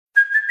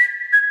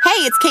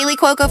it's Kaylee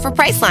Cuoco for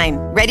Priceline.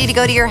 Ready to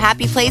go to your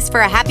happy place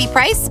for a happy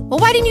price? Well,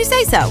 why didn't you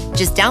say so?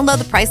 Just download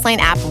the Priceline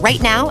app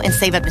right now and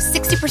save up to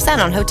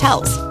 60% on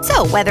hotels.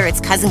 So whether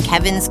it's Cousin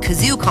Kevin's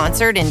Kazoo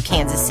Concert in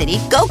Kansas City,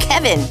 go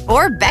Kevin,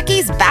 or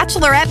Becky's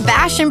Bachelorette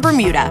Bash in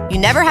Bermuda, you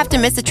never have to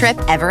miss a trip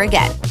ever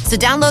again. So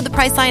download the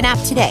Priceline app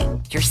today.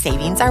 Your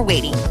savings are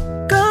waiting.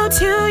 Go to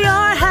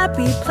your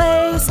happy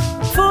place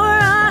for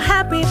a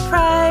happy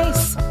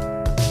price.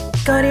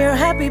 Go to your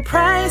happy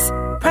price,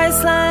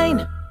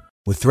 Priceline.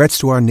 With threats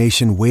to our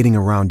nation waiting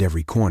around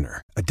every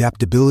corner,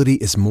 adaptability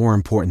is more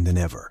important than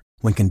ever.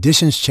 When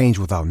conditions change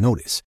without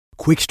notice,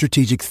 quick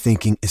strategic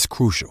thinking is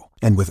crucial.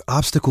 And with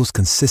obstacles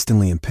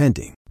consistently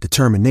impending,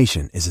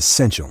 determination is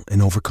essential in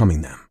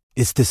overcoming them.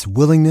 It's this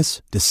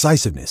willingness,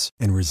 decisiveness,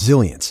 and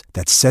resilience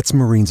that sets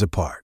Marines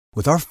apart.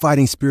 With our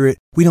fighting spirit,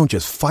 we don't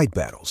just fight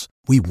battles,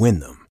 we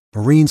win them.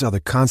 Marines are the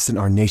constant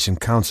our nation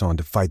counts on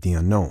to fight the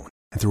unknown.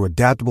 And through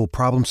adaptable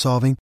problem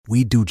solving,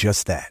 we do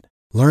just that.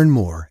 Learn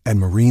more at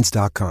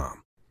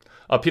marines.com.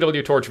 A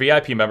PW Torch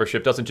VIP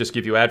membership doesn't just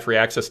give you ad-free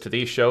access to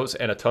these shows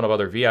and a ton of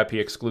other VIP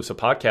exclusive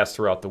podcasts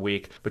throughout the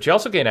week, but you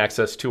also gain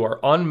access to our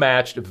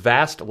unmatched,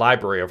 vast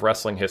library of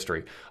wrestling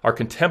history, our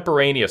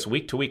contemporaneous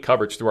week-to-week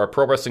coverage through our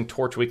Pro Wrestling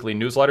Torch weekly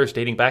newsletters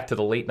dating back to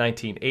the late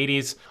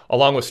 1980s,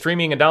 along with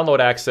streaming and download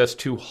access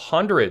to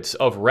hundreds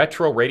of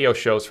retro radio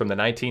shows from the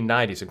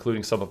 1990s,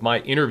 including some of my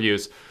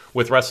interviews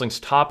with wrestling's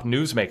top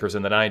newsmakers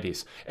in the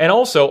 90s. And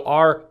also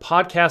our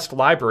podcast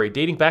library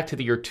dating back to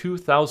the year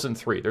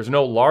 2003. There's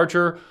no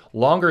larger,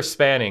 longer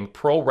spanning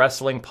pro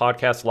wrestling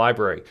podcast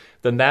library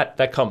than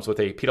that comes with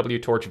a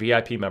PW Torch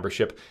VIP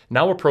membership,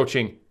 now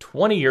approaching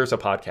 20 years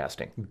of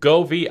podcasting.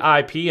 Go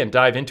VIP and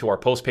dive into our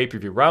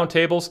post-pay-per-view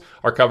roundtables,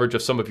 our coverage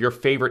of some of your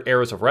favorite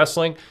eras of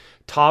wrestling,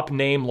 top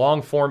name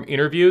long-form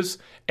interviews,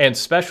 and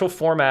special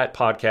format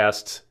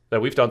podcasts that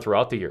we've done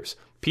throughout the years.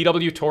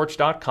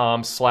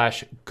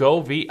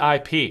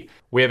 pwtorch.com/govip.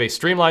 We have a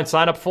streamlined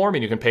sign-up form,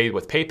 and you can pay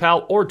with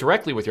PayPal or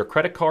directly with your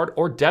credit card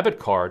or debit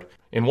card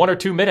in 1 or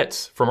 2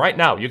 minutes. From right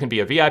now, you can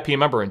be a VIP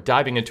member and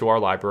diving into our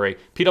library,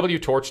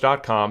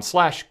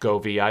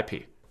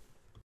 pwtorch.com/govip.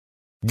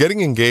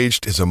 Getting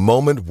engaged is a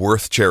moment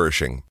worth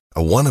cherishing.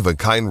 A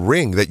one-of-a-kind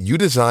ring that you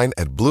design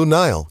at Blue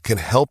Nile can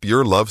help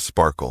your love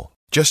sparkle.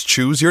 Just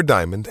choose your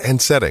diamond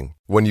and setting.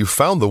 When you've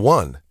found the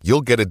one,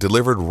 you'll get it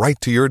delivered right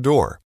to your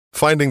door.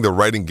 Finding the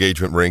right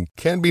engagement ring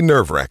can be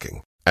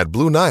nerve-wracking. At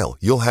Blue Nile,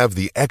 you'll have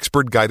the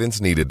expert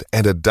guidance needed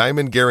and a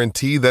diamond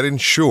guarantee that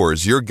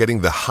ensures you're getting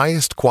the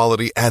highest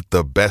quality at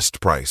the best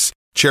price.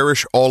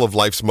 Cherish all of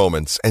life's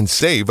moments and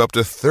save up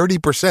to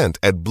 30%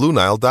 at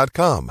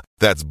BlueNile.com.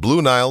 That's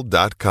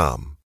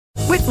BlueNile.com.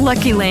 With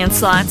Lucky Land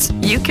Slots,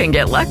 you can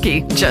get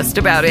lucky just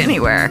about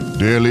anywhere.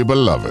 Dearly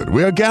beloved,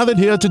 we are gathered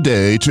here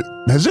today to...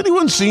 Has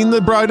anyone seen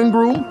the bride and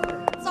groom?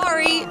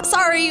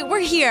 Sorry, we're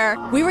here.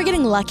 We were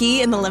getting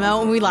lucky in the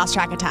limo and we lost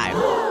track of time.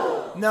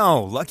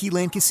 No, Lucky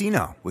Land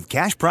Casino, with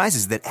cash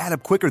prizes that add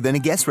up quicker than a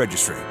guest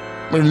registry.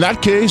 In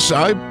that case,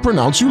 I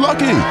pronounce you lucky.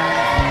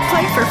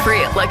 Play for free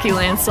at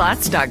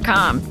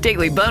LuckyLandSlots.com.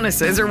 Daily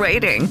bonuses are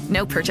waiting.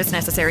 No purchase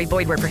necessary.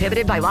 Void where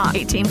prohibited by law.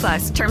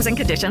 18+. Terms and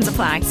conditions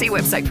apply. See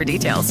website for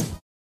details.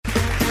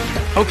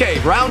 Okay,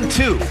 round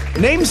 2.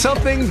 Name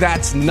something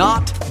that's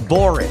not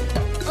boring.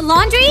 A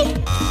laundry?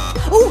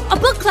 Ooh, a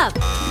book club.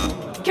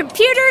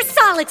 Computer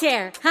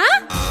solitaire,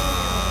 huh?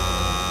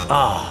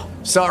 Ah,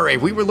 sorry,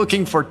 we were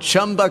looking for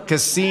Chumba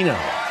Casino.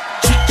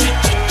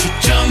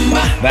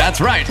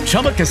 That's right,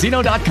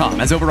 ChumbaCasino.com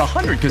has over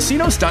 100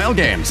 casino-style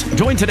games.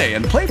 Join today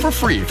and play for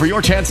free for your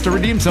chance to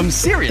redeem some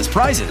serious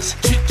prizes.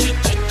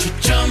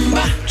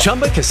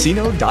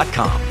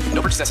 ChumbaCasino.com.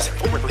 No purchase necessary.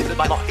 Void where prohibited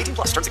by law.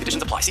 18+. Terms and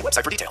conditions apply. See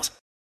website for details.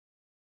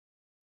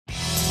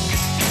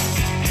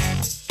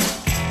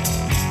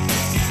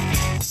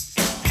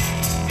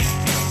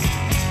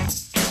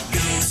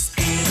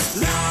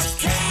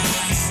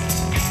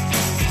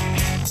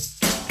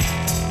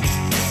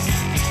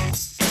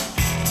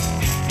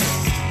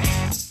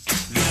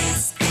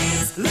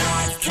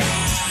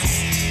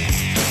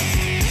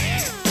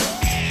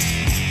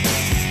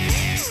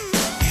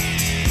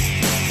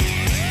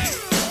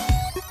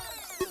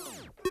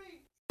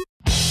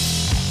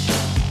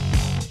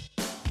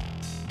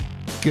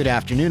 Good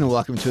afternoon and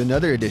welcome to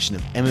another edition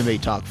of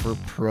MMA Talk for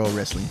pro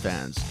wrestling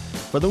fans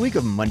for the week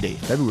of Monday,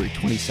 February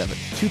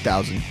 27th,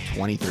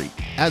 2023.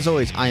 As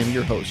always, I am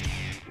your host,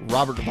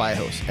 Robert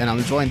Vallejos, and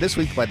I'm joined this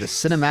week by the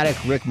cinematic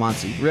Rick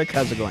Monsey. Rick,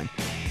 how's it going?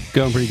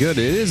 Going pretty good.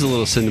 It is a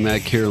little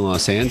cinematic here in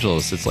Los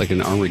Angeles. It's like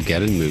an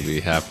Armageddon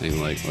movie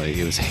happening. Like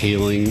it was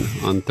hailing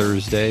on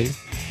Thursday.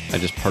 I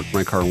just parked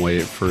my car and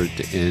waited for it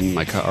to end.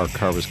 Our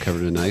car was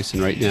covered in ice,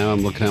 and right now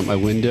I'm looking out my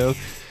window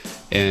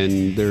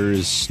and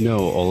there's snow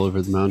all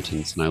over the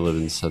mountains, and I live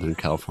in Southern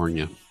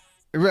California.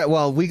 Right,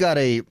 well, we got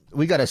a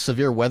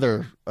severe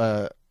weather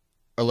alert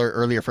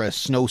earlier for a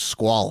snow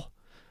squall,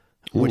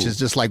 which is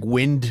just like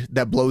wind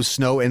that blows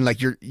snow, and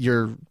like your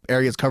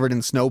area is covered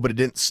in snow, but it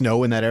didn't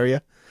snow in that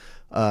area.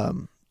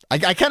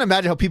 I can't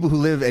imagine how people who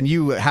live, and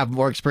you have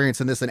more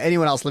experience in this than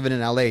anyone else living in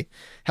LA,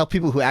 how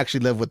people who actually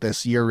live with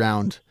this year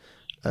round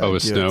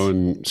with snow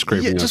and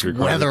scraping just off your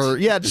weather.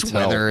 carpets. Yeah, just It's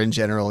weather hell. in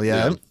general.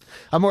 Yeah.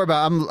 I'm more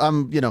about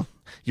I'm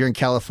you're in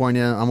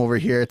California, I'm over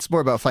here. It's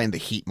more about fighting the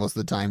heat most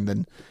of the time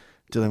than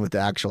dealing with the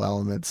actual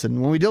elements.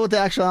 And when we deal with the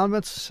actual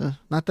elements,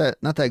 not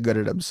that good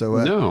at them.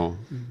 So No,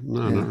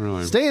 not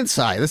really. Stay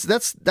inside.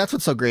 That's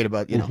what's so great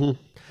about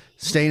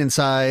staying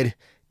inside,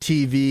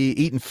 TV,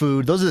 eating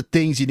food. Those are the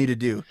things you need to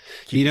do.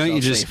 Keep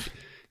yourself safe.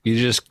 You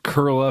just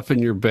curl up in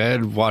your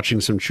bed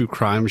watching some true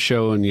crime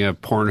show, and you have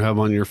Pornhub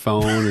on your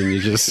phone, and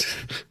you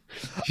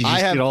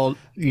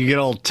get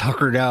all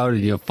tuckered out,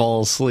 and you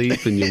fall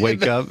asleep, and you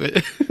wake up.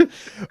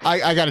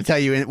 I got to tell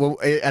you,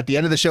 at the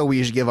end of the show, we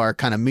usually give our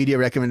kind of media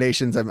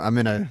recommendations. I'm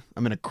in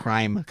a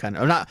crime kind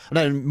of. I'm not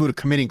in the mood of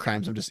committing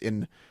crimes. I'm just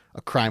in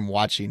a crime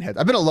watching head.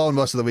 I've been alone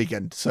most of the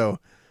weekend, so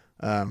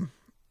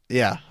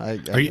yeah.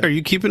 Are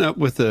you keeping up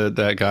with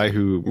that guy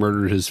who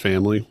murdered his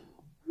family?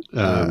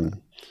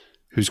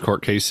 Whose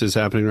court case is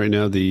happening right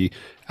now? The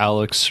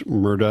Alex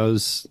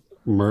Murda,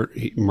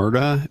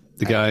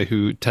 the guy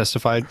who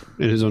testified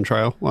in his own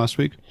trial last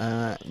week.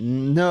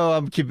 No,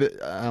 I'm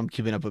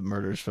keeping up with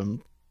murders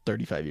from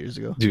 35 years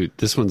ago. Dude,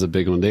 this one's a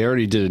big one. They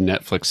already did a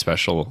Netflix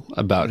special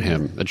about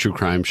him, a true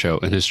crime show,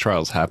 and his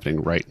trial's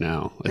happening right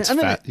now. It's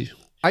fat.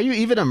 Are you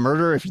even a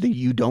murderer if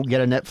you don't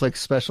get a Netflix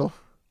special?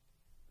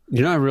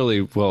 You're not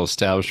really well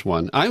established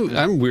one.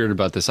 I'm weird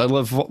about this. I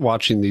love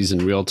watching these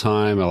in real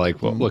time. I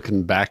like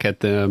looking back at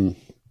them.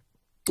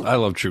 I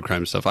love true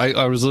crime stuff.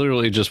 I was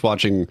literally just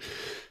watching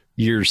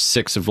year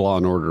 6 of Law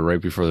and Order right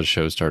before the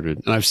show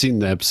started, and I've seen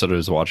the episode I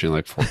was watching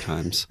like 4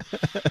 times.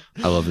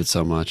 I love it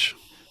so much.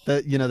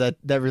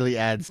 That really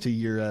adds to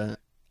your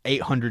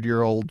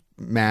 800-year-old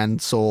man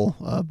soul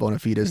bona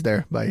fides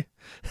there by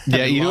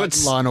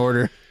Law and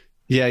Order.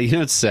 Yeah,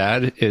 what's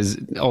sad is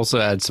also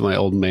adds to my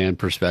old man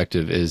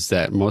perspective is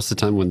that most of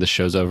the time when the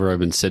show's over, I've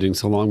been sitting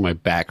so long, my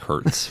back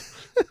hurts.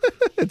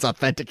 It's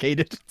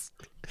authenticated.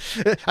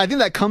 I think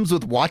that comes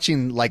with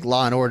watching like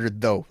Law and Order,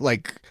 though.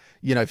 Like,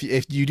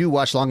 if you do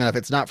watch long enough,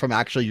 it's not from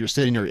actually you're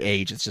sitting your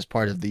age. It's just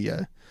part of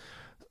the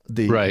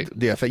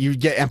effect. You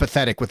get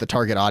empathetic with the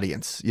target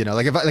audience.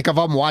 Like if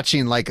I'm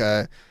watching like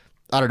a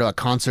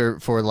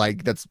concert for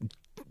like that's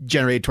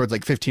generated towards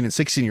like 15 and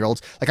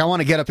 16-year-olds, like I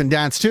want to get up and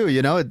dance too.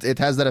 It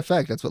has that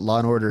effect. That's what Law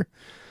and Order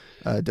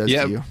does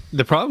to you.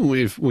 The problem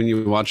when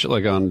you watch it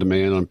like on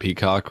demand on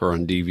Peacock or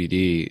on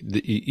DVD,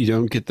 you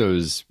don't get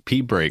those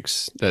pee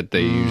breaks that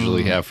they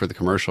usually have for the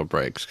commercial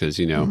breaks because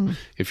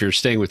if you're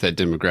staying with that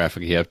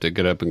demographic, you have to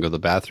get up and go to the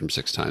bathroom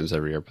 6 times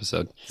every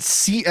episode.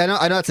 See, I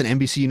know it's an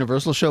NBC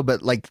Universal show,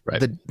 but like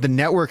the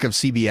network of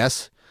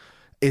CBS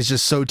is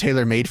just so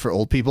tailor made for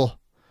old people.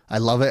 I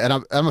love it,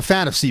 and I'm a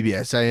fan of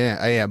CBS.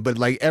 I am, but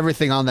like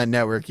everything on that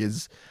network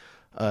is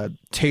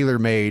tailor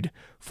made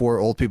for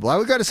old people. I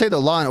would got to say, the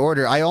Law and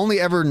Order, I only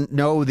ever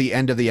know the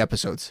end of the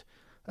episodes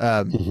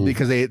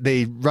because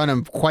they run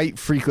them quite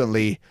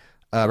frequently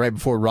right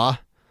before Raw.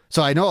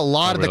 So I know a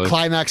lot of the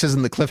climaxes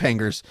and the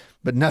cliffhangers,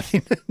 but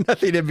nothing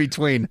in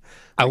between.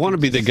 I want to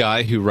be the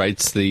guy who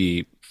writes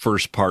the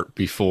first part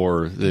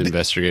before the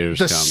investigators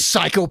come. The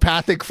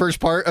psychopathic first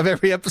part of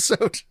every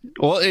episode.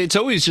 Well, it's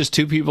always just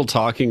 2 people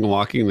talking,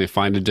 walking, they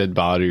find a dead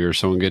body or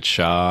someone gets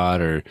shot.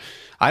 Or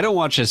I don't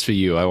watch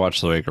SVU. I watch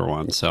the Laker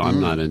one, so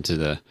I'm not into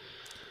the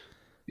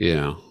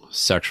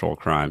sexual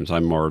crimes.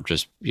 I'm more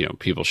just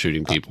people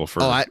shooting people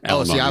for. I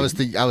was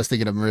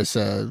thinking of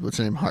Marissa. What's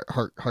her name?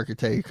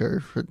 Harkitake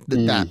or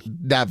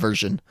that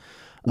version.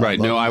 Right.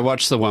 No, I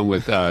watched the one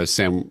with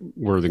Sam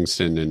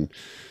Worthington and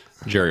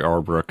Jerry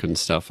Arbrook and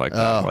stuff like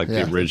that,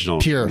 the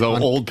original,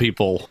 old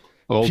people,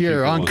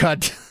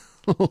 uncut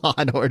Law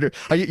and Order.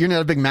 You're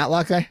not a big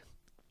Matlock guy?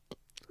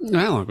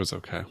 Matlock was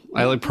okay.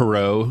 I like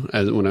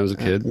Perot when I was a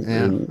kid.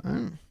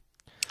 And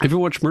I ever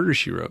watched Murder,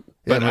 She Wrote,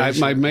 but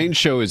my main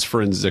show is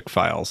Forensic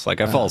Files. Like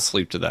I fall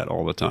asleep to that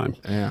all the time.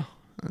 Yeah,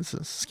 that's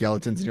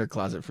skeletons in your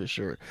closet for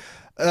sure.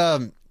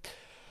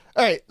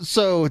 All right,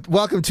 so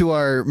welcome to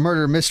our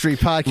murder mystery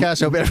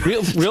podcast.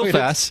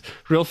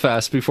 Real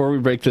fast, before we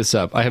break this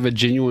up, I have a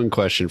genuine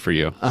question for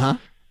you.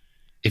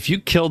 If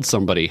you killed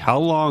somebody, how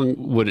long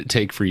would it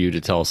take for you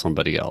to tell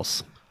somebody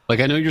else?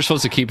 Like, I know you're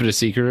supposed to keep it a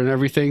secret and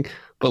everything,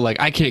 but like,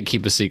 I can't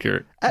keep a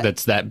secret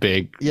that's that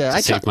big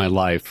to save my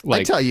life.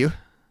 Like, I tell you.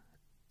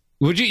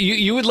 Would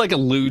you would like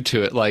allude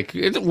to it? Like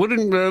it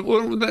wouldn't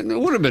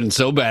have been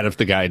so bad if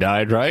the guy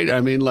died, right?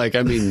 I mean,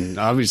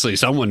 obviously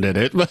someone did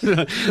it, but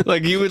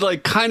like you would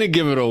like kind of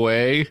give it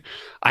away.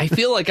 I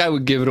feel like I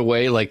would give it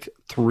away like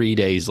 3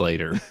 days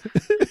later.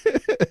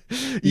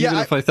 Even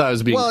if I thought I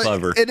was being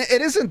clever. It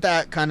isn't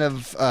that kind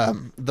of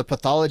the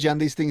pathology on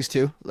these things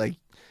too. Like,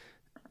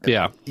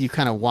 yeah, you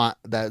kind of want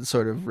that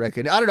sort of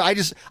record. I don't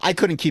know. I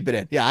couldn't keep it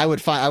in. Yeah, I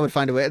would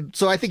find a way.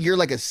 So I think you're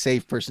like a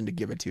safe person to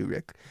give it to,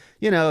 Rick.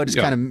 Just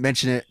kind of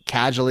mention it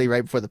casually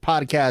right before the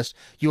podcast.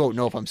 You won't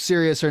know if I'm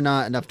serious or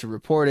not enough to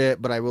report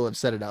it, but I will have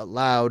said it out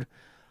loud.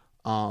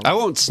 I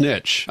won't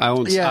snitch. I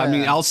won't. Yeah. I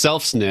mean, I'll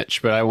self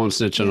snitch, but I won't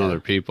snitch on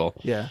other people.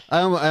 Yeah, I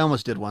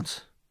almost did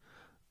once.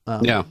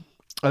 Yeah.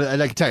 I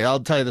can tell you. I'll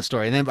tell you the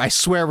story, and then I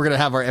swear we're gonna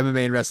have our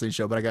MMA and wrestling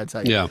show. But I gotta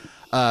tell you, Yeah.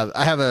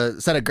 I have a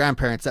set of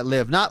grandparents that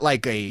live not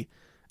like a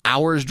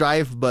hour's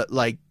drive, but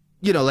like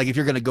like if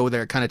you're gonna go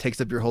there, it kind of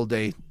takes up your whole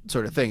day,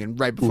 sort of thing. And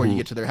right before you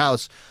get to their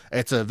house,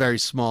 it's a very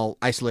small,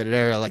 isolated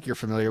area, like you're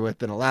familiar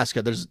with in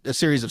Alaska. There's a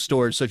series of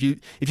stores, so if you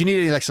need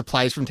any like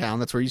supplies from town,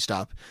 that's where you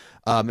stop.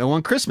 And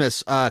one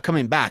Christmas,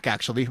 coming back,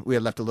 actually, we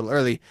had left a little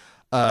early.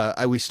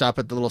 We stop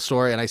at the little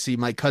store, and I see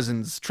my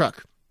cousin's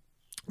truck.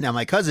 Now,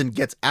 my cousin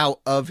gets out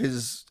of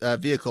his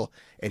vehicle,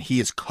 and he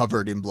is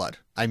covered in blood.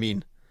 I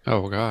mean,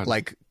 oh God,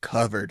 like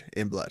covered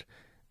in blood.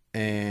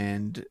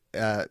 And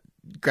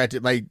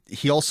granted,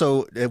 he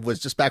also was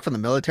just back from the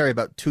military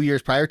about 2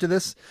 years prior to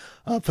this.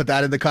 Put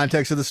that in the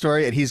context of the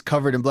story, and he's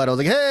covered in blood. I was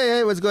like,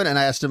 hey, what's going on? And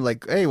I asked him,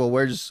 like, hey, well,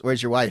 where's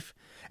your wife?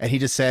 And he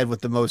just said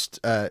with the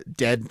most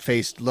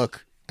dead-faced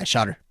look, I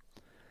shot her.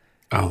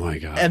 Oh my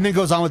God. And then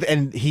goes on with,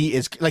 and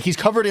he's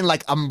covered in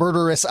like a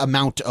murderous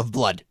amount of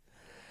blood.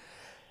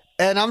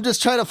 And I'm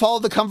just trying to follow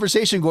the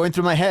conversation going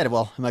through my head.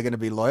 Well, am I going to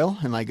be loyal?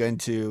 Am I going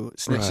to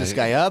snitch this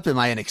guy up? Am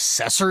I an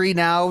accessory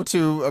now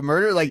to a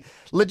murder? Like,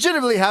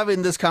 legitimately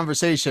having this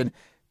conversation.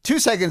 2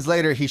 seconds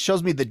later, he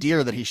shows me the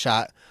deer that he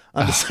shot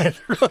on the side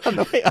of the road on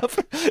the way up.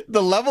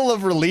 The level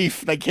of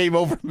relief that came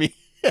over me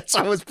as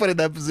I was put in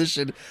that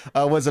position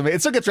was amazing. It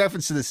still gets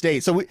reference to this day.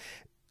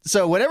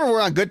 So whenever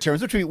we're on good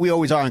terms, which we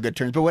always are on good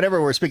terms, but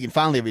whenever we're speaking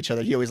fondly of each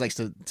other, he always likes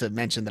to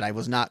mention that I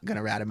was not going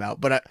to rat him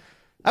out. But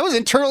I was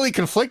internally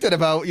conflicted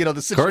about, the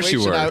situation of course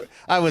you were.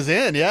 I was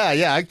in.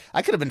 Yeah.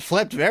 I could have been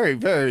flipped very,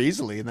 very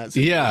easily in that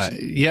situation.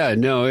 Yeah.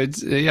 No,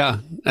 it's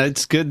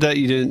good that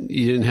you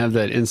didn't have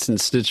that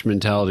instant snitch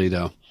mentality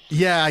though.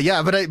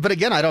 Yeah. But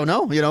again, I don't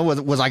know.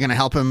 Was I going to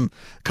help him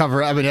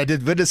cover? I mean, I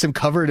did witness him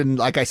covered in,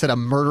 like I said, a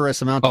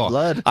murderous amount of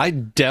blood. I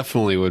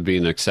definitely would be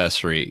an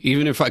accessory,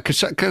 even if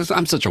because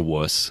I'm such a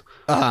wuss.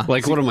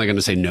 What am I going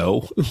to say?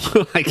 No.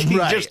 Like, he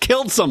just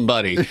killed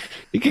somebody.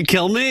 He could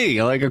kill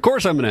me. Like, of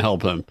course I'm going to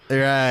help him.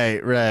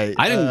 Right.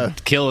 I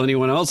didn't kill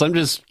anyone else. I'm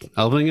just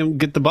helping him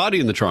get the body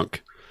in the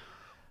trunk.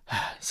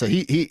 So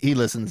he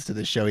listens to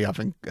this show. He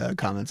often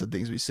comments on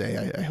things we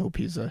say. I hope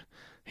he's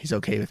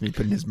okay with me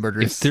putting his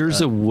murderous... If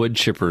there's a wood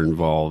chipper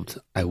involved,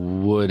 I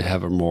would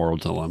have a moral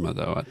dilemma,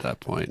 though, at that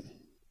point.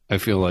 I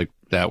feel like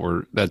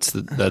that's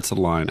the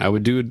line. I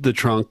would do the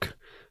trunk.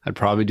 I'd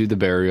probably do the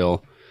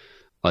burial.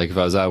 Like if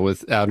I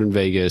was out in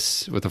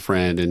Vegas with a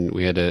friend and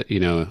we had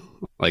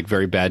like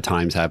very bad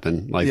times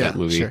happen, like that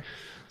movie, sure.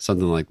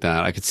 Something like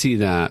that. I could see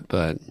that,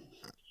 but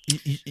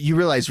you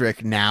realize,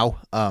 Rick, now,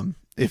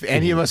 if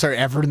any of us are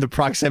ever in the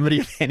proximity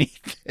of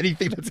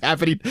anything that's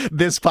happening,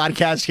 this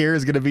podcast here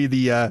is going to be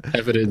the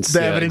evidence.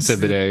 The evidence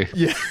exhibit A.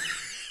 Yeah.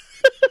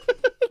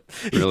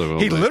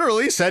 Really he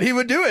literally said he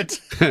would do it.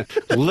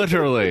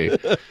 Literally.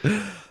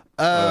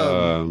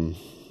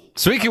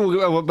 Speaking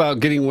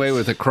about getting away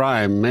with a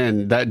crime,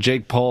 man, that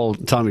Jake Paul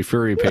Tommy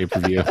Fury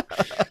pay-per-view,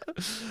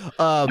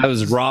 that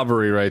was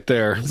robbery right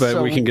there,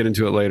 but we can get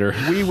into it later.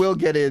 We will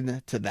get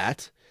into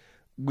that.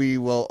 We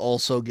will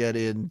also get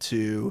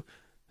into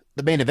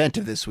the main event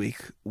of this week,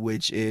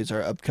 which is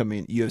our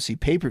upcoming UFC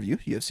pay-per-view,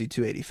 UFC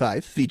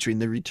 285, featuring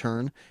the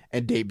return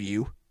and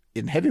debut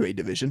in the heavyweight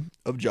division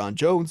of Jon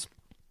Jones.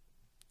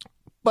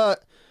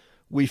 But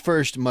we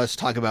first must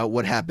talk about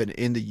what happened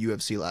in the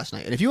UFC last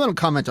night. And if you want to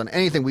comment on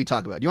anything we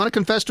talk about, you want to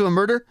confess to a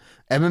murder?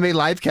 MMA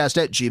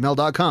livecast at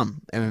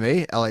gmail.com.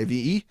 MMA,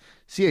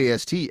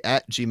 LIVECAST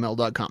at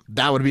gmail.com.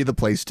 That would be the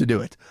place to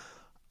do it.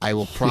 I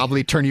will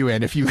probably turn you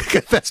in if you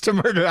confess to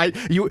murder.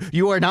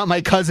 You are not my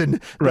cousin,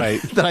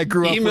 right? That I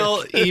grew up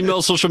with.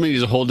 Email, social media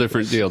is a whole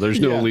different deal. There's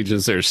no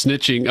allegiance there.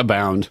 Snitching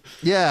abound.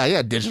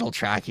 Yeah, digital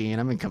tracking.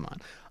 I mean, come on.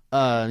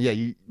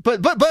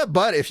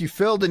 But if you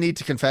feel the need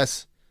to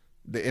confess,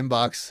 the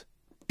inbox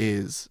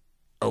is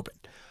open.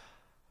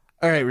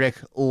 All right, Rick,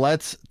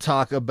 let's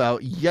talk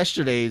about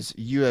yesterday's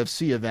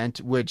UFC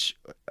event, which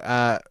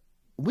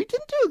we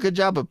didn't do a good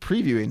job of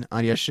previewing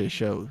on yesterday's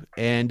show.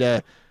 And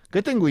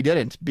good thing we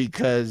didn't,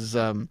 because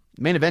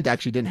main event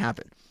actually didn't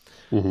happen.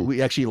 Mm-hmm.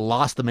 We actually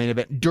lost the main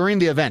event during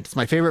the event. It's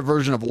my favorite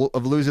version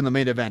of losing the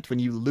main event, when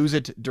you lose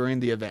it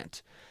during the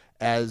event.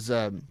 As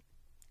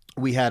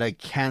we had a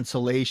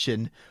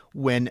cancellation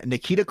when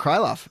Nikita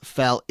Krylov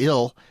fell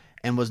ill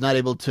and was not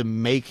able to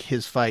make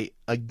his fight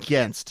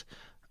against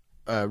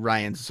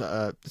Ryan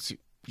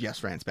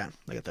Spann.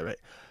 I got that right.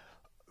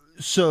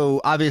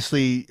 So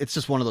obviously, it's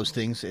just one of those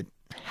things. It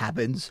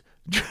happens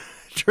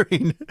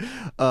during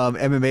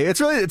MMA.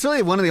 It's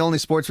really one of the only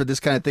sports where this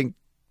kind of thing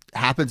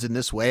happens in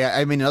this way.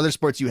 I mean, in other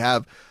sports, you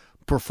have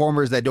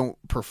performers that don't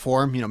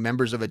perform,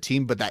 members of a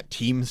team, but that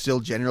team still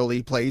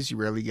generally plays. You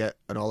rarely get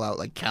an all-out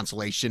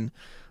cancellation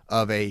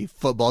of a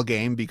football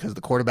game because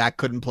the quarterback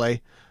couldn't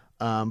play.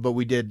 But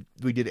we did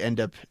end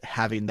up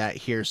having that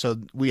here. So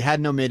we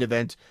had no main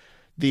event.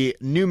 The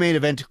new main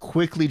event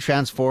quickly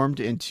transformed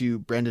into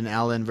Brendan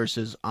Allen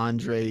versus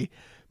Andre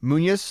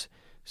Muniz.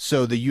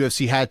 So the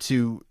UFC had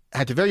to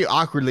very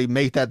awkwardly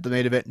make that the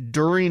main event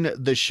during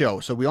the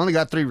show. So we only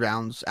got 3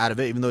 rounds out of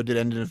it, even though it did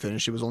end in a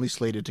finish. It was only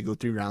slated to go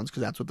 3 rounds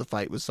because that's what the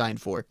fight was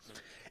signed for.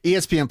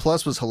 ESPN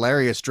Plus was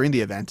hilarious during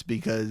the event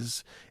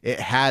because it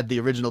had the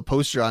original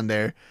poster on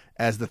there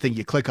as the thing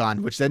you click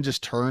on, which then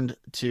just turned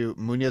to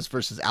Munoz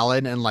versus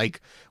Allen and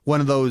like one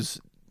of those,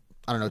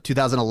 I don't know,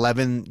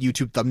 2011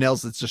 YouTube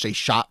thumbnails. It's just a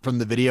shot from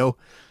the video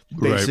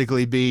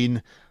basically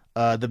being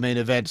the main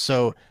event.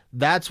 So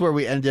that's where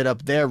we ended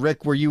up there.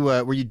 Rick, were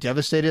you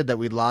devastated that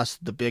we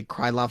lost the big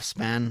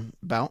Krylov-Spann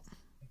bout?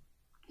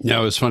 Yeah,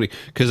 it was funny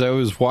because I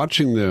was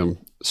watching the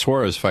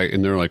Suarez fight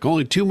and they're like,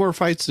 only 2 more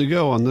fights to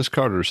go on this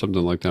card or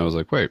something like that. I was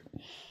like, wait,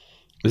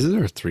 isn't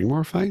there 3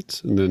 more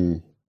fights? And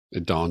then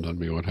it dawned on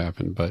me what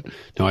happened. But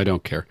no, I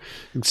don't care,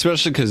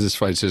 especially because this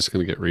fight's just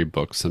going to get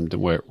rebooked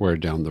somewhere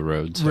down the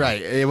road. So. Right.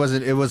 It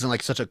wasn't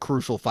like such a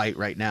crucial fight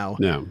right now.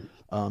 No.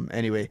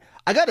 Anyway,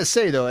 I got to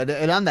say, though,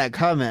 and on that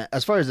comment,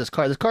 as far as this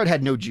card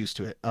had no juice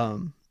to it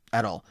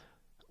at all.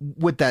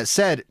 With that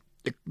said,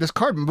 this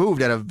card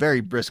moved at a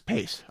very brisk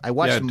pace. I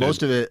watched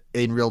most of it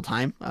in real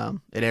time.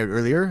 It aired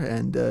earlier,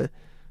 and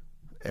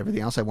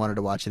everything else I wanted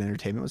to watch in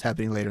entertainment was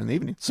happening later in the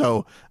evening.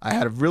 So I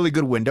had a really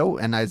good window,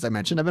 and as I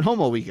mentioned, I've been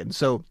home all weekend.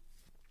 So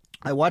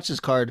I watched this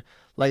card,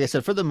 like I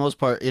said, for the most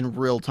part in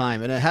real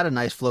time, and it had a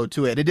nice flow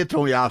to it. It did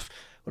throw me off,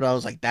 but I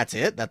was like, that's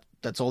it?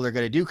 That's all they're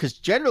going to do? Because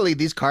generally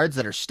these cards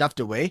that are stuffed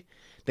away,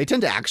 they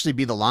tend to actually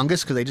be the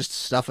longest because they just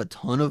stuff a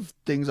ton of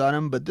things on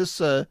them. But this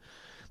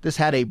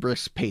had a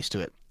brisk pace to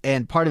it.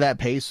 And part of that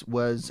pace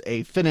was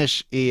a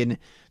finish in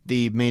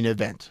the main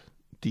event,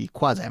 the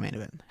quasi-main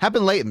event.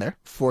 Happened late in there,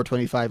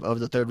 4:25 of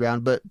the third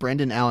round, but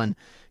Brendan Allen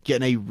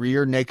getting a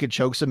rear naked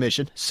choke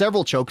submission.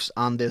 Several chokes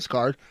on this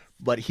card,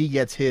 but he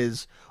gets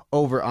his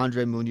over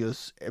Andre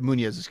Munoz,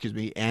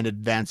 and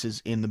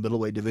advances in the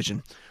middleweight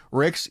division.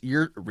 Rick,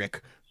 your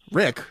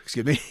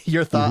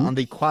thought on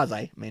the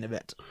quasi-main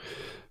event?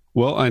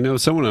 Well, I know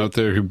someone out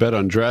there who bet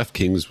on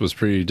DraftKings was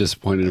pretty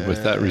disappointed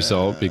with that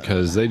result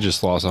because they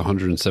just lost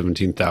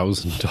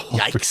 $117,000.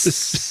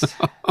 Yikes.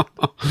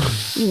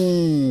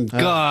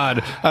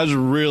 God, I was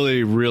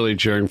really, really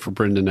cheering for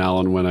Brendan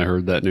Allen when I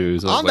heard that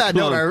news. On that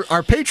note,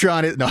 our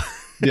Patreon is... No.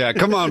 Yeah,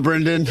 come on,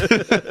 Brendan.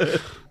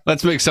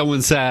 Let's make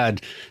someone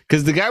sad.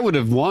 Because the guy would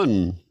have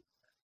won,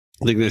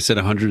 I think they said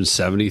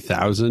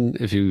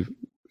 $170,000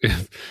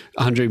 if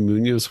Andre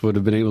Munoz would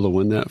have been able to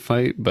win that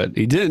fight, but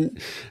he didn't.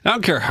 I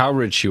don't care how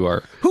rich you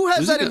are. Who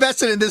has that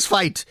invested in this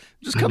fight?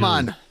 Just come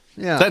on.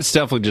 Yeah. That's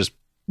definitely just,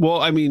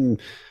 well, I mean,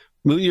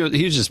 Munoz,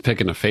 he was just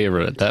picking a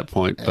favorite at that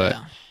point, but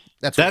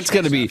that's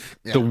going to be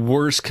the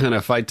worst kind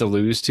of fight to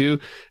lose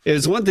to.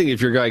 It's one thing if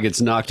your guy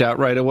gets knocked out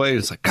right away,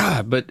 it's like,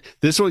 God, but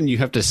this one you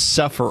have to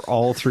suffer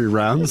all 3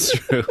 rounds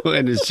through,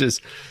 and it's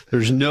just,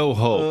 there's no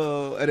hope.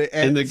 Oh, and it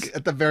ends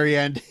at the very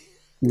end.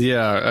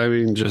 Yeah, I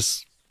mean,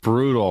 just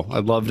brutal. I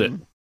loved it.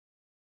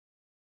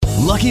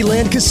 Lucky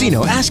Land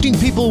Casino, asking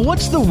people,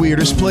 what's the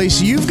weirdest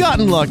place you've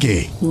gotten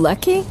lucky?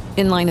 Lucky?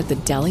 In line at the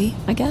deli,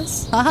 I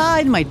guess? Aha,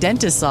 in my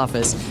dentist's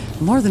office.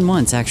 More than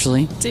once,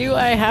 actually. Do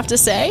I have to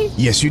say?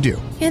 Yes, you do.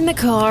 In the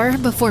car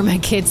before my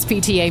kids'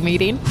 PTA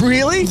meeting.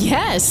 Really?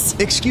 Yes.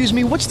 Excuse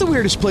me, what's the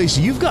weirdest place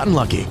you've gotten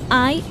lucky?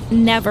 I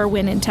never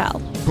win and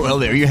tell. Well,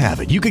 there you have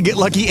it. You can get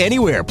lucky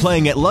anywhere,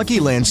 playing at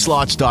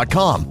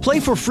LuckyLandSlots.com.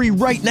 Play for free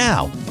right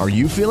now. Are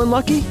you feeling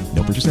lucky?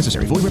 No purchase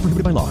necessary. Void where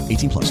prohibited by law.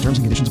 18+. Terms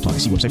and conditions apply.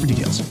 See website for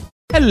details.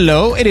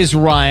 Hello, it is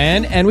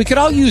Ryan, and we could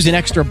all use an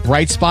extra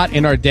bright spot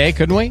in our day,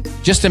 couldn't we?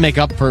 Just to make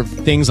up for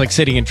things like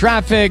sitting in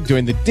traffic,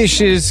 doing the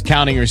dishes,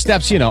 counting your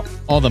steps, you know,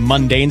 all the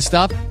mundane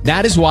stuff.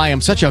 That is why I'm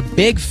such a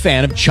big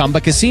fan of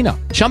Chumba Casino.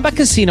 Chumba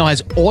Casino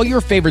has all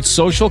your favorite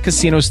social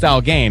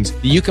casino-style games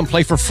that you can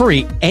play for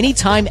free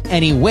anytime,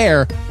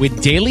 anywhere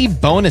with daily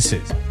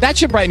bonuses. That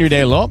should brighten your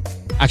day a little.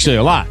 Actually,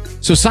 a lot.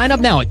 So sign up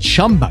now at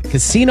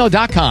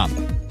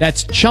ChumbaCasino.com.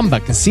 That's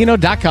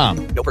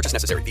ChumbaCasino.com. No purchase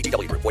necessary.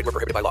 VGW Group. Void where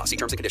prohibited by law. See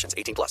terms and conditions.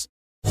 18+.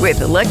 With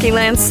the Lucky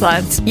Land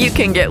Slots, you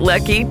can get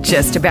lucky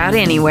just about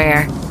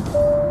anywhere.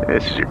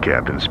 This is your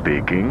captain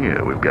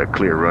speaking. We've got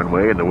clear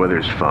runway and the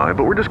weather's fine,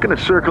 but we're just going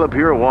to circle up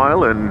here a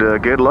while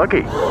and get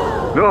lucky.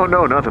 No,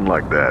 nothing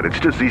like that. It's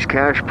just these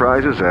cash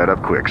prizes add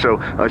up quick. So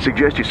I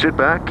suggest you sit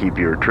back, keep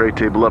your tray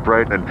table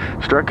upright, and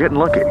start getting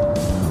lucky.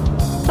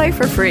 Play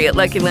for free at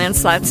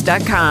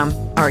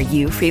LuckyLandSlots.com. Are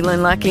you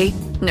feeling lucky?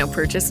 No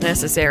purchase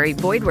necessary.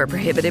 Void where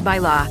prohibited by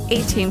law.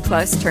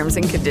 18+ terms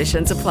and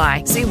conditions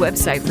apply. See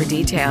website for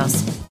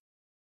details.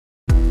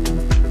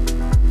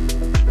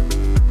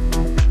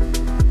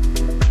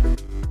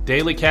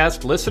 Daily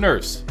Cast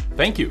listeners,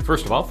 thank you,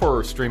 first of all,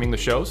 for streaming the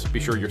shows. Be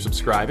sure you're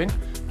subscribing.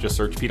 Just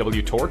search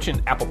PW Torch in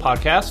Apple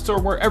Podcasts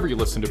or wherever you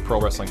listen to pro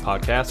wrestling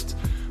podcasts.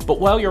 But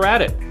while you're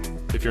at it,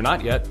 if you're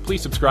not yet,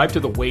 please subscribe to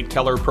the Wade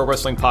Keller Pro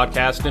Wrestling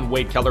Podcast and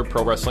Wade Keller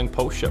Pro Wrestling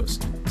Post Shows.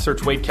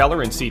 Search Wade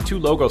Keller and see 2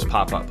 logos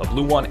pop up, a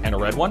blue one and a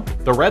red one.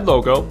 The red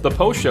logo, the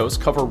post shows,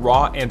 cover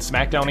Raw and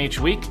SmackDown each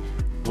week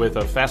with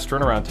a fast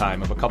turnaround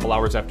time of a couple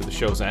hours after the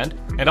show's end.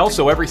 And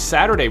also every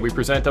Saturday we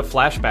present a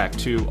flashback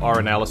to our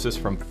analysis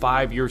from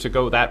 5 years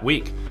ago that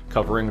week,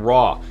 covering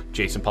Raw.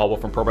 Jason Paul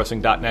from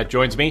ProWrestling.net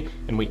joins me,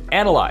 and we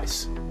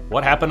analyze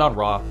what happened on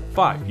Raw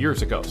 5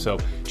 years ago. So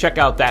check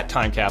out that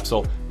time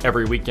capsule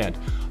every weekend.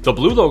 The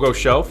Blue Logo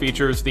Show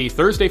features the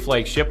Thursday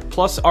flagship,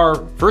 plus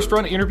our first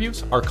run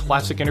interviews, our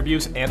classic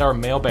interviews, and our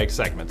mailbag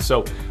segments.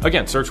 So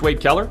again, search Wade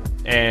Keller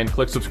and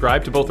click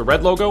subscribe to both the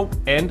red logo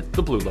and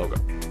the blue logo.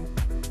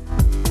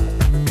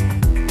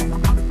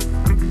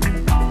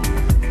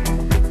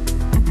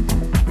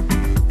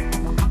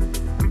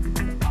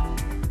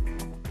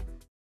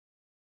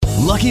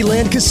 Lucky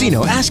Land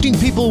Casino, asking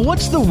people,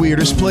 what's the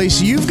weirdest place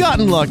you've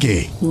gotten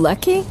lucky?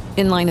 Lucky?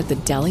 In line at the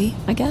deli,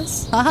 I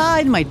guess? Aha,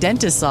 in my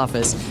dentist's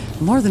office.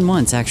 More than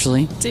once,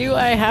 actually. Do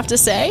I have to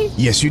say?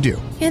 Yes, you do.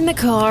 In the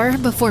car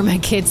before my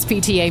kids'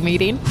 PTA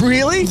meeting.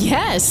 Really?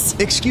 Yes.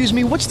 Excuse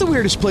me, what's the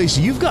weirdest place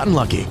you've gotten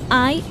lucky?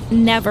 I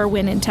never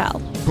win and tell.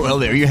 Well,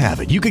 there you have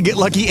it. You can get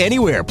lucky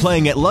anywhere,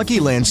 playing at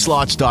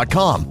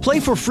LuckyLandSlots.com.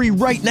 Play for free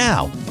right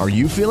now. Are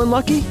you feeling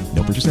lucky?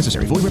 No purchase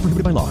necessary. Void where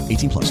prohibited by law.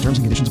 18+. Terms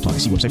and conditions apply.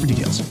 See website for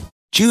details.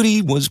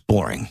 Judy was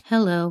boring.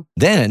 Hello.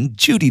 Then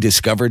Judy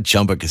discovered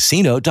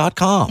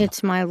ChumbaCasino.com.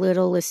 It's my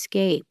little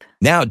escape.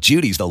 Now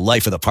Judy's the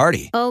life of the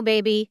party. Oh,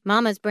 baby,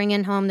 mama's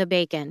bringing home the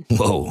bacon.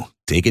 Whoa,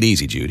 take it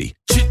easy, Judy.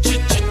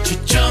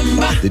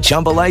 The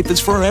Chumba life is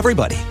for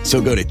everybody. So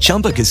go to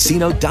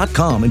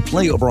ChumbaCasino.com and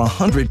play over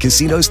 100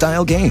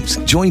 casino-style games.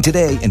 Join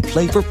today and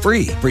play for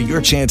free for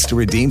your chance to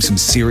redeem some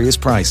serious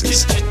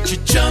prizes.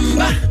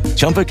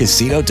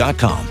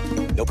 ChumbaCasino.com.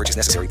 No purchase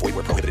necessary. Void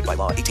where prohibited by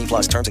law.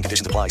 18+. Terms and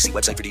conditions apply. See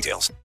website for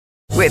details.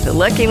 With the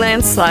Lucky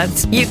Land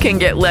Slots, you can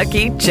get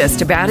lucky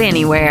just about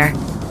anywhere.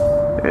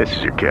 This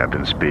is your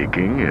captain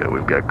speaking.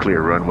 We've got clear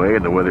runway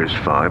and the weather's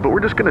fine, but we're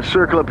just going to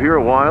circle up here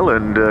a while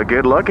and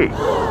get lucky.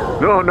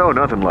 No,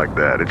 nothing like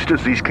that. It's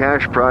just these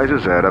cash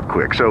prizes add up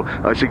quick. So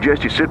I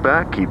suggest you sit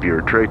back, keep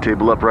your tray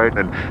table upright,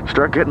 and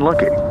start getting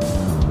lucky.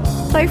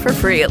 Play for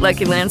free at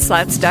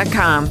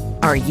LuckyLandSlots.com.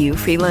 Are you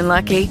feeling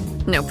lucky?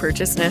 No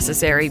purchase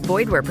necessary.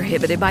 Void where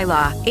prohibited by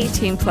law.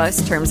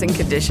 18+ terms and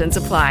conditions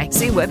apply.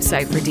 See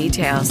website for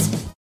details.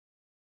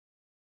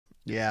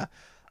 Yeah,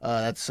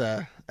 that's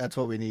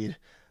what we need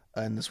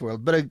in this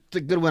world. But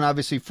a good one,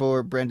 obviously,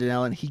 for Brendan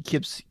Allen. He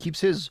keeps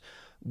his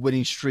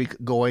winning streak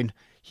going.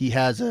 He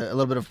has a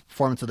little bit of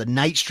performance of the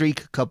night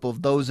streak, a couple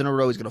of those in a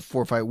row. He's got a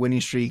 4-fight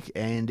winning streak,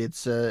 and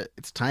it's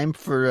time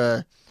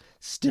for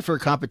stiffer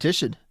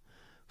competition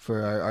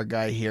for our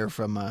guy here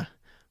from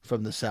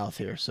the South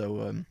here.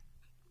 So.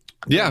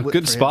 Yeah,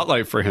 good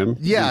spotlight for him.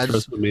 Yeah,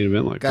 just the main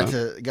event like got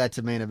that.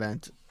 to main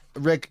event.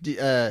 Rick,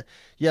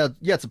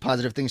 some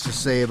positive things to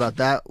say about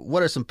that.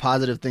 What are some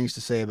positive ththings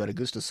to say about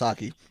Augusto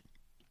Saki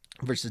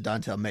versus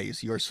Dontel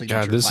Mays? Your signature.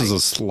 God, this fight. is a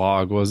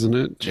slog, wasn't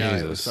it? Jesus.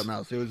 Yeah, it was something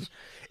else.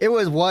 It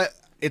was what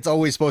it's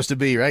always supposed to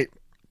be, right?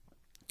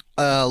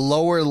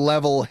 Lower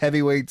level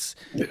heavyweights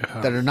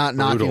that are not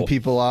knocking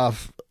people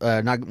off.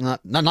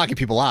 Not knocking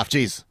people off.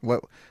 Jeez,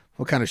 what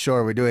kind of show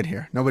are we doing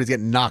here? Nobody's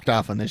getting knocked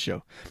off on this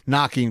show.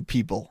 Knocking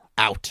people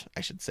out,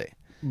 I should say.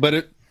 But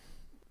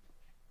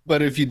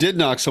if you did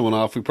knock someone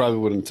off, we probably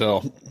wouldn't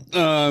tell.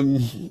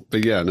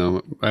 But yeah,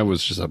 no, I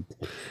was just a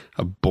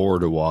bore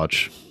to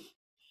watch.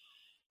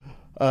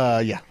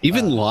 Yeah.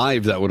 Even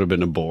live, that would have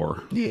been a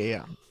bore.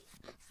 Yeah,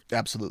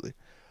 absolutely.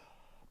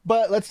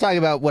 But let's talk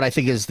about what I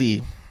think is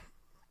the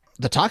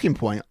talking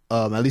point,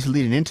 at least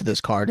leading into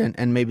this card,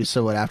 and maybe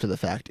somewhat after the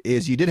fact,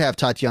 is you did have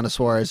Tatiana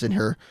Suarez in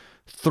her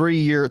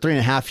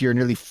 3.5 year,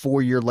 nearly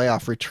 4-year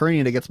layoff,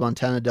 returning against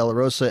Montana De La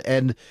Rosa,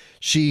 and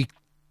she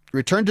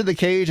returned to the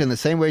cage in the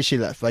same way she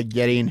left, by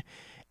getting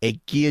a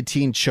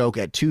guillotine choke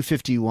at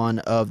 2:51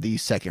 of the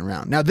second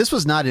round. Now, this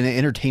was not an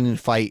entertaining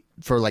fight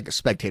for like a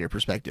spectator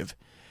perspective.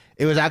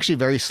 It was actually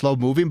very slow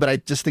moving, but I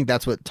just think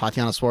that's what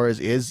Tatiana Suarez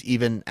is,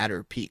 even at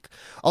her peak.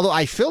 Although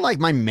I feel like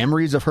my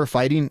memories of her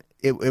fighting,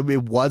 it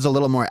was a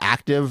little more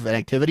active and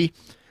activity,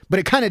 but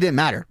it kind of didn't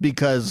matter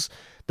because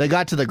they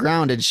got to the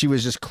ground and she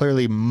was just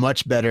clearly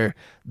much better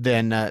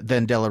than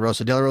De La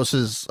Rosa. De La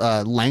Rosa's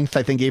length,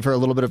 I think, gave her a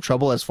little bit of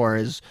trouble as far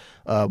as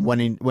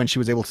when she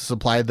was able to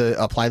apply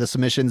the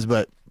submissions,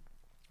 but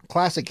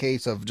classic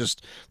case of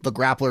just the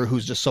grappler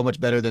who's just so much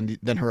better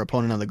than her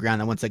opponent on the ground.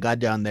 And once they got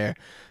down there,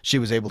 she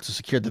was able to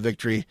secure the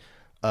victory.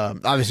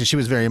 Obviously, she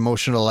was very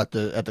emotional at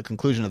the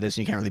conclusion of this.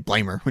 And you can't really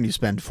blame her when you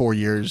spend 4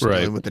 years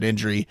dealing with an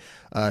injury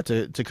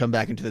to come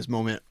back into this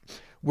moment.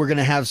 We're going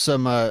to have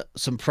some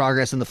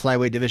progress in the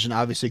flyweight division,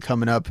 obviously,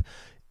 coming up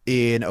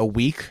in a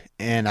week.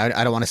 And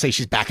I don't want to say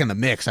she's back in the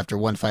mix after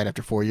one fight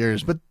after 4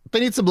 years, but they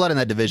need some blood in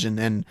that division.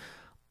 And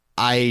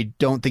I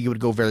don't think it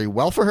would go very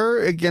well for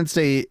her against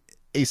a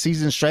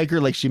seasoned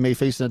striker like she may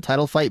face in a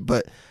title fight.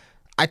 But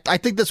I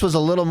think this was a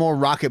little more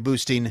rocket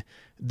boosting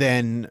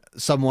than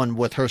someone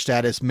with her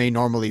status may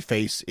normally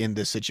face in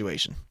this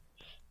situation.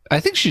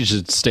 I think she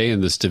should stay in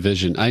this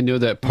division. I know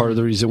that part of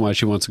the reason why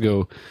she wants to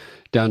go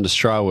down to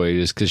strawweight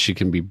is because she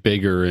can be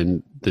bigger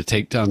and the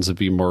takedowns would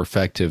be more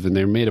effective. And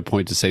they made a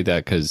point to say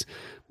that because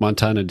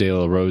Montana De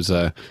La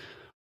Rosa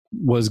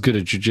was good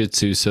at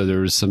jiu-jitsu, so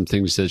there was some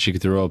things that she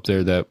could throw up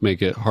there that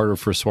make it harder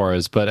for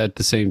Suarez. But at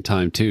the same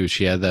time, too,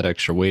 she had that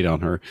extra weight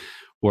on her.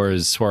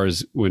 Whereas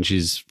Suarez, when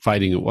she's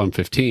fighting at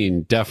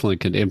 115, definitely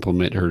can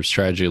implement her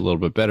strategy a little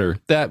bit better.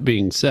 That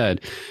being said,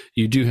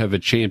 you do have a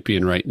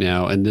champion right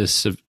now, and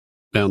this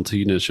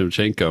Valentina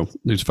Shevchenko,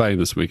 who's fighting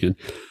this weekend,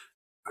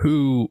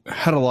 who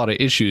had a lot of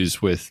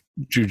issues with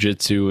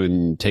jiu-jitsu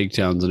and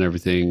takedowns and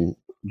everything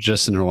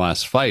just in her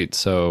last fight.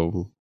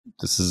 So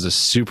this is a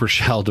super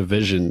shallow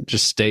division.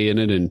 Just stay in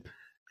it and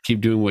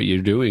keep doing what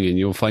you're doing, and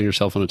you'll find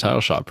yourself in a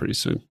title shot pretty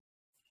soon.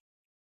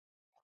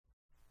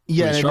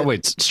 Yeah,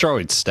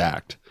 strawweight's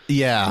stacked.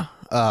 Yeah.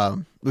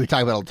 We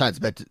talk about it all the time. It's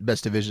the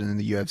best division in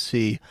the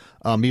UFC.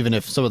 Even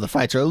if some of the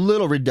fights are a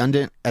little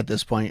redundant at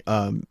this point,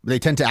 they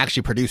tend to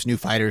actually produce new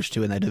fighters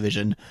too in that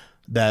division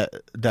that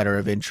are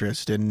of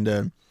interest.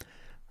 And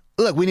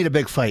look, we need a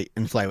big fight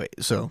in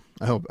flyweight, so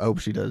I hope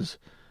she does.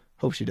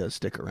 Hope she does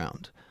stick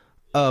around.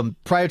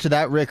 Prior to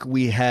that, Rick,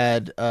 we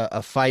had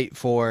a fight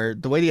for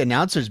the way the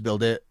announcers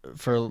build it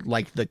for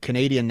like the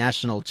Canadian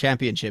National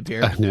Championship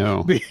here. I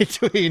know.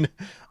 Between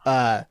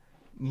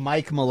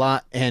Mike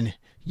Malott and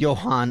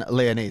Johan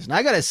Leonese. And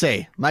I gotta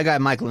say, my guy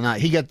Mike Malott,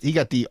 he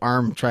got the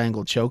arm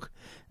triangle choke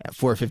at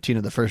 4:15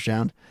 of the first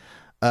round.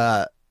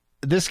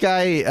 This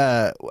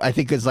guy, I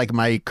think, is like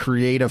my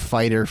creative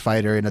fighter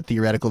in a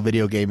theoretical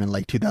video game in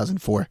like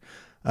 2004.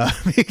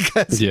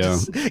 Because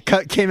he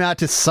came out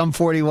to some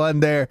 41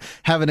 there,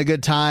 having a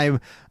good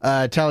time,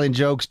 telling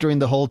jokes during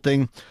the whole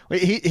thing.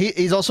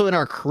 He's also in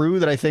our crew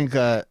that I think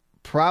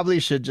probably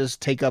should just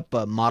take up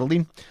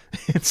modeling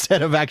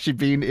instead of actually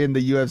being in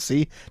the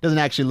UFC. Doesn't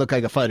actually look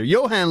like a fighter.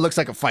 Johan looks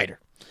like a fighter.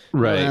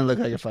 Right. Johan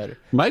looks like a fighter.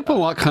 Mike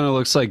Malott kind of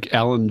looks like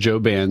Alan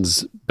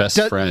Joban's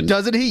best friend.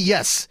 Doesn't he?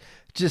 Yes.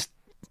 Just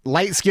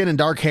light skin and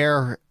dark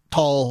hair,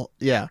 tall.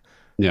 Yeah.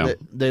 Yeah.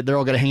 They're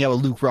all going to hang out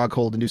with Luke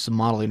Rockhold and do some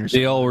modeling or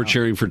something. They all were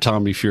cheering for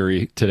Tommy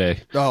Fury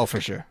today. Oh,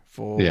 for sure.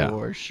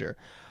 For sure.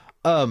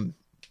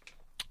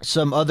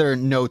 Some other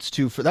notes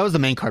too. That was the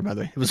main card, by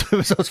the way. It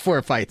was those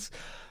 4 fights.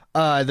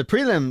 The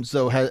prelims,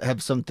 though,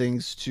 have some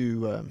things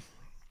to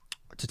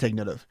take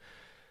note of.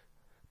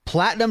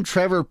 Platinum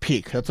Trevor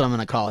Peek, that's what I'm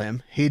going to call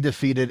him. He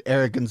defeated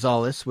Eric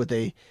Gonzalez with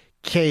a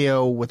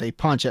KO with a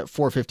punch at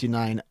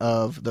 4:59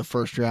 of the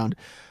first round.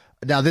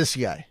 Now, this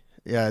guy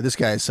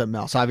is something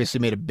else. Obviously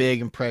made a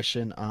big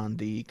impression on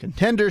the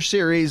Contender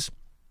Series.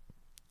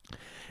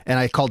 And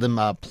I called him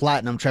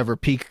Platinum Trevor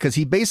Peek because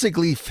he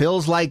basically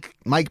feels like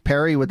Mike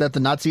Perry without the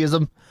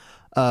Nazism.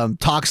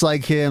 Talks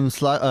like him,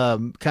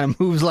 kind of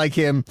moves like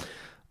him.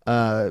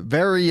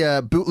 Very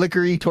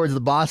bootlickery towards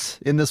the boss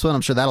in this one.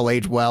 I'm sure that'll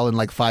age well in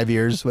like 5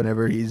 years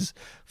whenever he's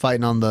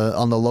fighting on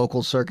the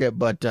local circuit.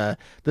 But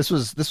this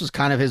was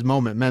kind of his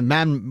moment.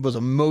 Man was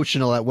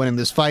emotional at winning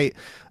this fight.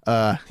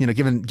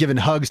 Giving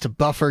hugs to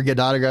Buffer,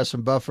 getting autographs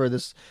from Buffer.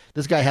 This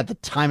guy had the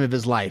time of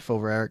his life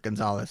over Eric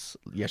Gonzalez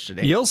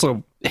yesterday. He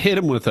also hit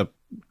him with a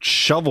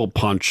shovel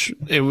punch.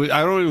 I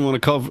don't even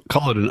want to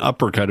call it an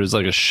uppercut. It was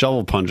like a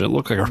shovel punch. It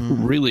looked like it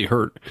really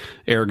hurt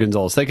Eric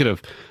Gonzalez. They could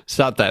have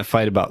stopped that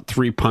fight about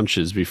 3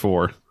 punches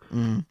before.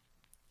 You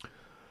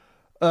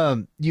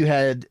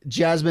had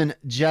Jasmine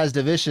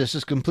Jasdavicius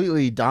just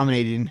completely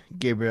dominating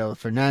Gabriel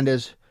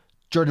Fernandez.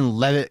 Jordan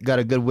Levitt got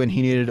a good win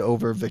he needed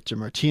over Victor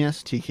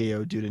Martinez,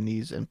 TKO due to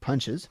knees and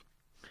punches.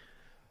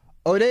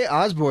 O'Day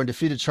Osborne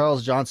defeated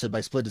Charles Johnson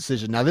by split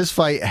decision. Now, this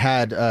fight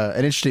had an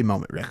interesting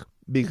moment, Rick,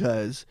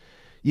 because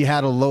you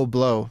had a low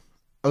blow.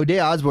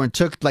 O'Day Osborne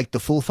took like the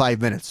full 5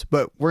 minutes,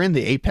 but we're in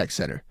the Apex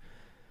Center.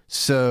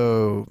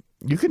 So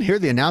you can hear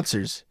the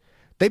announcers.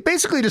 They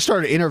basically just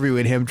started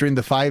interviewing him during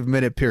the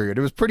 5-minute period.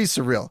 It was pretty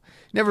surreal.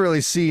 Never really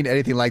seen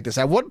anything like this.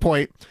 At one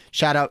point,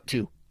 shout out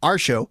to our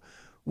show,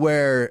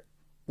 where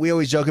we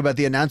always joke about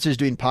the announcers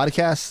doing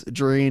podcasts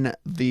during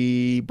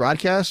the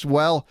broadcast.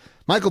 Well,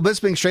 Michael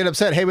Bisping straight up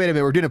said, hey, wait a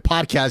minute, we're doing a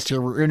podcast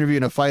here. We're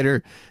interviewing a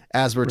fighter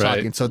as we're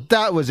talking. So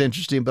that was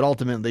interesting, but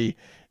ultimately,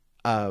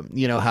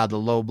 you know how the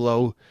low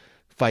blow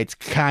fights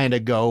kind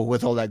of go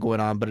with all that going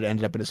on, but it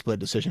ended up in a split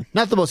decision.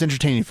 Not the most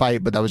entertaining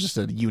fight, but that was just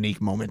a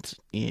unique moment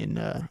in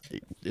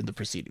the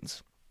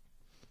proceedings.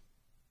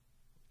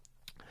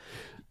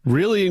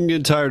 Really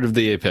get tired of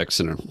the Apex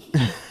Center.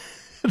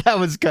 That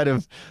was kind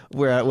of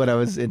what I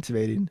was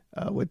intimating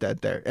with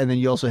that there. And then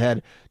you also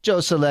had Joe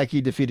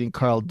Solecki defeating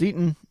Carl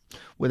Deaton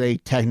with a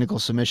technical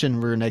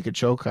submission, rear naked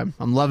choke. I'm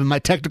loving my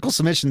technical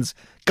submissions.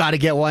 Got to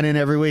get one in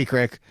every week,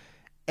 Rick.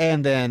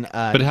 And then...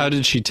 but how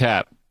did she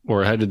tap?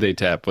 Or how did they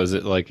tap? Was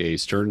it like a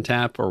stern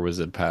tap or was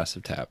it a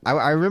passive tap?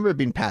 I remember it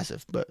being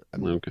passive, but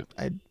okay.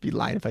 I'd be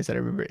lying if I said I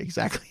remember it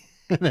exactly.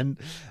 And then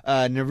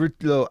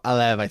Naruto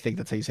Alev, I think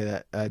that's how you say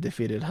that,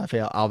 defeated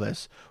Rafael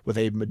Alves with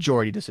a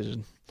majority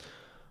decision.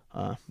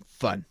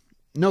 Fun.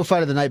 No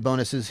fight of the night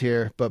bonuses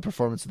here, but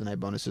performance of the night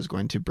bonuses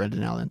going to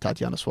Brendan Allen,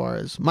 Tatiana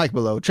Suarez, Mike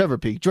Below, Trevor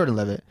Peek, Jordan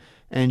Levitt,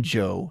 and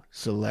Joe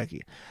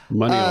Solecki.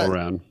 Money all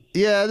around.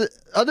 Yeah,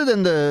 other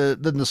than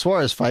the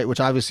Suarez fight, which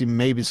obviously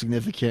may be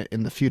significant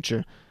in the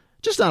future,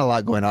 just not a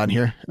lot going on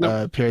here.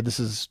 Nope. Pierre, this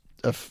was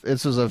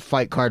a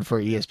fight card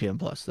for ESPN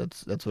Plus.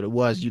 That's what it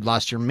was. You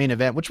lost your main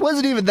event, which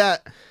wasn't even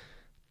that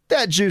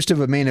juiced of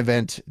a main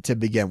event to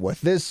begin with.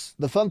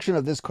 The function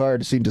of this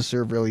card seemed to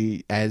serve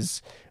really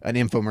as an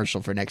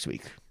infomercial for next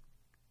week.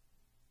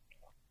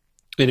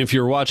 And if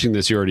you're watching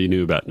this, you already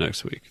knew about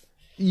next week.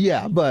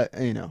 Yeah, but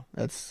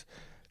that's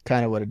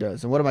kind of what it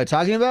does. And what am I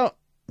talking about?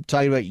 I'm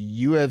talking about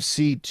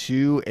UFC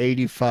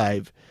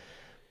 285.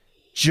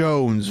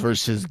 Jones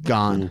versus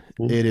Gane.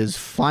 It is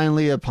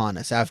finally upon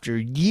us after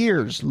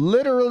years,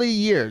 literally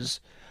years,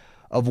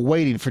 of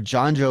waiting for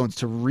Jon Jones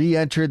to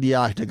re-enter the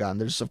octagon.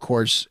 There's, of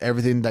course,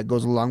 everything that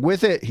goes along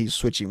with it. He's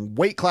switching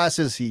weight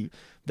classes. He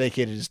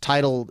vacated his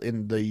title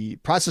in the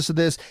process of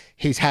this.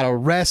 He's had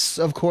arrests,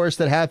 of course,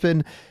 that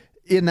happened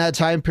in that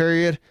time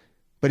period.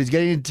 But he's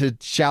getting to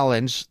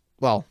challenge,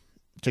 well,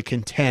 to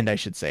contend, I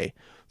should say,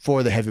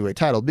 for the heavyweight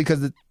title.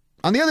 Because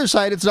on the other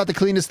side, it's not the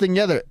cleanest thing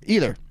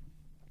either.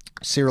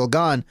 Ciryl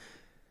Gane,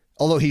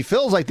 although he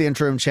feels like the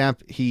interim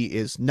champ, he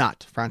is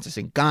not. Francis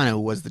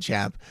Ngannou was the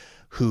champ,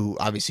 who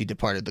obviously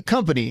departed the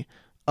company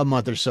a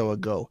month or so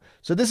ago.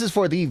 So this is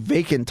for the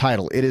vacant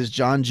title. It is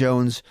Jon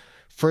Jones'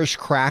 first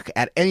crack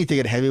at anything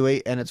at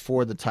heavyweight, and it's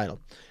for the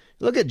title.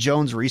 Look at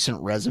Jones' recent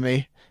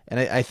resume, and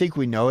I think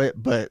we know it,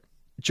 but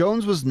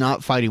Jones was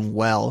not fighting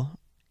well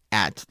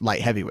at light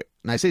heavyweight.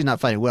 And I say he's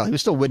not fighting well. He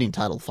was still winning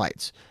title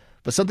fights.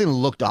 But something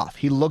looked off.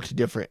 He looked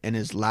different in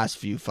his last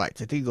few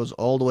fights. I think it goes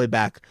all the way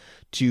back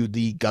to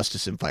the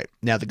Gustafsson fight.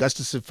 Now, the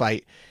Gustafsson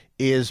fight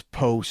is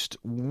post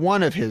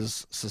one of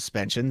his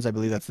suspensions. I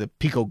believe that's the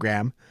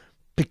pictogram,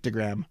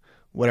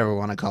 whatever we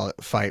want to call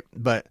it, fight.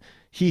 But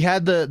he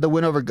had the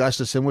win over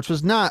Gustafsson, which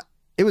was not,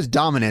 it was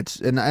dominant.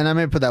 And I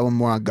may put that one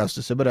more on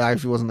Gustafsson, but it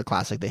actually wasn't the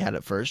classic they had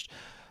at first.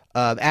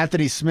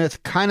 Anthony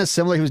Smith, kind of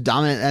similar. He was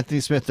dominant. Anthony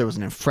Smith, there was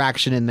an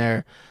infraction in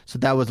there. So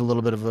that was a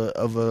little bit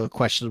of a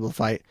questionable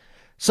fight.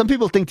 Some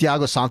people think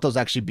Thiago Santos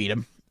actually beat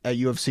him at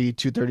UFC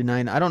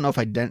 239. I don't know if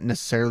I didn't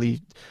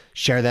necessarily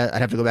share that.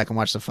 I'd have to go back and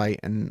watch the fight,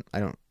 and I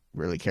don't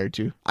really care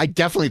to. I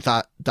definitely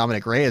thought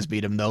Dominic Reyes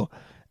beat him, though,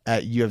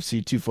 at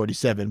UFC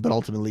 247, but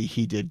ultimately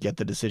he did get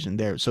the decision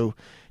there. So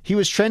he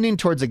was trending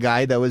towards a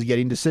guy that was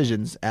getting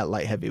decisions at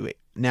light heavyweight.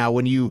 Now,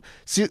 when you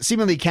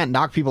seemingly can't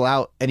knock people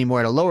out anymore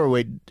at a lower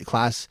weight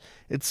class,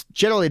 it's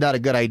generally not a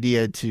good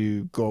idea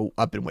to go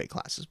up in weight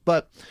classes.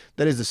 But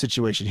that is the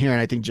situation here, and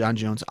I think Jon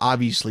Jones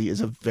obviously is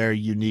a very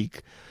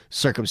unique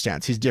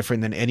circumstance. He's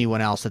different than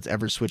anyone else that's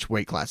ever switched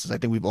weight classes. I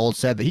think we've all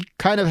said that he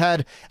kind of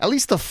had at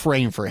least the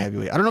frame for a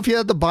heavyweight. I don't know if he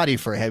had the body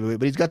for a heavyweight,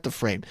 but he's got the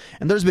frame.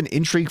 And there's been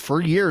intrigue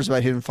for years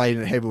about him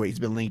fighting at heavyweight. He's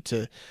been linked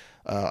to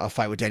a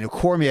fight with Daniel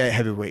Cormier at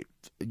heavyweight.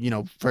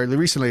 Fairly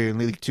recently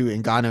linked to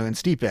Ngannou and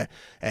Stipe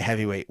at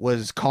heavyweight.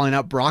 Was calling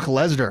out Brock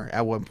Lesnar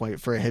at one point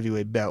for a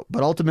heavyweight bout.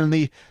 But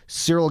ultimately,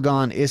 Ciryl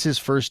Gane is his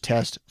first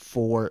test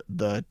for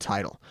the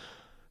title.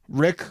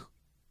 Rick,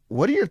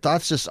 what are your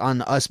thoughts just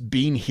on us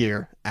being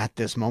here at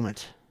this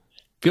moment?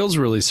 Feels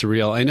really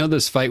surreal. I know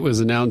this fight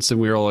was announced and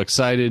we were all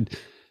excited,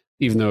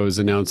 even though it was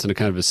announced in a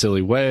kind of a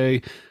silly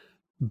way.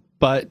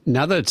 But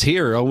now that it's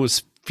here, it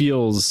almost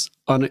feels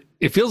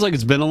it feels like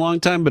it's been a long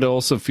time, but it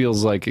also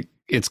feels like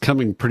it's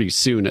coming pretty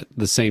soon at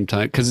the same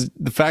time. Because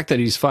the fact that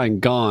he's fighting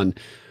Gane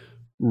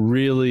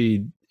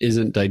really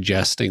isn't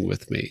digesting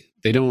with me.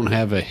 They don't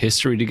have a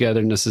history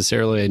together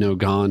necessarily. I know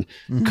Gane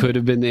could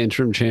have been the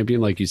interim champion,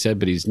 like you said,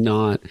 but he's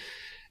not.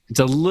 It's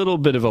a little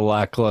bit of a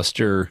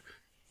lackluster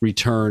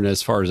return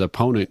as far as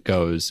opponent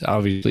goes.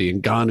 Obviously,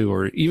 Ngannou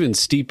or even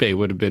Stipe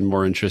would have been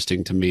more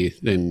interesting to me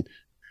than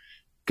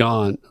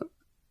Gane.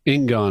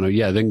 Than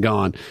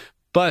Gane.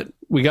 But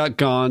we got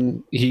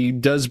Gane. He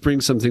does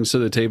bring some things to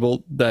the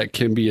table that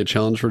can be a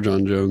challenge for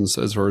Jon Jones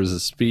as far as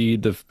his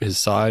speed, his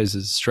size,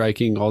 his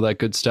striking, all that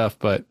good stuff.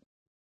 But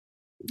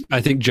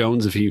I think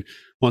Jones, if he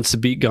wants to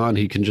beat Gane,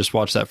 he can just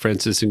watch that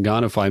Francis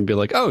Ngannou fight and be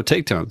like, oh,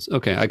 takedowns.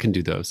 Okay, I can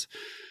do those.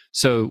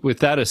 So with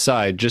that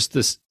aside, just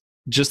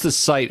the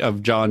sight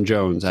of Jon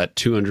Jones at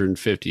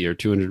 250 or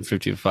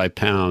 255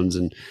 pounds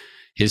and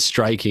his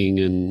striking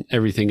and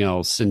everything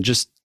else, and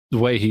just the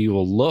way he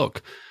will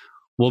look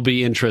will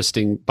be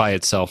interesting by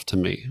itself to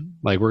me.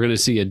 Like, we're going to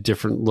see a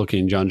different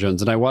looking Jon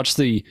Jones. And I watched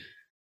the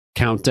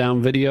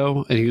countdown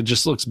video and he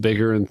just looks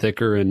bigger and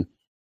thicker. And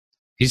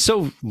he's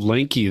so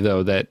lanky,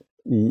 though, that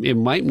it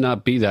might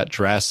not be that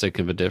drastic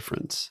of a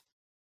difference.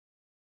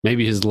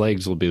 Maybe his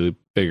legs will be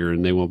bigger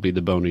and they won't be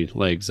the bony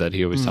legs that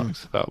he always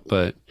talks about.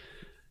 But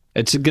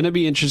it's going to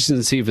be interesting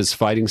to see if his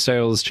fighting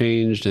style has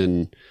changed.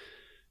 And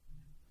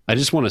I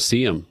just want to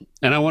see him.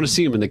 And I want to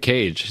see him in the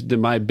cage.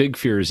 My big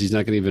fear is he's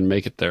not going to even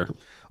make it there.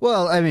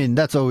 Well, I mean,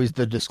 that's always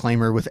the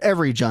disclaimer with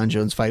every Jon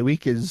Jones fight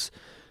week is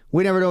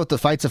we never know if the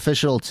fight's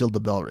official till the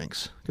bell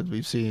rings, because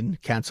we've seen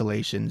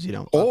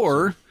cancellations,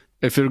 or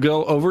if it'll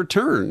go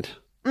overturned.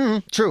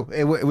 True.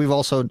 We've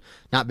also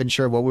not been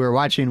sure what we were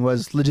watching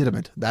was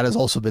legitimate. That has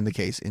also been the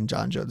case in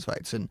Jon Jones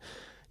fights. And,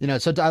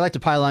 so I like to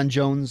pile on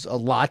Jones a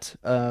lot,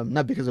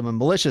 not because I'm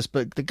malicious,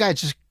 but the guy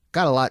just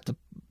got a lot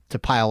to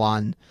pile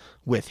on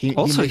with.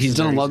 He's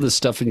done a lot of this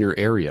stuff in your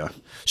area.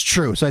 It's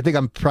true. So I think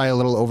I'm probably a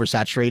little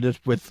oversaturated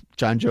with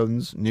Jon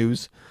Jones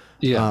news.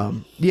 Yeah.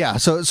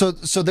 So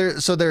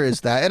there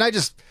is that. And I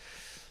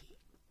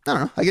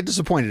don't know. I get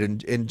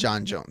disappointed in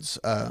Jon Jones,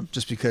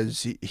 just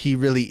because he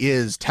really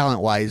is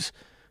talent wise,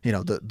 the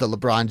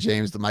LeBron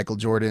James, the Michael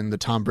Jordan, the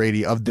Tom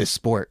Brady of this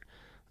sport,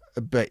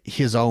 but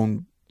his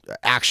own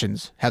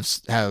actions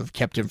have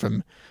kept him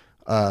from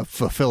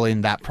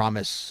fulfilling that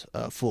promise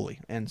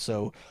fully. And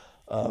so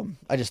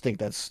I just think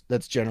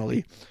that's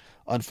generally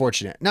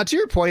unfortunate. Now, to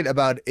your point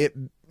about it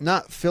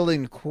not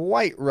feeling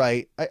quite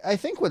right, I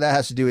think what that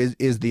has to do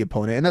is the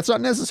opponent, and that's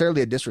not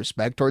necessarily a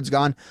disrespect towards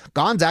Gane.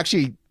 Gane's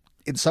actually,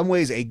 in some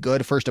ways, a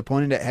good first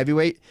opponent at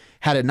heavyweight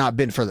had it not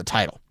been for the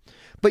title.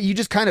 But you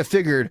just kind of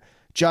figured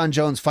Jon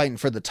Jones fighting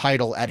for the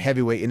title at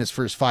heavyweight in his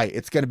first fight,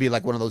 it's going to be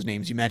like one of those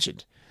names you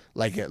mentioned,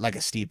 like a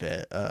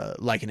Stipe,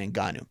 like an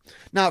Ngannou,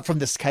 not from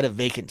this kind of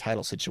vacant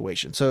title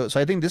situation. So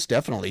I think this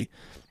definitely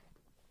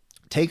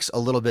takes a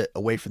little bit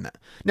away from that.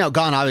 Now,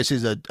 Gane obviously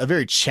is a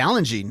very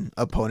challenging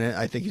opponent.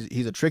 I think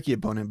he's a tricky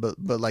opponent,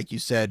 but like you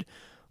said,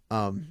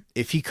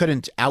 if he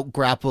couldn't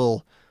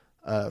out-grapple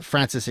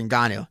Francis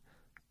Ngannou,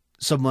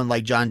 someone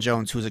like Jon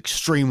Jones, who's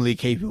extremely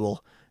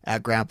capable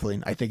at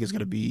grappling, I think is going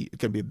to be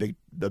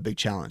a big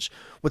challenge.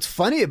 What's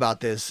funny about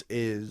this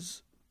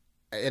is,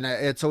 and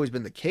it's always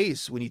been the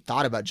case when you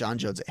thought about Jon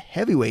Jones at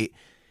heavyweight,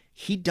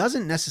 he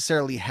doesn't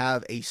necessarily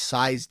have a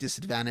size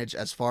disadvantage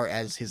as far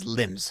as his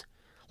limbs.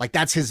 Like,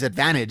 that's his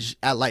advantage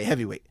at light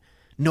heavyweight.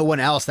 No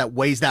one else that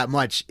weighs that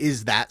much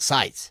is that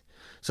size.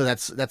 So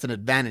that's an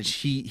advantage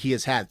he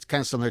has had. It's kind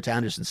of similar to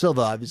Anderson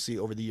Silva, obviously,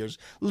 over the years.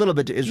 A little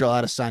bit to Israel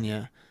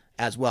Adesanya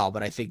as well.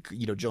 But I think,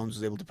 Jones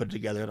was able to put it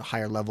together at a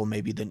higher level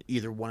maybe than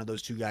either one of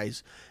those two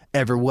guys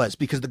ever was.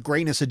 Because the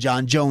greatness of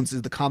Jon Jones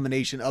is the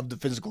combination of the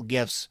physical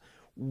gifts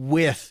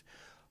with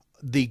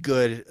the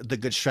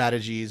good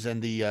strategies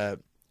and the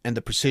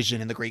precision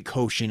and the great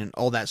coaching and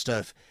all that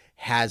stuff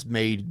has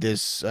made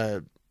this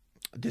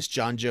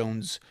Jon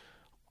Jones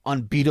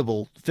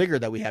unbeatable figure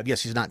that we have.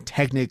 Yes, he's not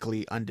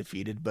technically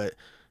undefeated, but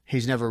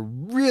he's never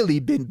really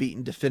been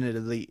beaten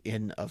definitively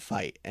in a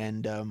fight.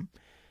 And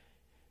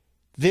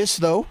this,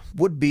 though,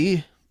 would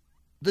be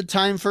the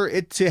time for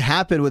it to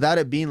happen without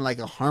it being like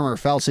a harm or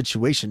foul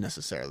situation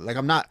necessarily. Like,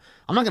 I'm not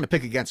going to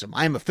pick against him.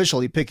 I am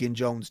officially picking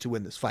Jones to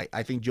win this fight.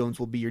 I think Jones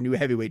will be your new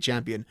heavyweight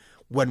champion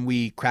when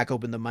we crack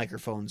open the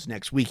microphones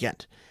next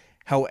weekend.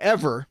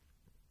 However,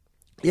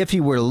 if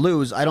he were to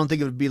lose, I don't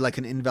think it would be like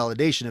an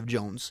invalidation of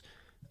Jones.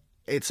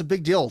 It's a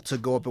big deal to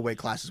go up in weight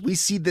classes. We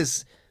see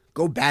this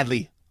go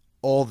badly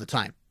all the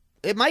time.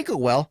 It might go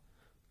well,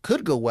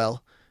 could go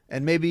well,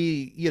 and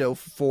maybe,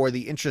 for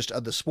the interest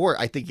of the sport,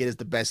 I think it is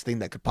the best thing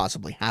that could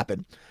possibly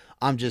happen.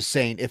 I'm just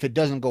saying, if it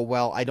doesn't go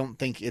well, I don't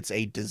think it's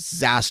a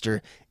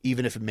disaster,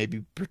 even if it may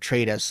be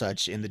portrayed as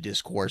such in the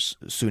discourse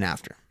soon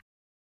after.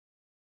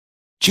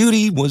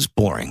 Judy was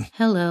boring.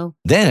 Hello.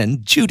 Then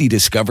Judy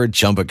discovered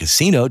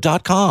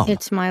ChumbaCasino.com.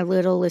 It's my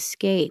little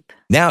escape.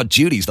 Now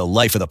Judy's the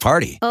life of the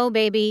party. Oh,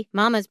 baby,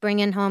 mama's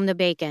bringing home the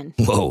bacon.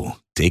 Whoa,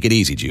 take it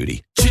easy,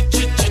 Judy.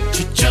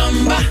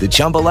 The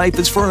Chumba life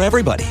is for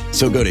everybody.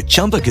 So go to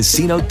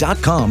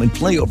ChumbaCasino.com and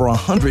play over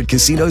 100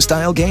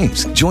 casino-style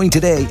games. Join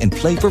today and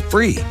play for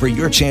free for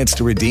your chance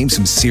to redeem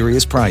some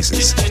serious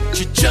prizes.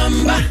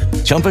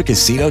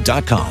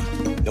 ChumbaCasino.com.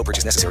 No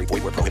purchase necessary.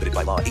 Void where prohibited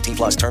by law. 18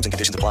 plus terms and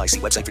conditions apply. See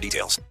website for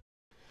details.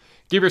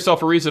 Give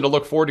yourself a reason to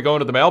look forward to going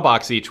to the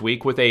mailbox each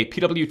week with a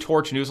PW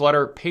Torch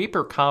newsletter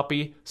paper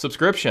copy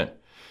subscription.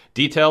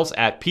 Details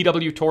at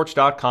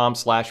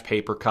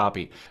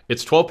pwtorch.com/papercopy.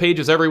 It's 12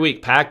 pages every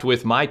week, packed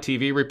with my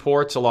TV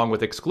reports, along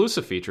with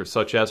exclusive features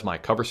such as my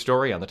cover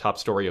story on the top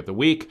story of the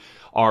week,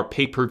 our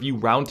pay-per-view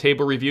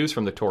roundtable reviews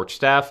from the Torch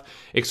staff,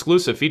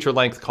 exclusive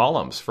feature-length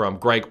columns from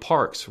Greg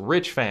Parks,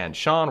 Rich Fan,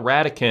 Sean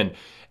Radican,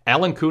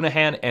 Alan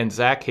Cunahan, and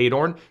Zach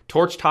Hadorn,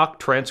 Torch Talk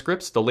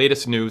transcripts, the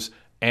latest news,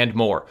 and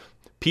more.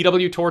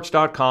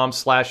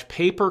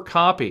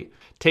 pwtorch.com/papercopy.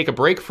 Take a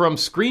break from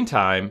screen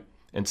time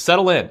and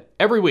settle in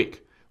every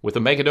week with a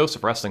mega dose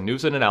of wrestling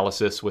news and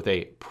analysis with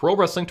a Pro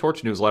Wrestling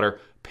Torch newsletter,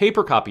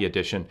 paper copy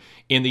edition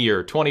in the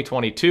year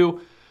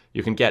 2022.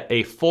 You can get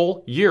a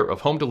full year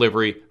of home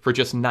delivery for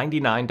just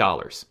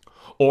 $99.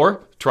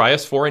 Or try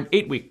us for an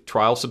 8-week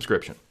trial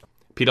subscription.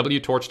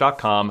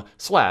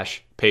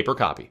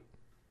 pwtorch.com/papercopy.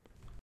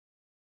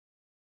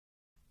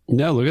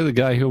 No, look at the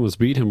guy who almost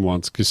beat him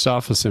once,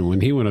 Gustafsson.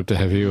 When he went up to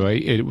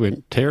heavyweight, it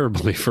went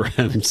terribly for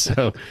him.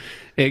 So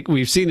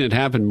we've seen it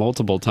happen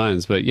multiple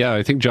times. But yeah,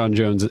 I think Jon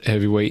Jones at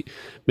heavyweight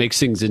makes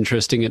things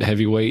interesting at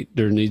heavyweight.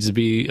 There needs to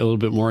be a little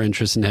bit more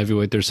interest in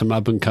heavyweight. There's some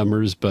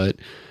up-and-comers, but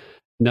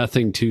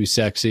nothing too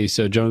sexy.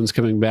 So Jones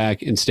coming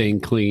back and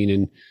staying clean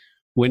and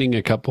winning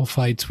a couple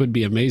fights would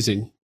be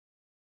amazing.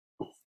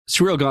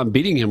 Ciryl Gane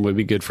beating him would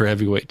be good for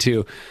heavyweight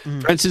too.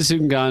 Francis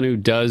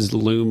Ngannou does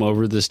loom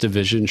over this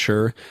division,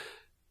 sure.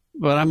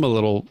 But I'm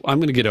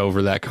going to get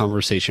over that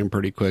conversation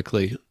pretty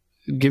quickly.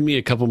 Give me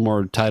a couple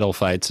more title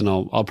fights and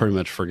I'll pretty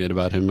much forget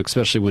about him,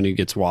 especially when he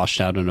gets washed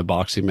out in a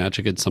boxing match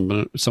against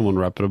someone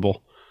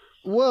reputable.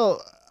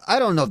 Well, I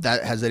don't know if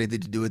that has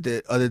anything to do with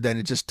it other than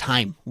it's just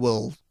time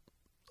will,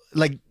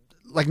 like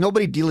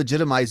nobody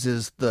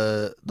delegitimizes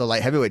the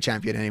light heavyweight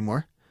champion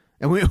anymore.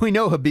 And we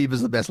know Khabib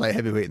is the best light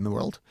heavyweight in the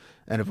world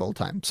and of all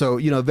time. So,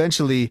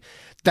 eventually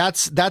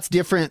that's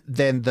different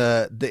than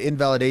the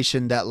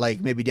invalidation that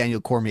like maybe Daniel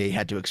Cormier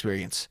had to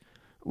experience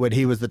when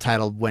he was the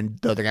title when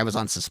the other guy was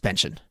on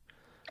suspension.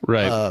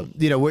 Right.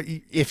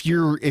 If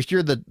you're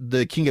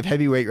the king of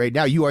heavyweight right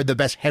now, you are the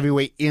best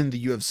heavyweight in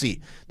the UFC.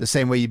 The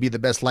same way you'd be the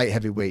best light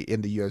heavyweight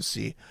in the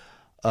UFC.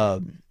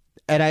 And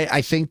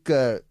I think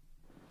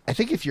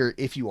if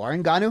you are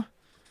Ngannou,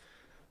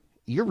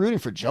 you're rooting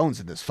for Jones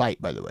in this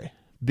fight, by the way,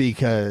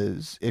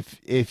 because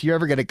if you're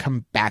ever going to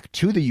come back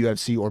to the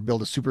UFC or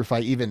build a super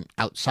fight even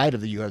outside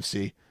of the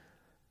UFC,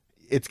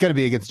 it's going to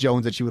be against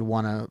Jones that you would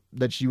want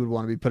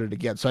to be put it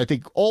against. So I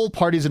think all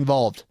parties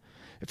involved,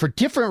 for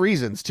different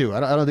reasons too. I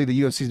don't think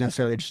the UFC is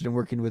necessarily interested in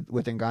working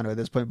with Ngannou at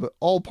this point, but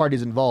all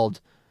parties involved,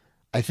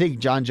 I think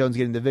John Jones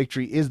getting the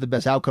victory is the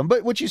best outcome.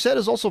 But what you said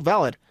is also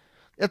valid.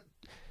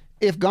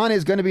 If Gane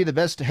is going to be the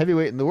best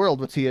heavyweight in the world,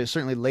 which he has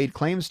certainly laid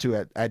claims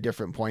to at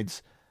different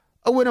points,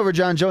 a win over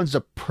John Jones is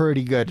a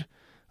pretty good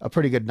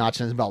notch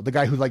in his belt. The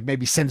guy who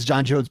maybe sends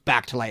John Jones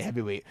back to light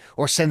heavyweight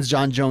or sends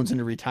John Jones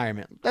into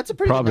retirement. That's a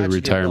pretty probably good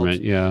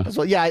retirement. Yeah.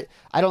 Well, yeah,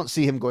 I don't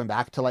see him going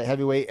back to light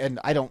heavyweight, and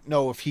I don't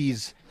know if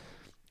he's.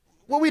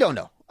 Well, we don't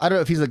know. I don't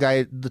know if he's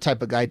the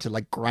type of guy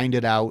to grind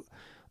it out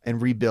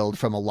and rebuild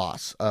from a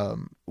loss.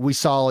 We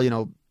saw,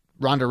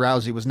 Ronda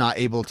Rousey was not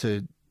able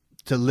to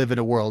live in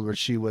a world where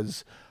she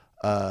was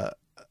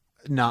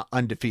not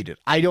undefeated.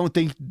 I don't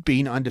think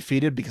being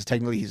undefeated, because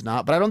technically he's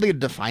not, but I don't think it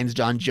defines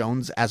John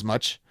Jones as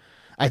much.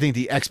 I think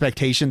the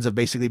expectations of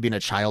basically being a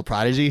child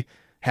prodigy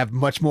have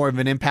much more of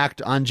an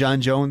impact on John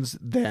Jones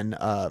than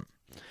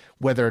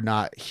whether or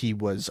not he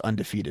was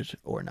undefeated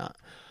or not.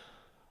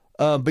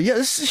 But yeah,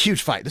 this is a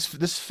huge fight.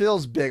 This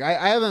feels big.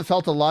 I haven't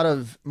felt a lot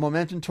of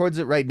momentum towards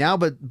it right now,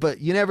 but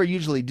you never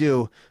usually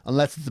do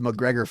unless it's a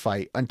McGregor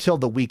fight until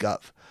the week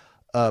of.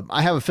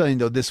 I have a feeling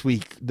though this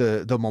week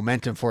the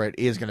momentum for it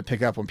is going to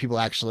pick up when people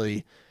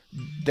actually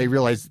they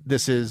realize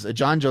this is a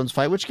John Jones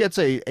fight, which gets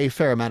a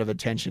fair amount of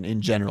attention in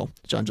general.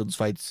 John Jones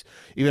fights,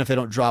 even if they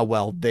don't draw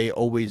well, they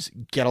always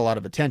get a lot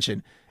of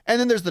attention.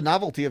 And then there's the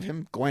novelty of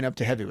him going up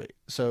to heavyweight,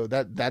 so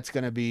that's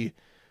going to be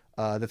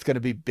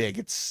big.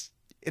 It's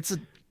a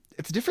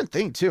different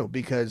thing too,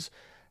 because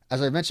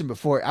as I mentioned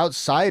before,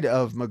 outside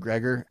of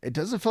McGregor, it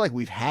doesn't feel like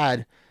we've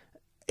had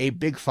a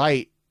big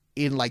fight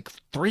in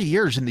 3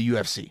 years in the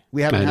UFC.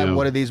 We haven't had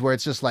one of these where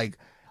it's just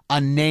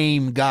a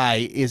name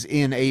guy is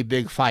in a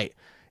big fight.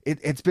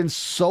 It's been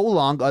so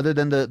long, other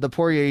than the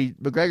Poirier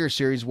McGregor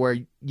series, where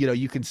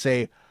you can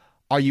say,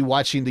 are you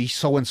watching the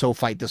so-and-so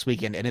fight this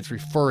weekend? And it's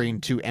referring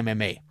to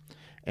MMA.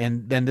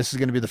 And then this is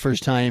going to be the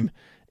first time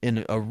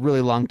in a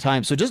really long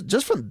time. So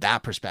just from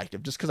that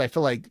perspective, just because I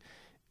feel like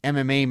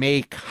MMA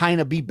may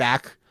kind of be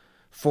back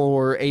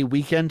for a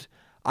weekend,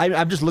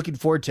 I'm just looking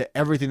forward to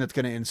everything that's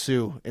going to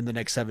ensue in the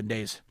next 7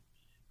 days.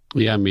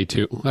 Yeah, me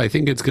too. I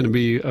think it's going to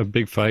be a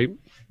big fight.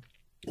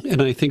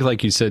 And I think,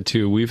 like you said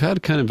too, we've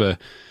had kind of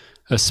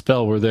a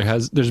spell where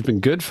there's been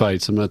good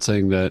fights. I'm not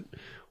saying that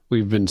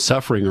we've been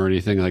suffering or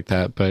anything like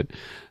that, but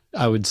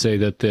I would say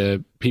that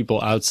the people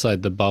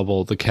outside the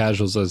bubble, the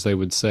casuals, as they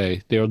would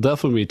say, they'll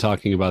definitely be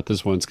talking about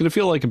this one. It's going to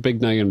feel like a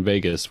big night in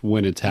Vegas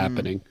when it's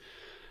happening.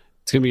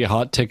 It's going to be a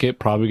hot ticket,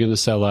 probably going to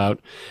sell out.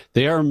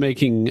 They are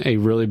making a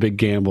really big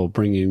gamble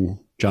bringing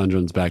John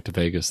Jones back to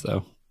Vegas,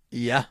 though.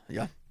 Yeah.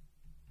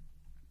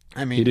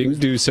 I mean, he didn't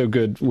do so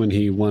good when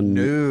he won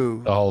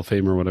the Hall of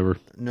Fame or whatever.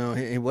 No,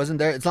 he wasn't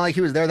there. It's not like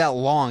he was there that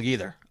long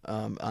either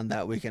on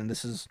that weekend.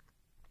 This is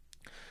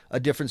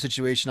a different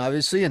situation,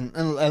 obviously,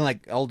 and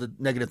like all the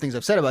negative things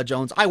I've said about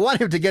Jones, I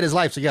want him to get his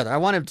life together. I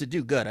want him to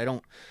do good. I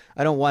don't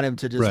want him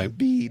to just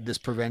be this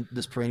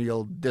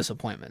perennial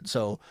disappointment.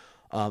 So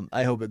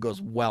I hope it goes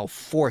well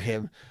for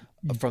him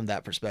from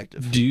that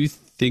perspective. Do you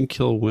think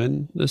he'll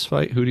win this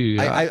fight? Who do you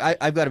got?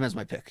 I've got him as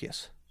my pick,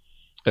 yes.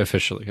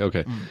 Officially,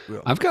 okay.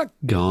 I've got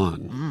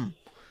Gane.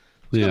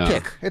 Yeah,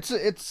 pick. It's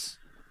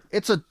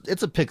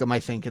a pick 'em,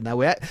 I think, in that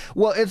way.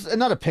 It's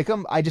not a pick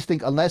 'em. I just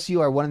think unless you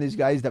are one of these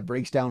guys that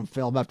breaks down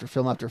film after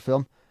film after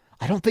film,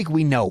 I don't think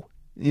we know.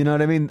 You know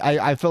what I mean?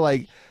 I feel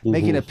like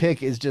making a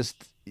pick is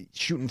just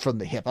shooting from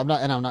the hip. I'm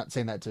not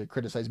saying that to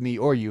criticize me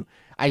or you.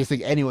 I just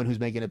think anyone who's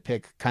making a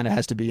pick kind of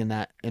has to be in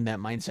that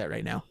mindset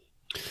right now.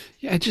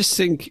 Yeah, I just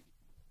think,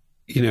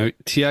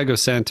 Thiago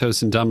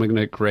Santos and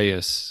Dominic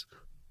Reyes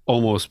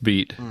almost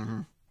beat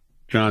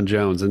John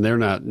Jones, and they're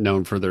not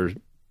known for their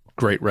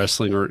great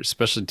wrestling, or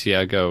especially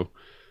Thiago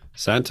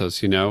Santos,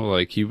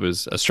 he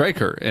was a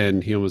striker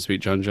and he almost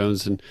beat John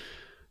Jones, and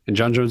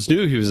John Jones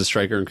knew he was a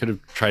striker and could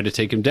have tried to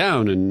take him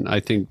down. And I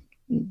think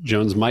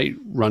Jones might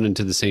run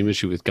into the same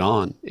issue with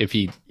Gane if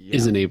he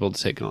isn't able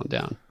to take Gane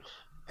down.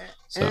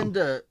 So.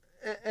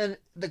 And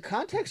the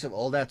context of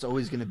all that's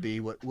always going to be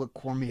what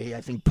Cormier,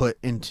 I think, put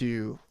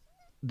into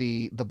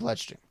the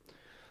bloodstream.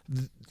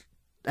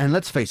 And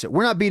let's face it,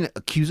 we're not being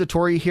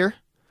accusatory here,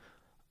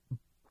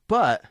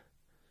 but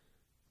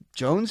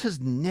Jones has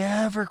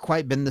never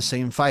quite been the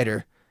same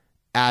fighter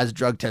as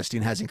drug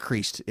testing has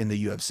increased in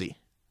the UFC.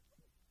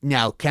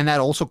 Now, can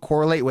that also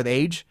correlate with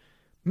age?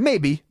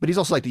 Maybe, but he's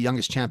also the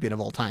youngest champion of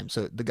all time.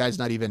 So the guy's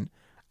not even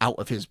out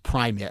of his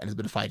prime yet and has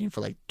been fighting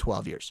for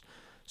 12 years.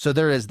 So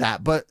there is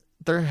that. But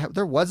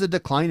there was a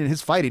decline in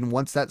his fighting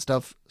once that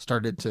stuff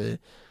started to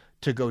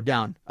to go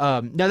down.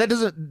 Now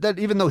that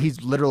even though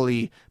he's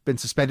literally been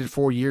suspended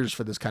 4 years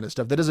for this kind of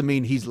stuff, that doesn't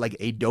mean he's like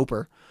a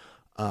doper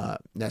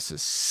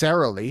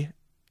necessarily,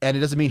 and it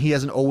doesn't mean he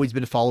hasn't always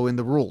been following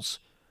the rules.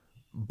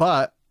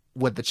 But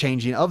with the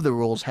changing of the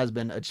rules has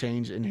been a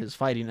change in his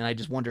fighting, and I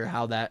just wonder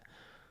how that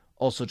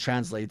also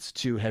translates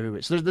to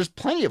heavyweight. So there's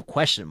plenty of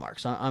question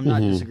marks. I'm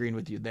not disagreeing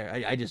with you there.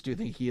 I just do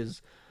think he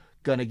is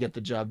gonna get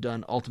the job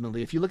done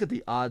ultimately. If you look at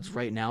the odds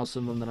right now,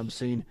 some of them that I'm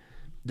seeing,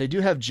 they do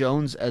have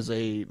Jones as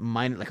a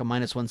minus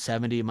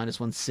 170, minus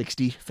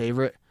 160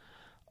 favorite.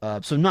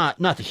 So not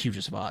the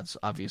hugest of odds,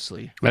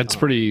 obviously. That's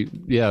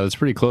that's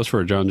pretty close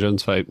for a John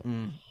Jones fight.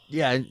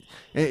 Yeah,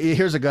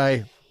 here's a guy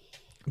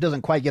who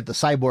doesn't quite get the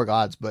Cyborg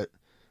odds, but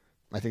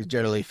I think is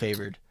generally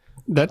favored.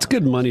 That's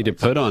good money to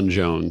put on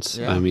Jones.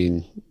 Yeah. I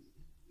mean,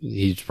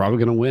 he's probably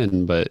going to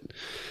win, but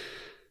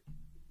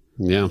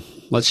yeah,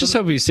 let's just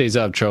hope he stays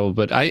out of trouble.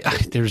 But I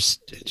there's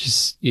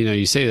just,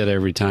 you say that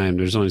every time.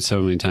 There's only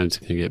so many times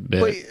he can get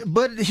bit.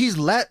 But he's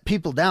let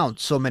people down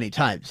so many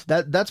times.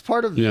 That's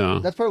part of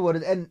what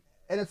it, and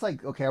it's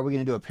like, okay, are we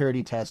going to do a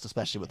purity test,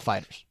 especially with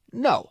fighters?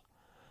 No,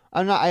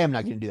 I am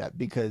not going to do that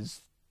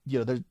because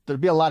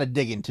there'd be a lot of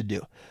digging to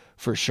do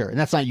for sure, and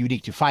that's not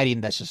unique to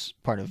fighting. That's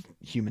just part of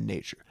human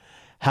nature.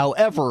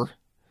 However,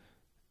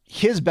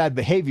 his bad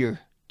behavior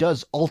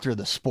does alter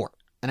the sport.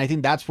 And I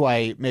think that's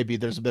why maybe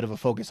there's a bit of a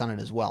focus on it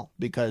as well,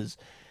 because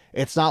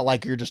it's not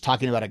like you're just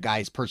talking about a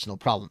guy's personal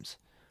problems.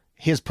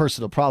 His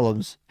personal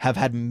problems have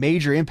had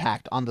major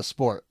impact on the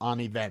sport,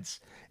 on events,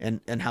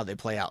 and how they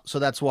play out. So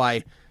that's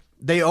why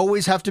they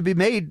always have to be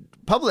made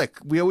public.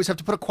 We always have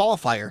to put a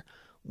qualifier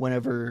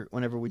whenever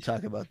we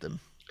talk about them.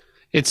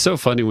 It's so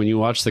funny when you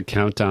watch the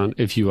countdown.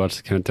 If you watch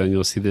the countdown,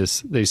 you'll see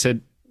this. They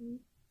said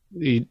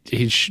he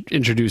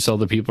introduced all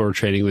the people who are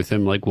training with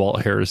him, like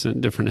Walt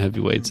Harrison, different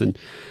heavyweights, and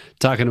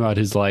talking about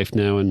his life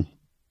now. And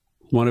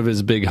one of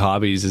his big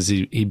hobbies is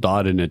he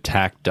bought an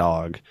attack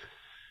dog,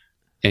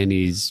 and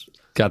he's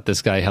got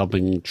this guy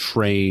helping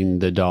train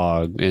the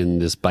dog in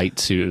this bite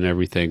suit and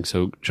everything.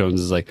 So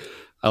Jones is like,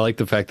 I like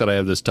the fact that I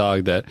have this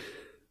dog that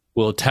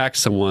will attack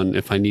someone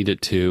if I need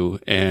it to,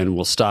 and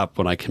will stop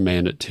when I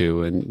command it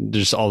to. And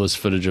just all this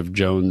footage of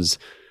Jones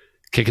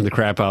kicking the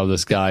crap out of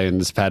this guy in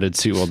this padded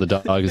suit while the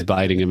dog is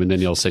biting him, and then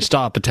he'll say,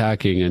 stop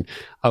attacking. And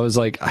I was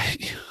like, I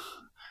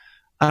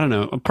don't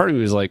know. Part of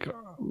me was like,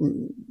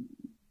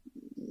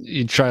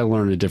 you try to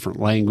learn a different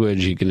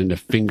language, you get into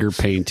finger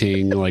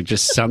painting, like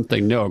just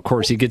something. No, of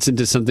course, he gets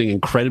into something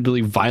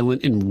incredibly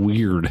violent and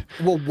weird.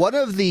 Well, one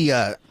of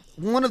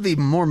the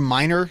more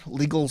minor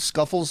legal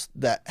scuffles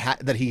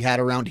that he had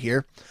around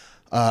here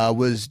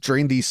was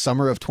during the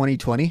summer of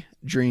 2020,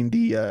 during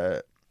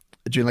the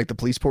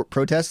police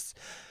protests.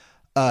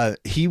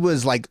 He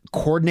was like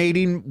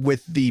coordinating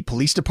with the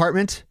police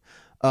department,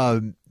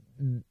 and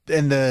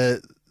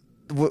to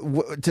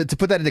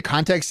put that into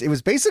context, it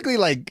was basically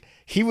like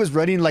he was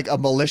running like a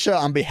militia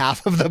on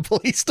behalf of the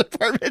police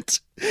department.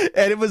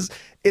 And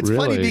it's really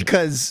funny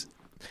because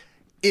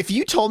if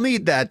you told me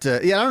that, I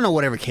don't know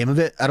whatever came of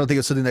it. I don't think it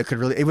was something that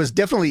it was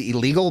definitely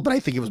illegal, but I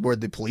think it was more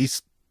the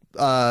police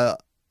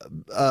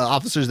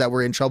officers that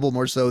were in trouble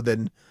more so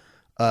than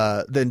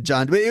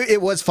John.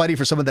 It was funny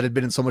for someone that had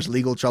been in so much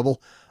legal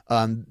trouble,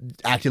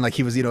 acting like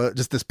he was,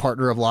 just this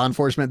partner of law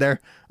enforcement there.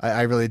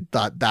 I really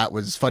thought that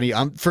was funny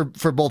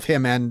for both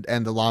him and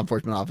the law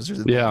enforcement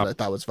officers. Yeah. I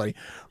thought was funny,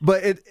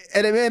 but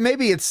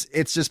maybe it's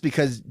just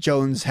because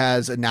Jones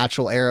has a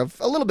natural air of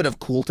a little bit of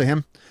cool to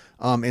him,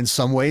 in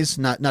some ways,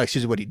 not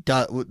excusing what he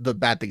does, the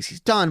bad things he's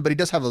done, but he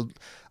does have an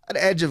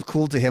edge of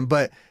cool to him.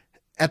 But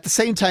at the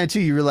same time too,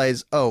 you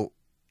realize,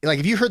 like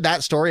if you heard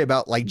that story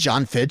about like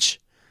John Fitch,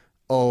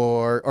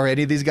 or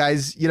any of these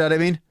guys, you know what I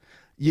mean?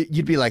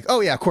 You'd be like, oh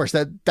yeah, of course,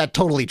 that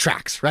totally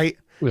tracks, right?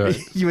 Right.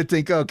 You would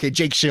think, okay,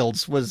 Jake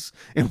Shields was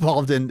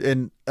involved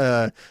in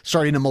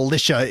starting a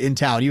militia in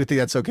town. You would think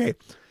that's okay.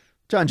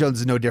 John Jones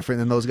is no different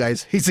than those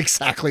guys. He's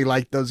exactly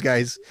like those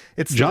guys.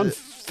 John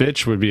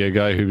Fitch would be a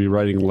guy who'd be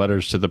writing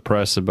letters to the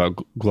press about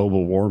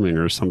global warming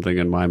or something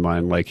in my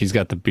mind. Like he's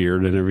got the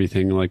beard and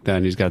everything like that,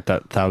 and he's got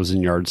that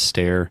 1,000-yard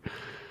stare.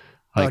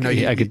 Like,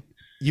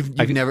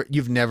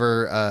 you've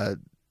never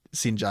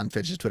seen John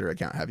Fitch's Twitter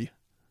account, have you?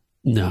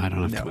 No, I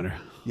don't have Twitter.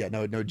 Yeah,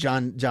 no.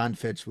 John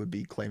Fitch would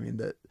be claiming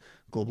that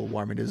global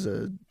warming is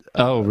a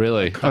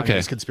really?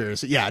 communist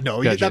conspiracy. Yeah,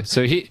 no. Gotcha.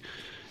 So he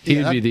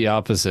would be the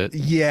opposite.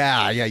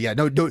 Yeah.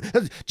 No.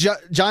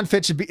 John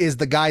Fitch is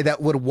the guy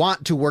that would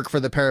want to work for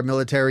the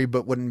paramilitary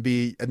but wouldn't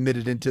be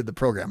admitted into the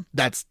program.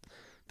 That's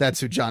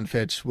who John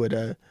Fitch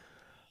would.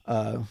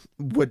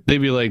 They'd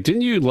be like,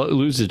 didn't you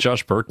lose to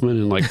Josh Berkman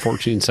in like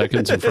 14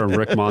 seconds in front of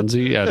Rick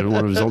Monzi at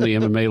one of his only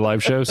MMA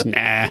live shows?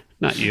 Nah,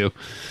 not you.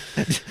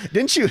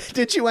 Didn't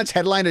you once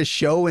headline a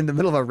show in the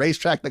middle of a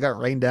racetrack that got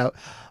rained out?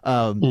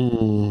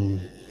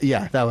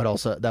 Yeah, that would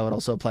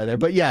also apply there.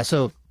 But yeah,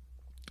 so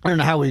I don't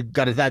know how we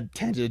got at that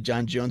tangent of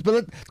John Jones, but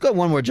let's go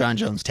one more John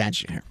Jones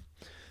tangent here,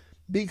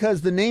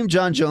 because the name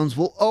John Jones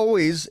will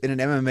always in an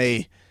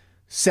MMA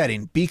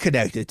setting be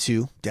connected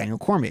to Daniel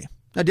Cormier.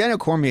 Now, Daniel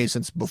Cormier,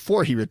 since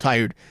before he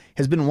retired,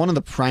 has been one of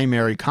the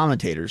primary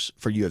commentators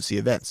for UFC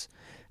events.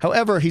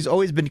 However, he's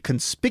always been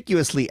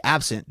conspicuously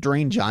absent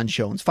during Jon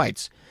Jones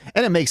fights.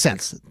 And it makes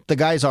sense. The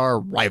guys are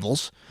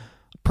rivals,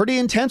 pretty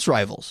intense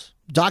rivals,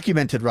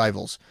 documented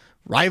rivals,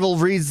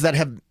 rivalries that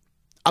have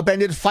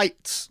upended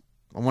fights.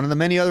 One of the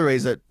many other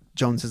ways that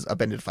Jones has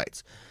upended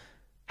fights.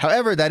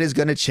 However, that is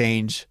going to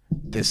change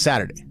this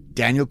Saturday.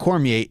 Daniel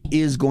Cormier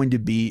is going to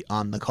be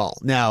on the call.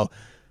 Now,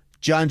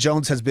 Jon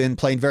Jones has been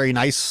playing very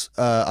nice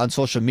on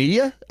social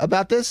media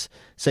about this,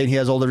 saying he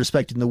has all the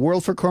respect in the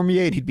world for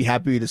Cormier, and he'd be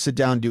happy to sit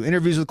down and do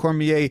interviews with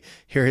Cormier,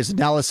 hear his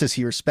analysis.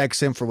 He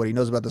respects him for what he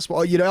knows about the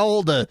sport. You know,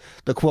 all the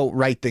quote,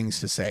 right things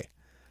to say.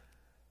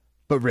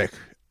 But Rick,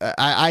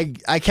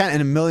 I can't in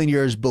a million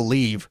years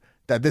believe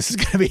that this is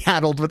going to be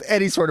handled with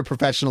any sort of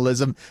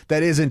professionalism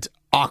that isn't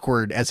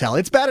awkward as hell.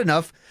 It's bad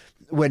enough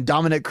when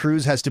Dominic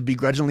Cruz has to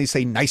begrudgingly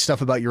say nice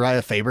stuff about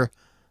Uriah Faber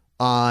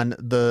on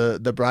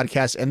the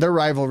broadcast, and their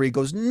rivalry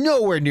goes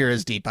nowhere near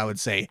as deep, I would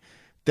say,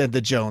 than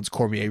the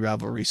Jones-Cormier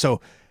rivalry. So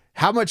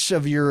how much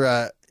of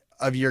your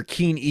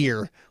keen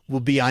ear will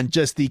be on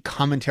just the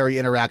commentary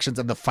interactions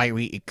and the fight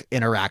week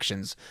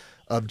interactions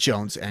of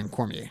Jones and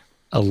Cormier?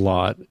 A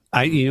lot.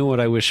 You know what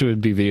I wish it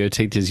would be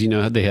videotaped is, you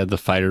know how they had the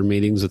fighter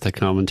meetings with the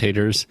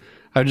commentators?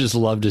 I'd just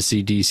love to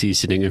see DC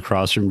sitting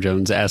across from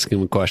Jones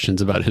asking him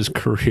questions about his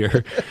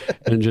career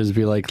and just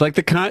be like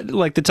the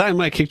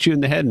time I kicked you in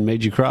the head and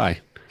made you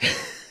cry.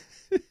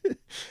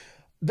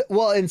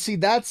 Well, and see,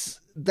 that's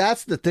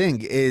the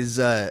thing is,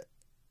 I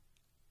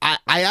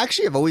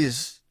actually have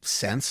always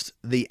sensed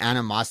the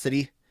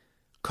animosity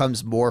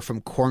comes more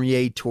from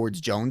Cormier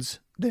towards Jones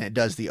than it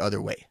does the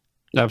other way.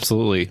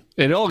 Absolutely.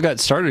 It all got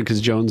started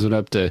because Jones went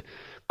up to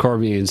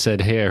Cormier and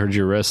said, "Hey, I heard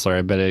you're a wrestler.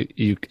 I bet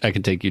I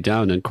can take you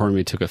down." And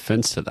Cormier took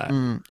offense to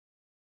that.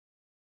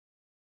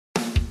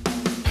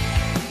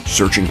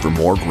 Searching for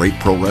more great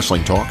pro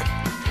wrestling talk?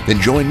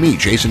 Then join me,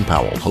 Jason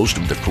Powell, host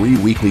of the free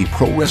weekly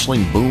Pro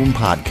Wrestling Boom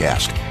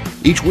podcast.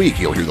 Each week,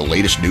 you'll hear the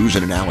latest news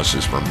and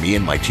analysis from me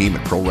and my team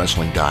at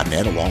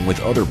ProWrestling.net, along with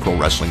other pro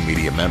wrestling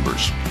media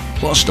members.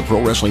 Plus, the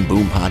Pro Wrestling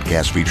Boom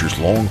podcast features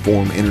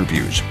long-form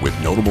interviews with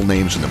notable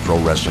names in the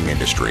pro wrestling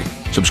industry.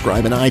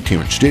 Subscribe in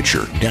iTunes,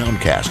 Stitcher,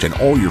 Downcast, and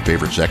all your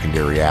favorite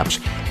secondary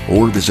apps,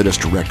 or visit us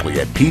directly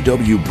at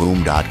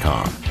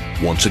pwboom.com.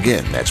 Once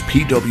again, that's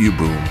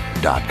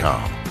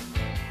pwboom.com.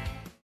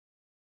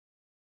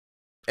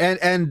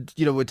 And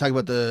you know, we talk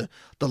about the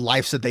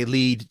lives that they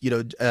lead. You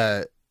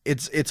know,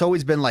 it's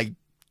always been like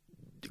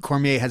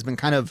Cormier has been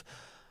kind of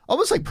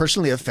almost like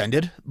personally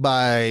offended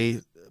by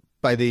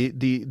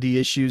the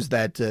issues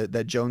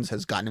that Jones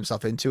has gotten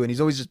himself into, and he's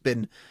always just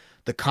been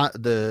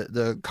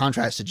the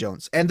contrast to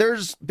Jones. And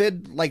there's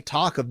been like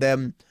talk of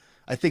them,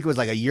 I think it was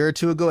like a year or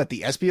two ago at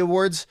the ESPY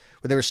Awards,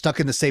 where they were stuck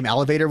in the same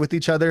elevator with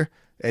each other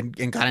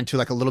and got into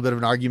like a little bit of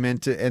an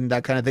argument and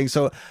that kind of thing.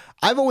 So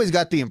I've always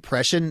got the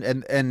impression,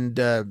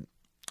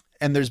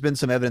 and there's been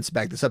some evidence to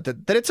back this up,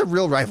 that it's a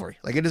real rivalry.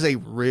 Like it is a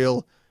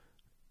real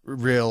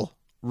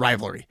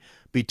rivalry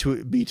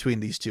between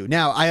these two.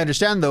 Now, I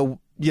understand though,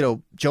 you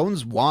know,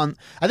 Jones won.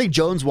 I think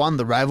Jones won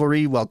the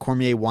rivalry while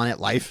Cormier won at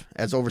life,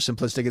 as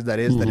oversimplistic as that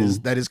is.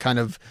 Mm-hmm. That is kind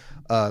of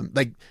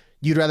like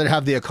you'd rather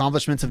have the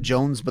accomplishments of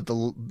Jones, but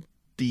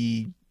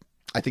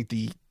I think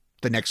the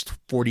next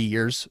 40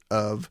 years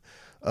of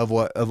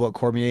what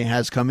Cormier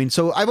has coming.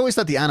 So I've always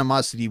thought the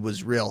animosity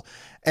was real,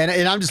 and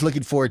I'm just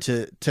looking forward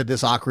to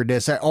this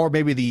awkwardness, or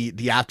maybe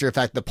the after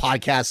effect, the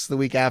podcasts the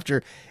week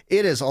after.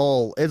 It's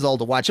all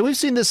to watch, and we've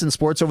seen this in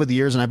sports over the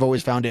years, and I've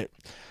always found it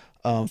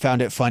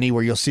funny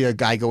where you'll see a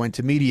guy go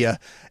into media,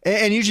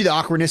 and usually the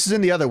awkwardness is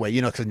in the other way,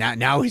 you know, because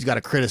now he's got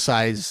to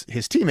criticize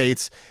his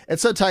teammates, and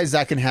sometimes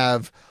that can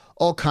have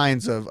all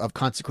kinds of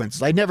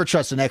consequences. I never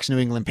trust an ex-New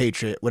England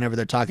Patriot whenever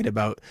they're talking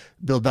about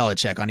Bill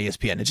Belichick on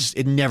ESPN.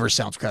 It never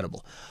sounds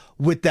credible.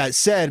 With that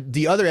said,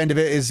 the other end of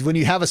it is when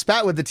you have a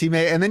spat with the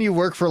teammate and then you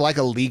work for like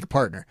a league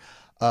partner.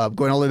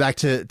 Going all the way back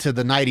to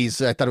the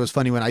 90s, I thought it was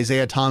funny when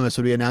Isaiah Thomas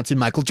would be announcing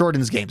Michael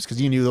Jordan's games,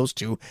 because you knew those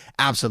two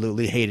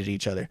absolutely hated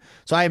each other.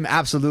 So I am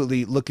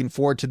absolutely looking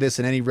forward to this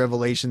and any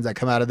revelations that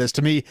come out of this.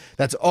 To me,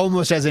 that's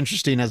almost as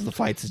interesting as the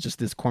fights. It's just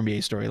this Cormier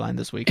storyline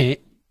this week. And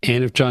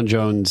if Jon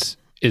Jones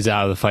is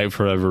out of the fight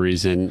for whatever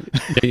reason,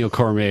 Daniel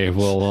Cormier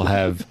will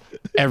have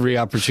every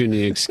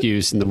opportunity and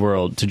excuse in the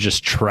world to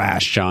just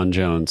trash Jon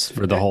Jones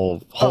for the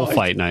whole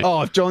fight night.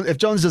 Oh, if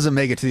Jones doesn't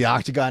make it to the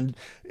octagon,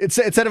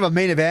 instead of a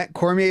main event,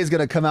 Cormier is going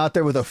to come out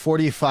there with a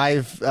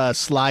 45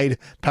 slide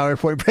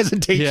PowerPoint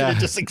presentation and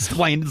just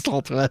explain this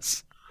all to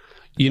us.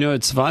 You know,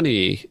 it's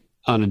funny.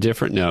 On a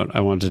different note,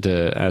 I wanted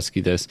to ask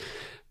you this.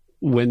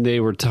 When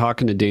they were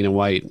talking to Dana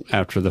White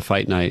after the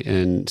fight night,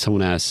 and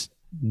someone asked,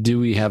 do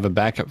we have a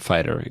backup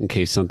fighter in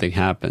case something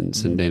happens?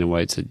 Mm-hmm. And Dana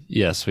White said,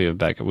 yes, we have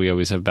backup. We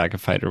always have backup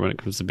fighter when it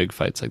comes to big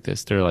fights like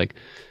this. They're like,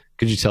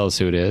 could you tell us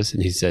who it is?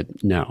 And he said,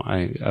 no,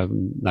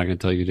 I'm not going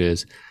to tell you who it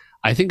is.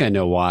 I think I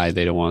know why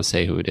they don't want to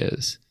say who it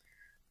is.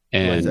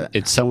 And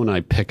it's someone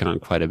I pick on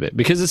quite a bit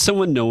because it's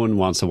someone no one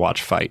wants to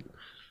watch fight.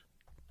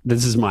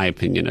 this is my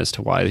opinion as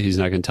to why he's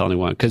not going to tell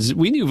anyone. Because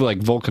we knew like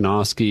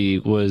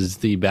Volkanovski was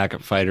the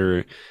backup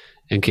fighter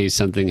in case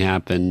something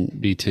happened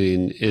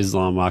between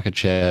Islam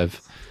Makhachev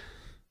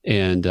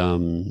and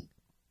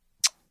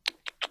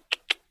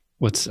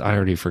I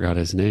already forgot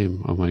his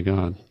name. Oh my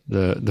god,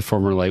 the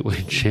former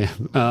lightweight champ.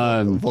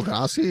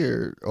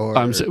 Volkanovski or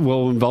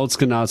when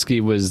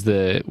Volkanovski was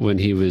when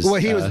he was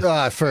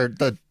for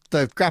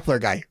the grappler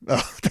guy.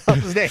 Oh, that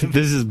was his name.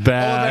 This is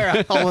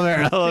bad.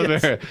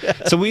 Oliveira.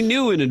 Yes. So we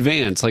knew in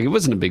advance, like it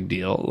wasn't a big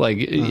deal.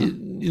 Like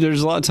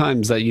there's a lot of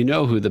times that you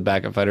know who the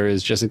backup fighter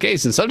is just in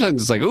case, and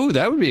sometimes it's like, oh,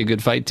 that would be a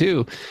good fight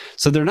too.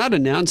 So they're not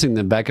announcing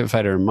the backup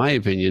fighter, in my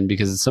opinion,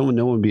 because it's someone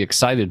no one would be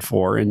excited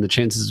for, and the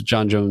chances of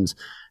John Jones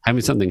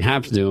having something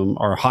happen to him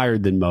are higher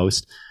than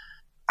most.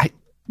 I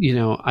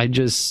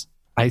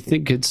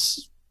think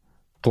it's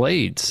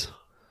Blades.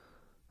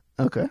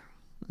 Okay.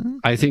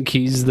 I think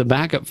he's the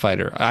backup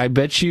fighter. I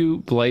bet you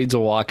Blades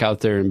will walk out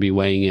there and be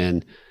weighing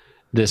in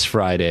this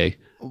Friday,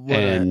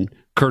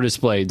 Curtis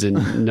Blades,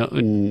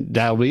 and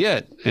that'll be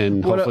it.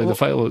 And hopefully the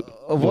fight will.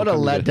 What a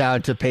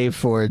letdown to pay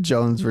for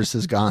Jones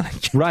versus Gane.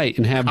 Right,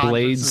 and have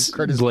Blades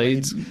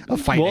a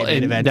fight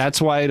event.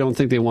 That's why I don't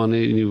think they want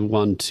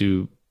anyone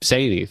to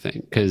say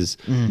anything, because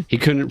he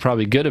couldn't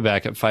probably get a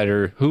backup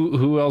fighter.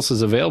 Who else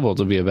is available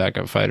to be a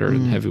backup fighter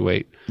in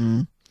heavyweight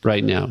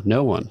right now?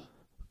 No one.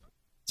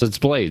 So it's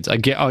Blades.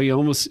 I'd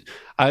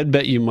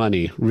bet you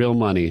money, real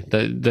money,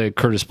 that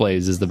Curtis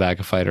Blades is the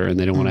backup fighter, and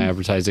they don't want to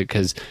advertise it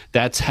because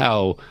that's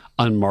how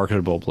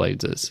unmarketable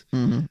Blades is.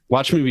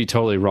 Watch me be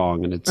totally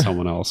wrong, and it's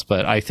someone else,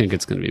 but I think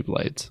it's going to be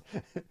Blades.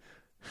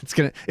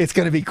 It's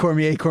gonna be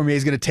Cormier.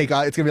 Cormier's gonna take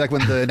off. It's gonna be like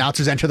when the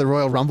announcers enter the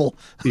Royal Rumble.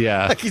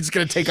 Yeah, like he's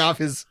gonna take off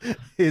his.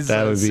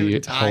 That would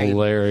be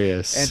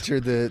hilarious.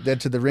 Enter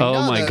the ring.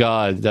 Oh my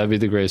god, that'd be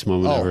the greatest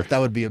moment ever. That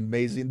would be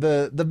amazing.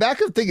 The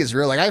backup thing is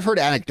real. Like I've heard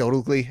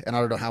anecdotally, and I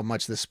don't know how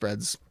much this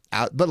spreads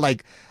out, but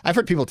like I've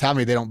heard people tell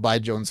me they don't buy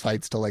Jones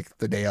fights till like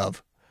the day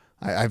of.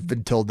 I've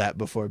been told that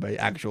before by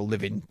actual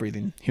living,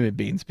 breathing human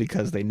beings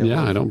because they know.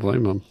 Yeah, I don't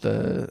blame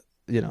them.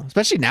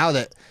 Especially now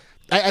that.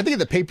 I think in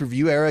the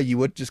pay-per-view era, you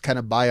would just kind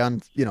of buy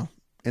on,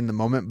 in the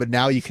moment. But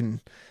now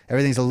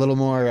everything's a little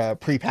more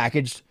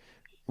pre-packaged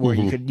where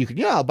you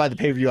could, I'll buy the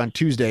pay-per-view on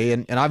Tuesday.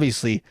 And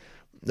obviously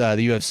the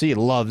UFC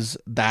loves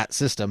that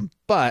system,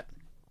 but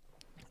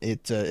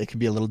it can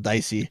be a little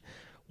dicey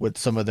with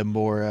some of the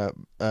more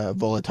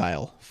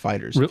volatile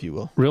fighters, if you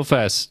will. Real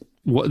fast.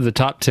 The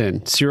top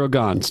 10, Cyril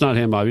Gane. It's not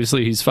him,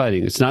 obviously. He's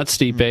fighting. It's not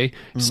Stipe.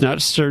 It's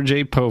not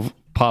Sergey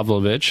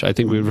Pavlovich. I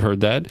think we've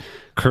heard that.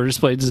 Curtis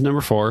Blades is number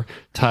 4.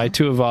 Tai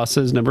Tuivasa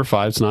is number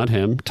 5. It's not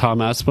him.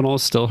 Tom Aspinall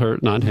is still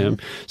hurt. Not him.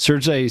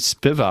 Sergey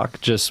Spivak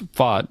just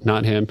fought.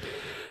 Not him.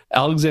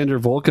 Alexander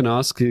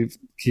Volkanovski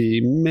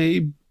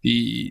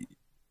maybe.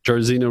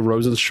 Jairzinho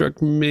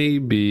Rozenstruik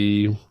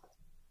maybe.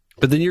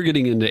 But then you're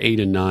getting into 8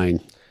 and 9.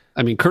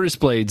 I mean, Curtis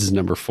Blades is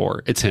number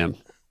 4. It's him.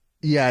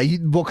 Yeah,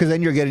 because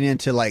then you're getting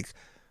into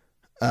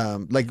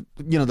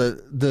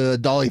the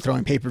dolly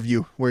throwing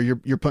pay-per-view where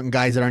you're putting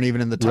guys that aren't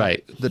even in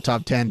the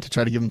top 10 to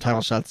try to give them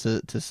title shots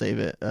to save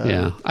it.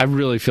 Yeah, I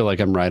really feel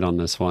like I'm right on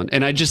this one.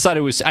 And I just thought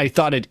I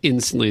thought it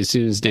instantly as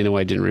soon as Dana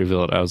White didn't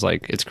reveal it. I was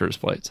like, it's Curtis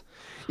Blades.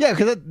 Yeah,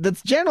 because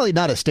that's generally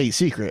not a state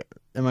secret.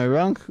 Am I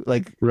wrong?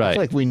 Like, right. I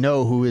feel like we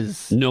know who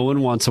is. No one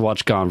wants to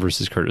watch Gane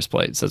versus Curtis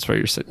Blades. That's why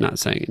you're not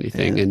saying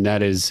anything. Yeah. And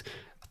that is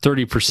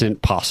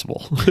 30%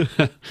 possible.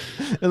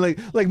 And like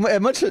a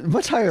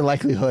much higher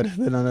likelihood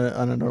than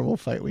on a normal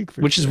fight week.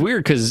 Which is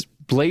weird because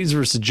Blades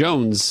versus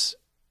Jones,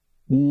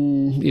 at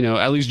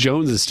least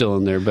Jones is still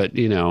in there, but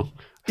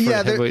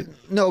Yeah,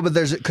 but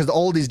there's because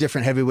all these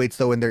different heavyweights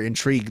though, and they're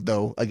intrigued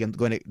though. Again,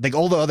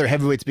 all the other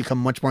heavyweights become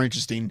much more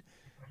interesting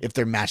if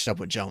they're matched up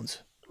with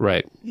Jones.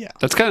 Right. Yeah.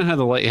 That's kind of how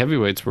the light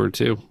heavyweights were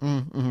too.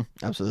 Mm-hmm.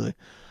 Absolutely.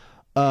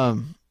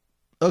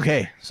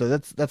 Okay, so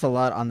that's a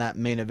lot on that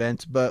main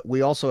event, but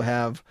we also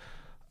have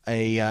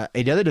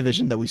another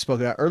division that we spoke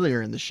about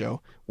earlier in the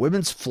show,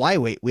 women's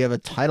flyweight. We have a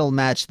title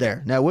match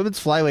there. Now, women's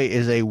flyweight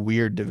is a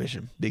weird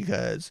division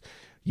because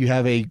you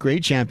have a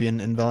great champion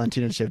in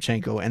Valentina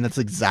Shevchenko, and that's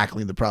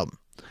exactly the problem.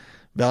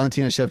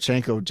 Valentina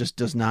Shevchenko just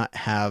does not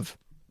have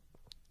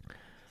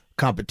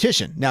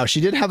competition. Now, she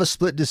did have a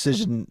split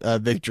decision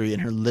victory in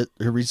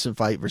her recent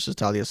fight versus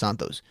Talia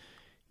Santos.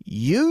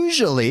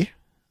 Usually,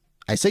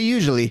 I say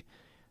usually,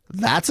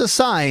 that's a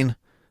sign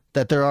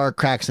that there are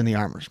cracks in the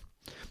armor.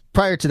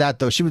 Prior to that,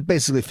 though, she was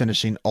basically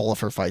finishing all of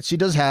her fights. She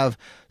does have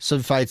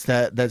some fights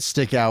that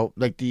stick out,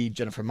 like the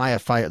Jennifer Maia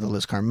fight or the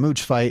Liz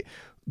Carmouche fight,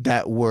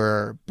 that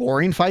were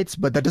boring fights,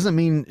 but that doesn't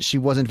mean she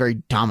wasn't very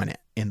dominant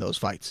in those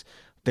fights.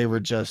 They were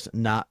just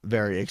not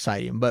very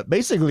exciting. But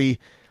basically,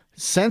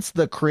 since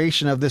the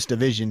creation of this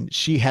division,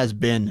 she has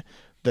been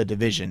the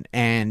division,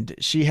 and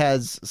she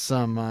has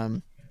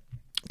some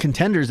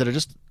contenders that are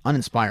just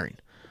uninspiring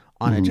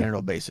on a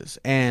general basis.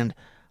 And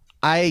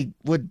I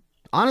would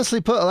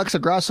honestly put Alexa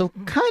Grasso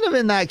kind of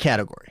in that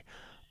category.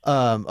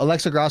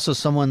 Alexa Grasso is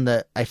someone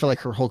that I feel like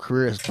her whole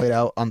career has played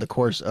out on the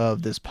course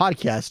of this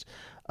podcast.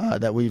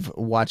 that we've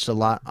watched a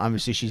lot.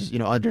 Obviously, she's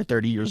under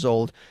 30 years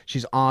old.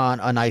 She's on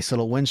a nice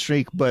little win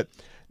streak, but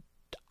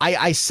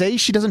I say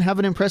she doesn't have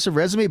an impressive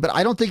resume, but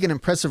I don't think an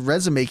impressive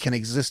resume can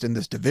exist in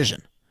this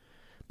division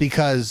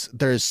because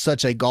there's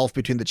such a gulf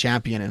between the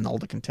champion and all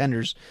the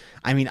contenders.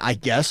 I mean, I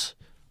guess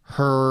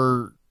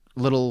her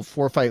little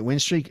 4-fight win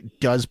streak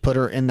does put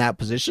her in that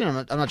position.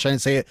 I'm not trying to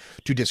say it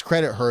to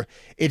discredit her.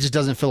 It just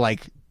doesn't feel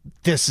like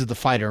this is the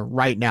fighter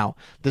right now.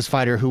 This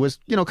fighter who was,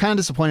 kind of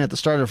disappointed at the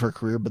start of her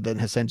career, but then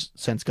has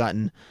since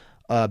gotten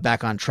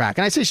back on track.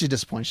 And I say she's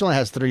disappointed. She only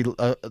has three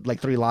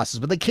losses,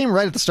 but they came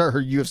right at the start of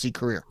her UFC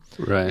career.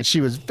 Right. And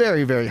she was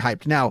very, very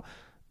hyped. Now,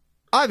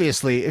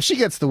 obviously, if she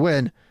gets the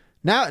win,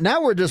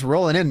 now we're just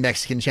rolling in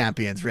Mexican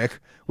champions, Rick.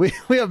 We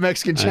have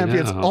Mexican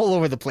champions all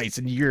over the place,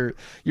 and your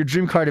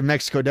dream card in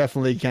Mexico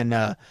definitely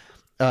can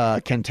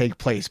take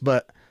place.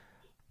 But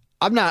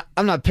I'm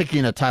not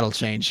picking a title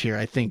change here.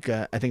 I think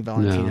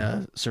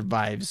Valentina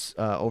survives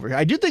over here.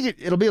 I do think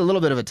it'll be a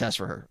little bit of a test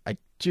for her. I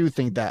do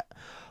think that,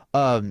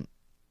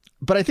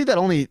 but I think that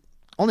only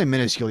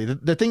minusculely.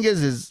 The thing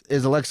is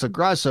Alexa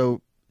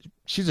Grasso,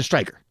 she's a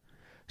striker.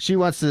 She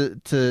wants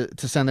to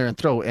stand there and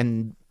throw,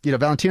 and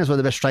Valentina's one of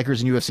the best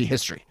strikers in UFC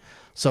history.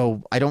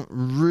 So I don't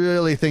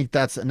really think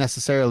that's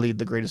necessarily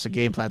the greatest of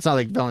game plan. It's not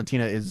like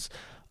Valentina is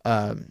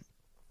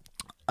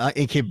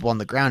incapable on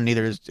the ground,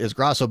 neither is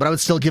Grasso, but I would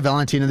still give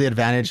Valentina the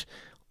advantage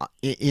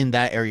in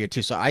that area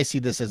too. So I see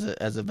this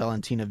as a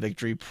Valentina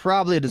victory,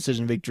 probably a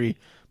decision victory,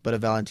 but a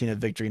Valentina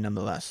victory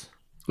nonetheless.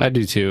 I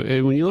do too.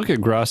 And when you look at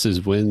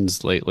Grosso's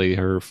wins lately,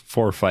 her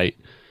 4-fight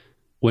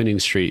winning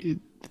streak,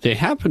 they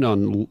happened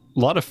on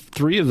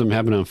three of them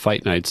happened on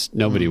fight nights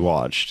nobody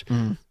watched.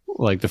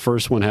 Like the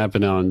first one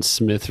happened on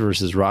Smith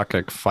versus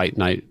Rockek Fight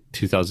Night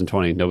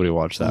 2020. Nobody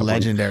watched that.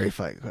 Legendary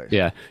fight.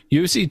 Yeah.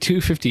 UFC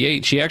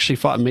 258, she actually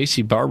fought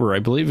Macy Barber, I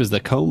believe, as the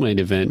co-main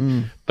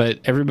event, but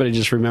everybody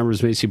just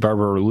remembers Macy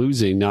Barber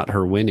losing, not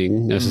her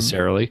winning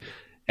necessarily.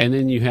 And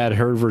then you had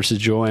her versus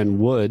Joanne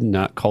Wood,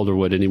 not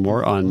Calderwood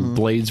anymore, on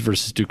Blades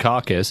versus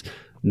Dukakis.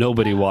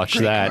 Nobody watched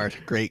that.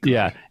 Great card.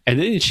 Yeah. And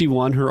then she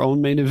won her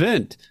own main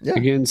event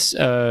against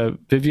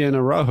Viviane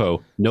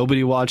Araujo.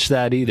 Nobody watched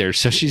that either.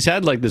 So she's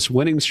had like this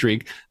winning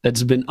streak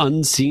that's been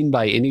unseen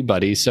by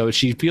anybody. So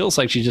she feels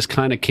like she just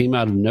kind of came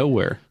out of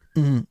nowhere.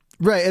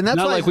 Right. And that's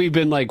not like we've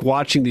been like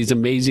watching these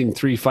amazing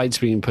 3 fights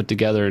being put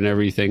together and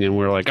everything. And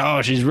we're like,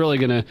 oh, she's really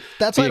going to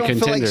That's why I don't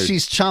feel like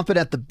she's chomping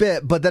at the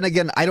bit. But then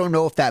again, I don't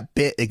know if that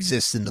bit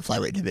exists in the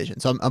flyweight division.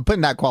 So I'm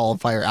putting that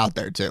qualifier out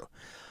there too.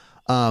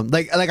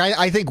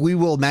 I think we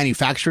will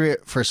manufacture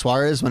it for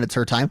Suarez when it's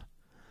her time.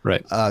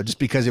 Right. Just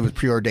because it was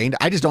preordained.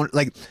 I just don't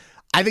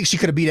I think she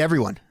could have beat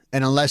everyone.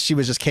 And unless she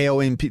was just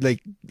KOing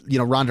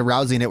Ronda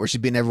Rousey in it where she's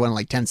beating everyone in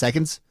like 10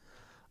 seconds,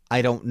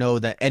 I don't know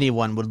that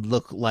anyone would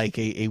look like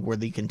a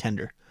worthy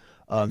contender.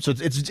 So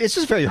it's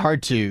just very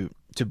hard to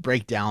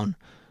break down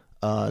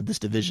this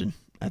division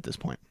at this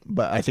point.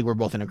 But I think we're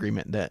both in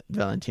agreement that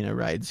Valentina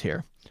rides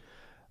here.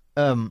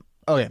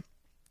 Okay.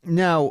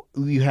 Now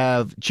you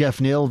have Jeff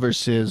Neal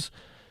versus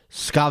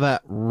Skava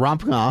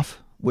Rampnov,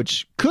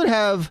 which could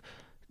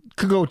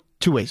go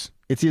two ways.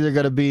 It's either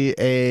going to be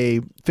a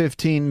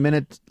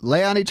 15-minute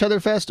lay on each other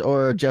fest,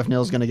 or Jeff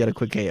Neal's going to get a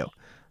quick KO.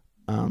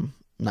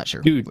 Not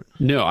sure. Dude,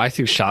 no, I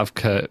think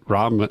Shavkat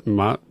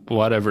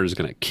whatever is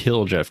going to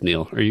kill Jeff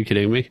Neal. Are you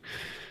kidding me?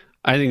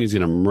 I think he's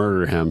going to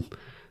murder him.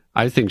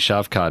 I think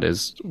Shavkat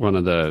is one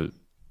of the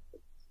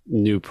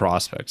new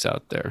prospects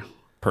out there,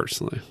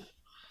 personally.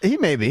 He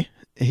may be.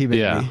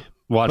 Yeah.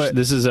 Watch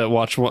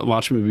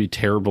me be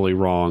terribly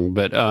wrong,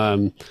 but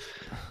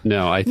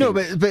no, I think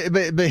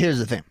but here's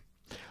the thing.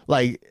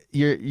 Like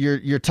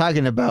you're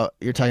talking about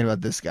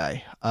this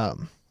guy,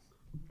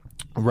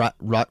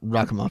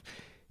 Rakhimov.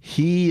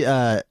 He's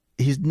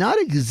not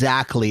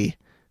exactly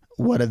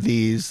one of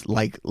these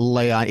like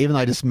lay on, even though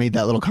I just made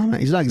that little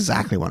comment, he's not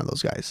exactly one of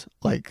those guys.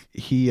 Like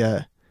he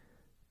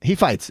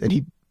fights and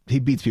he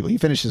beats people. He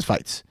finishes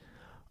fights.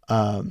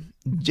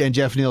 And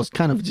Jeff Neal's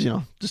kind of,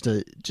 just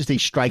a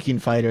striking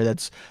fighter.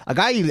 That's a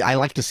guy I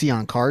like to see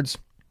on cards.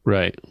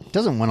 Right.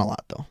 Doesn't win a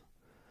lot though.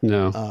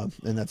 No.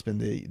 And that's been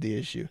the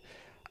issue.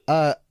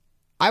 I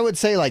would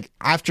say like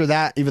after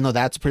that, even though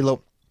that's pretty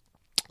low,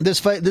 this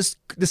is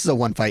a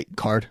 1-fight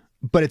card,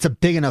 but it's a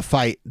big enough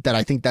fight that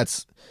I think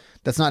that's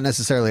not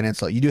necessarily an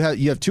insult. You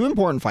have 2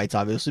 important fights,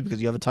 obviously,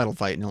 because you have a title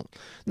fight, and you'll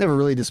never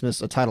really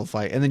dismiss a title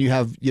fight. And then you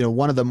have,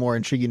 one of the more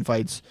intriguing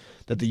fights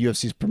that the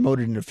UFC's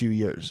promoted in a few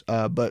years.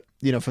 But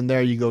from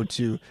there you go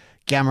to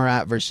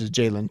Gamrot versus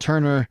Jalen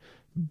Turner,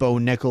 Bo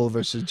Nickel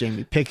versus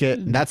Jamie Pickett,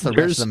 and that's the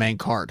rest of the main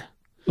card.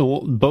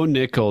 Well, Bo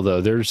Nickel, though,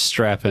 they're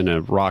strapping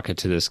a rocket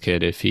to this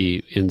kid if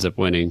he ends up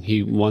winning.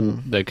 He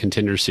won the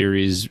Contender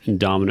Series in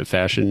dominant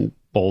fashion,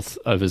 both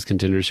of his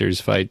Contender Series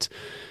fights.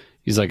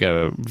 He's like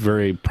a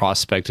very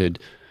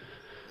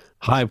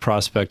high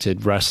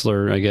prospected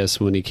wrestler, I guess,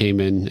 when he came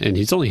in, and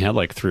he's only had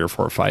like 3 or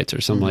 4 fights or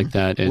something like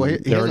that.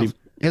 And he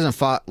hasn't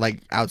fought like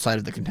outside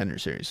of the Contender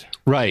Series.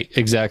 Right,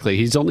 exactly.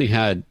 He's only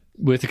had,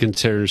 with the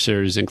Contender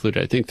Series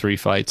included, I think 3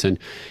 fights, and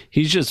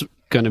he's just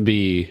going to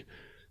be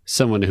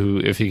someone who,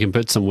 if he can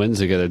put some wins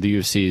together, the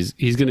UFC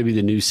he's going to be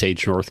the new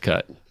Sage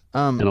Northcutt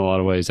in a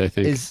lot of ways. I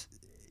think.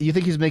 You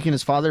think he's making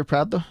his father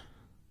proud though?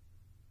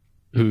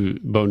 Who,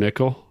 Bo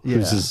Nickel? Yeah.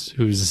 Who's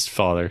his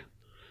father?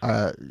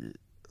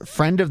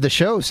 Friend of the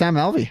show, Sam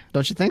Alvey,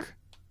 don't you think?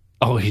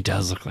 Oh, he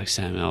does look like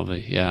Sam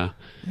Alvey. Yeah.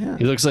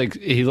 He looks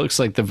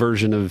like the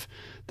version of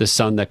the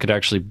son that could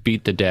actually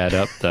beat the dad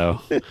up,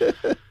 though.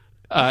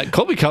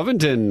 Colby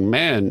Covington,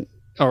 man,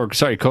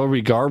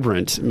 Colby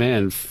Garbrandt,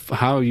 man,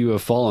 how you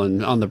have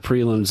fallen on the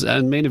prelims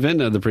and main event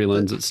of the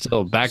prelims. It's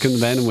still back in the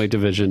bantamweight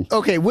division.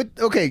 Okay,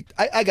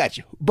 I got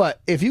you.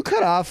 But if you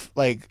cut off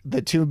like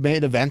the two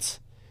main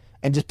events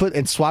and just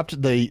swapped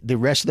the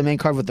rest of the main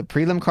card with the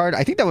prelim card,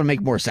 I think that would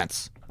make more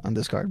sense on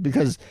this card,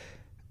 because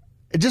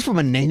just from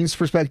a names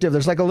perspective,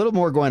 there's like a little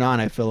more going on,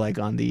 I feel like,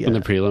 on the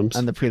prelims.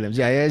 On the prelims.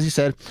 Yeah, as you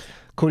said,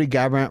 Cody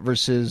Garbrandt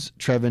versus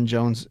Trevin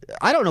Jones.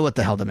 I don't know what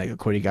the hell to make of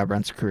Cody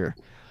Garbrandt's career.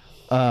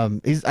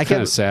 He's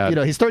kind of sad.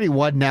 He's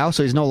 31 now,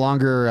 so he's no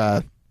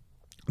longer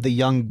the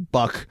young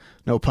buck,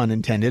 no pun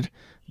intended,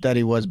 that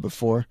he was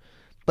before.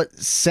 But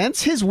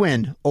since his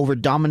win over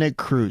Dominic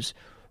Cruz,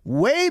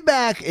 way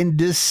back in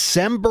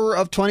December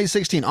of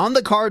 2016, on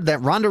the card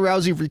that Ronda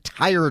Rousey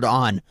retired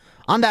on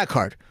that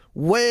card,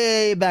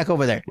 way back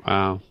over there.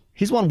 Wow.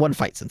 He's won one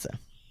fight since then,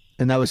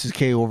 and that was his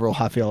KO over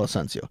Rafael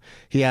Assuncio.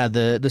 He had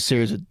the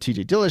series with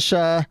TJ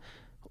Dillashaw,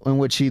 in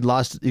which he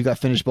got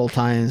finished both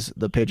times.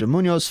 The Pedro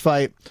Munoz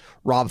fight.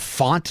 Rob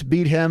Font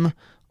beat him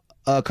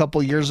a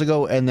couple years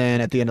ago, and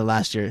then at the end of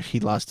last year, he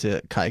lost to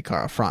Kai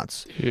Kara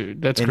France.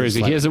 Dude, that's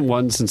crazy. He hasn't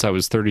won since I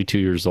was 32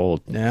 years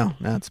old. Yeah,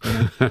 that's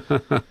been.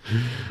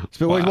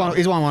 Wow.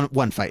 He's won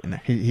one fight in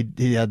there.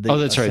 He had the. Oh,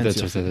 that's right.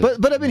 That's right.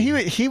 But I mean,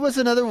 he was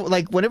another,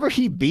 like, whenever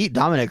he beat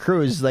Dominic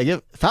Cruz, like,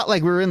 it felt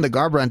like we were in the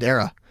Garbrandt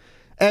era,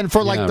 and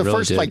for like the really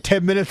first like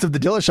 10 minutes of the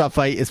Dillashaw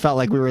fight, it felt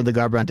like we were in the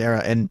Garbrandt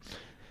era, and.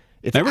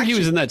 Remember he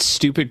was in that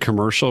stupid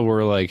commercial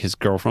where like his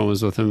girlfriend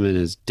was with him and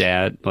his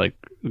dad, like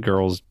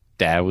girl's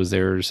dad, was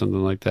there or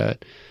something like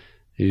that.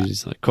 He was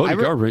just like, Cody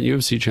Garbrandt,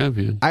 UFC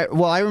champion.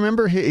 I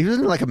remember he was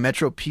in like a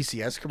Metro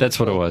PCS commercial. That's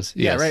what it was.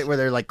 Yeah, right, where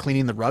they're like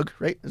cleaning the rug,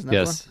 right? Isn't that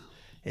yes. One?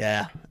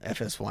 Yeah,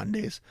 FS1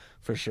 days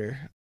for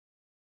sure.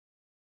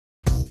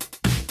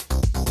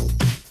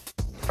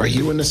 Are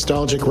you a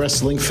nostalgic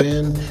wrestling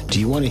fan? Do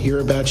you want to hear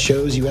about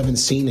shows you haven't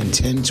seen in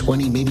 10,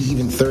 20, maybe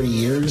even 30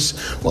 years?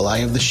 Well, I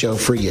have the show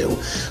for you.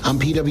 I'm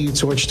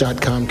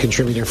PWTorch.com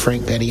contributor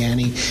Frank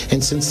Pettiani,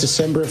 and since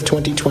December of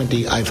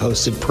 2020, I've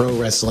hosted Pro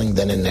Wrestling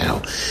Then and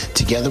Now.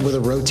 Together with a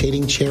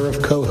rotating chair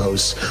of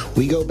co-hosts,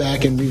 we go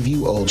back and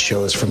review old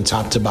shows from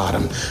top to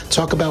bottom,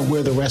 talk about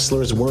where the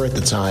wrestlers were at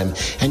the time,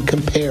 and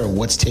compare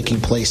what's taking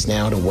place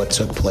now to what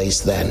took place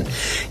then.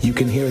 You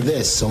can hear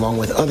this, along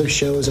with other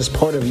shows, as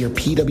part of your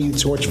PW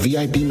Torch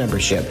VIP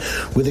membership,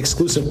 with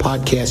exclusive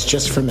podcasts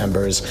just for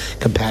members,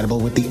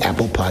 compatible with the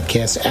Apple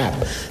Podcasts app.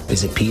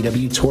 Visit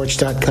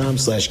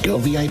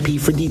pwtorch.com/govip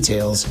for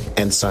details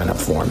and sign up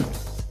form.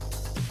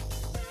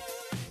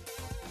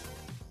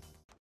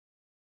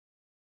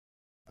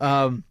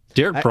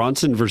 Derek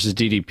Bronson versus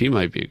DDP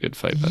might be a good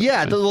fight.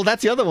 Yeah, well,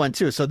 that's the other one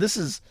too. So this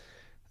is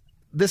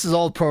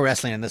all pro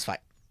wrestling in this fight.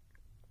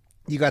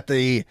 You got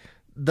the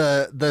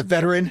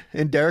veteran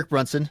in Derek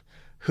Brunson,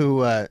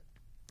 who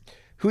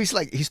he's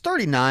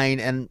 39,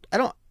 and I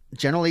don't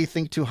generally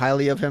think too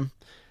highly of him,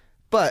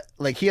 but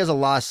like he has a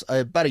loss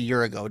about a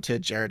year ago to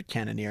Jared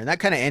Cannonier, and that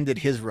kind of ended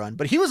his run.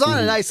 But he was on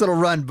a nice little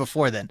run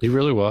before then. He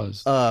really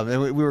was.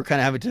 And we were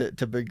kind of having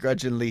to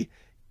begrudgingly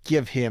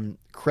give him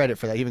credit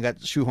for that. He even got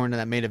shoehorned in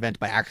that main event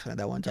by accident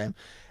that one time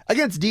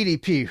against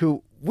DDP,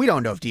 who we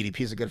don't know if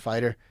DDP is a good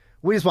fighter.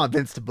 We just want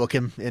Vince to book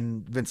him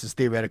in Vince's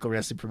theoretical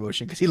wrestling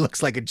promotion because he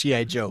looks like a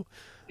G.I. Joe.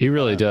 He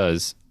really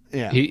does.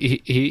 Yeah.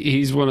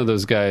 He's one of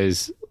those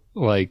guys,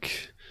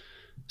 like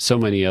so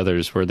many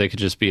others, where they could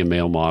just be a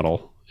male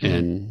model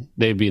and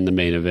they'd be in the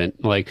main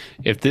event. Like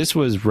if this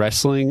was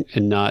wrestling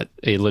and not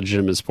a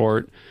legitimate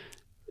sport,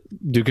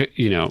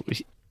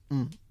 Duplessis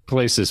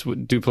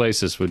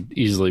would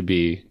easily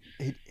be.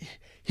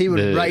 He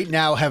would right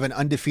now have an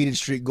undefeated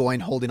streak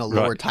going, holding a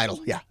lower title.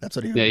 Yeah, that's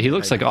what he would. Yeah, he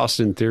looks like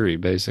Austin Theory,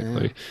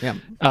 basically. Yeah.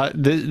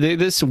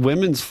 This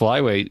women's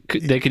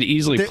flyweight, they could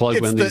easily plug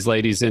one of these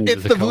ladies into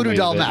the voodoo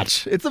doll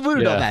match. It's the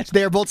voodoo doll match.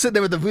 They are both sitting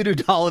there with the voodoo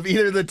doll of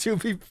either of the two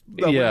people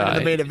in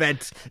the main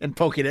event and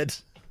poking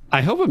it.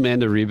 I hope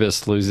Amanda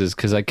Ribas loses,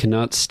 because I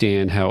cannot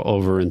stand how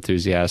over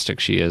enthusiastic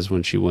she is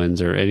when she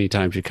wins, or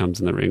anytime she comes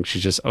in the ring.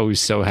 She's just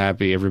always so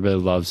happy. Everybody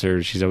loves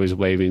her. She's always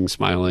waving,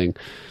 smiling.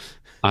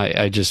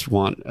 I just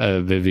want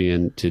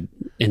Vivian to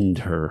end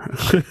her.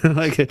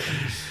 Like,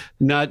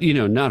 not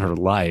her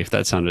life.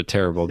 That sounded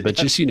terrible, but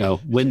just,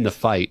 win the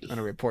fight. I'm going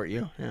to report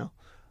you. Yeah.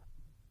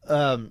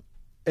 And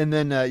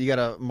then you got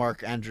a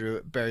Mark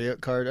Andrew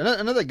Barriott card.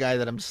 Another guy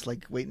that I'm just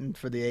like waiting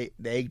for the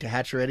egg to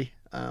hatch already.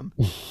 Might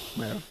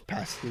have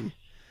passed the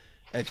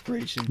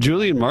expiration.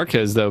 Julian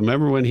Marquez, though,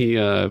 remember when he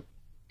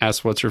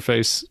asked what's her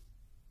face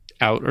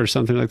out or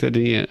something like that?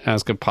 Did he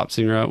ask a pop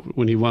singer out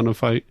when he won a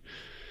fight?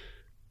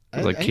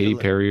 Like Katy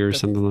Perry or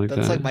something like that.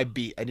 That's like my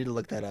beat. I need to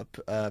look that up.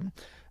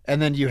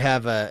 And then you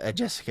have a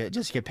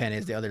Jessica Penn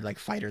is the other like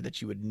fighter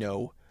that you would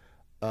know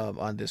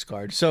on this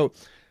card. So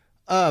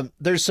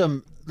there's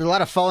a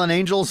lot of fallen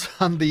angels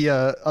on the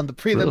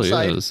prelim Really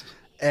side, is.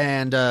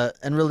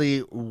 and really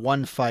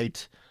one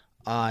fight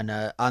on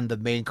the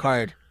main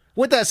card.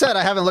 With that said,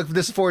 I haven't looked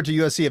this forward to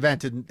UFC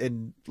event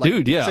in like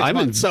Dude, yeah, 6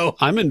 months, so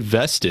I'm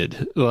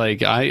invested.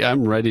 Like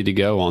I'm ready to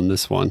go on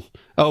this one.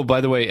 Oh, by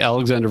the way,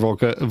 Alexander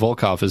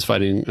Volkov is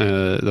fighting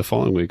the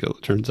following week. It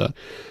turns out.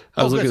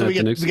 I was looking so at we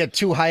the next. get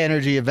 2 high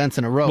energy events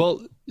in a row.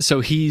 Well,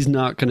 so he's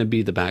not going to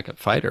be the backup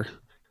fighter.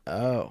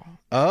 Oh,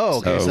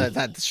 okay. So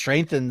that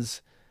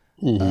strengthens.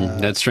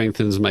 That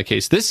strengthens my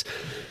case. This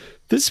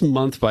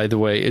month, by the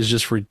way, is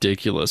just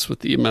ridiculous with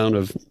the amount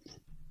of.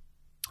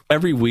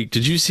 Every week,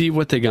 did you see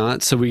what they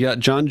got? So we got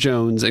John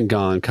Jones and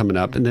Gon coming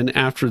up, and then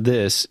after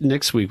this,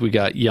 next week we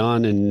got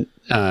Jan and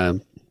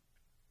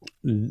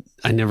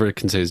I never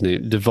can say his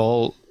name.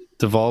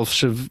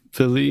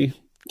 Dvalishvili.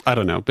 I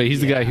don't know, but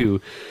he's the guy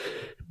who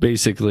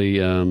basically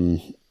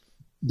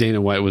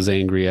Dana White was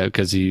angry at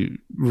because he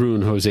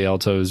ruined Jose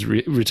Alto's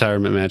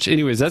retirement match.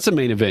 Anyways, that's the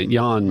main event.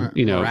 Jan,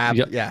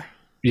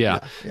 yeah.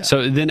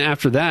 So then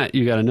after that,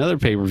 you got another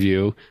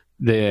pay-per-view.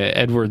 The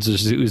Edwards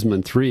vs.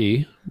 Usman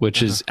 3,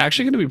 which is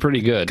actually going to be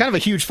pretty good. Kind of a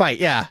huge fight,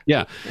 yeah.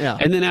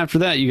 And then after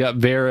that, you got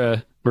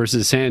Vera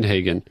versus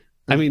Sandhagen.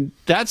 I mean,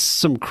 that's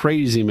some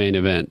crazy main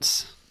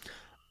events.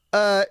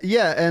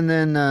 And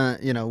then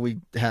we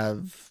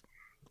have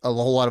a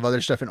whole lot of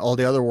other stuff in all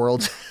the other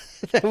worlds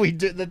that we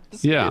do.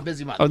 This be a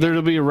busy month. Oh,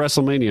 there'll be a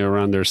WrestleMania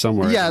around there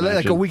somewhere. Yeah,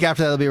 like a week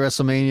after that, there'll be a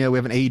WrestleMania. We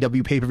have an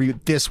AEW pay-per-view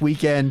this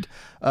weekend.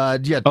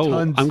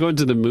 Tons. I'm going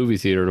to the movie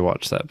theater to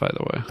watch that, by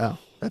the way. Oh.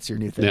 That's your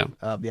new thing.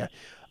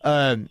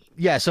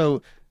 Yeah.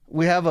 So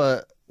we have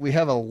a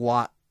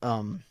lot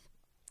in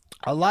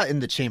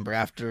the chamber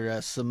after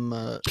some.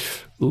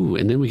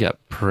 And then we got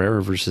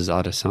Pereira versus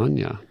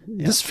Adesanya.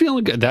 Yeah. This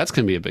feeling good. That's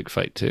going to be a big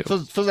fight too.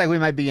 Feels like we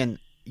might be in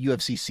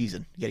UFC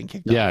season getting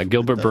kicked off. Yeah,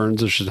 Gilbert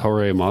Burns versus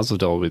Jorge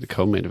Masvidal will be the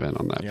co-main event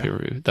on that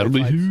pay-per-view. That'll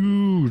be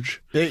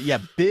huge.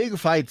 Big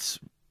fights.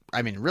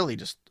 I mean, really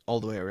just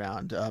all the way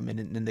around.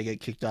 And then they get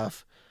kicked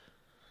off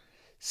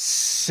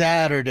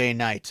Saturday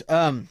night.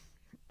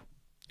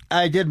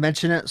 I did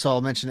mention it, so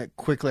I'll mention it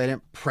quickly. I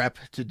didn't prep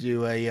to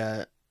do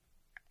a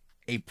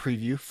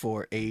preview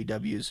for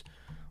AEW's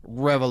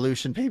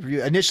Revolution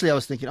pay-per-view. Initially, I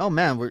was thinking, oh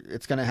man,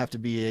 it's going to have to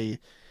be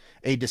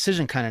a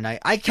decision kind of night.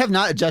 I have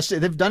not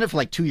adjusted. They've done it for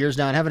like 2 years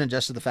now, and haven't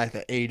adjusted the fact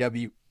that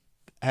AEW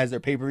has their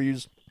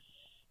pay-per-views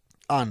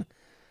on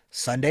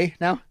Sunday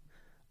now.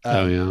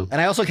 And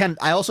I also kind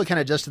of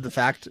adjusted the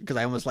fact, because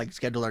I almost like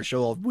scheduled our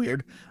show all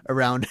weird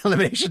around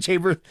Elimination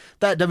Chamber,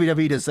 that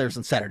WWE does theirs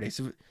on Saturdays.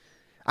 So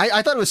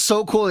I thought it was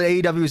so cool that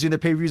AEW was doing their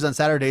pay-per-views on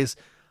Saturdays.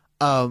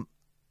 I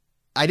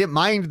didn't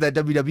mind that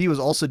WWE was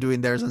also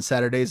doing theirs on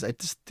Saturdays. I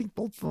just think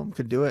both of them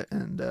could do it,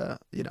 and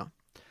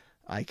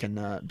I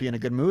can be in a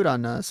good mood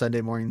on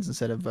Sunday mornings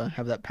instead of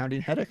have that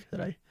pounding headache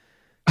that I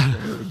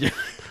really do.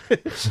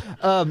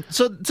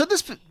 So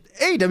this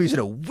AEW's in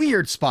a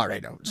weird spot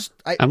right now.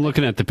 I'm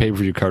looking at the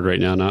pay-per-view card right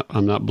now.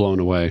 I'm not blown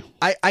away.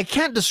 I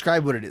can't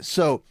describe what it is.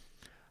 So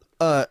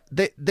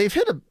they've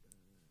hit a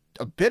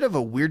bit of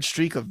a weird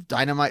streak of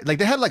Dynamite. Like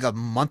they had like a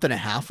month and a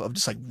half of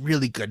just like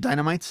really good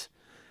Dynamites,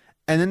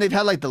 and then they've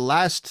had like the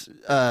last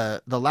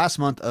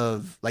month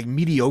of like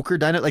mediocre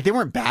Dynamite. Like they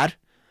weren't bad,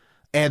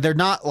 and they're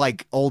not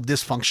like all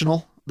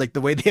dysfunctional like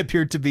the way they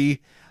appeared to be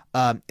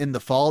in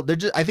the fall.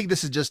 I think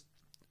this is just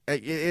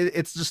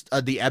it's just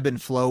the ebb and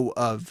flow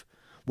of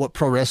what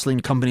pro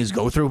wrestling companies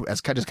go through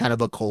as kind of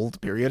a cold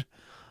period.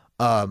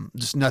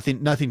 Just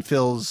nothing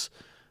feels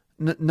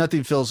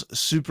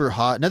super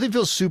hot. Nothing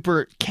feels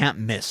super can't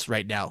miss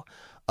right now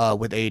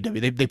with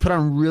AEW. They put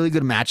on really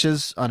good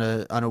matches on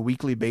a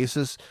weekly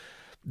basis.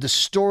 The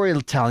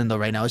storytelling though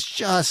right now is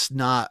just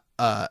not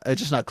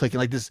clicking.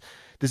 Like this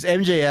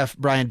MJF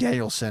Bryan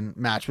Danielson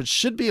match, which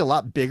should be a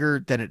lot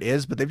bigger than it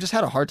is, but they've just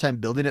had a hard time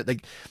building it.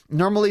 Like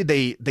normally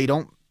they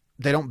don't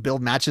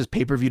build matches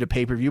pay-per-view to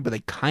pay-per-view, but they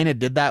kind of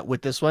did that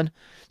with this one.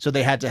 So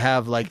they had to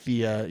have like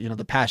the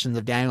the Passions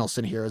of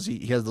Danielson here as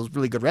he has those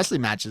really good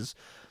wrestling matches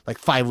like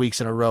 5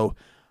 weeks in a row.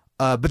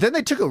 But then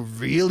they took a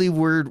really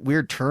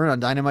weird turn on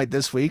Dynamite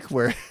this week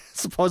where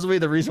supposedly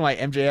the reason why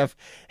MJF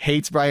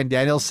hates Bryan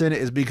Danielson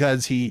is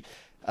because he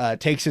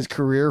takes his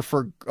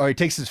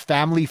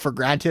family for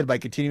granted by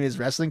continuing his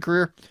wrestling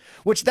career,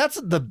 which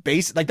that's the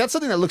base. Like that's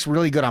something that looks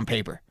really good on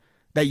paper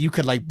that you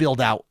could like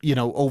build out,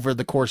 over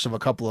the course of a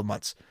couple of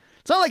months.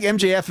 It's not like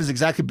MJF is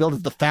exactly built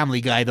as the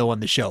family guy though on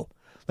the show.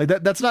 Like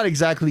that's not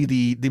exactly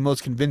the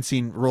most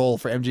convincing role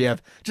for MJF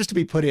just to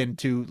be put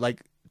into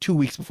like 2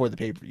 weeks before the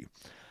pay-per-view.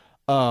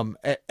 And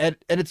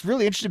it's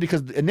really interesting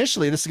because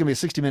initially this is going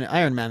to be a 60-minute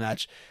Iron Man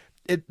match.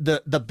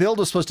 The build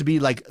was supposed to be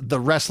like the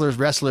wrestler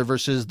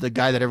versus the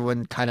guy that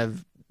everyone kind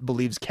of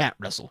believes can't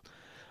wrestle.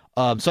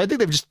 So I think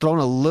they've just thrown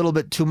a little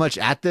bit too much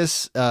at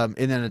this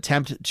in an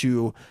attempt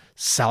to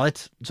sell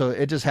it. So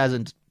it just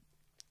hasn't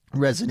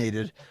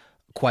resonated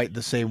quite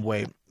the same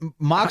way.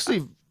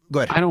 Moxley, go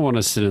ahead. I don't want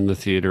to sit in the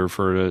theater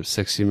for a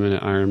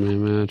 60-minute Iron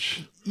Man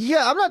match.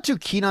 Yeah, I'm not too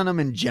keen on him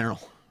in general.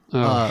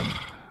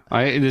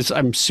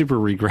 I'm super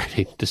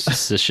regretting this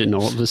decision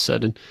all of a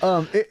sudden.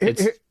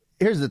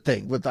 Here's the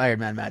thing with Iron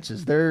Man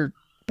matches, they're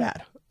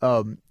bad.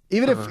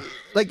 Even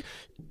if like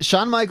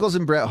Shawn Michaels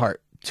and Bret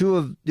Hart, two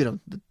of the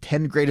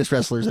 10 greatest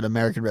wrestlers in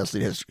American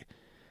wrestling history,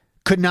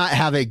 could not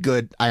have a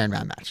good Iron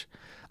Man match.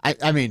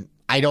 I mean,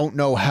 I don't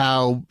know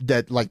how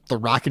that like The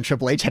Rock and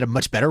Triple H had a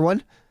much better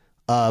one,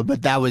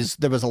 but there was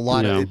a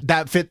lot of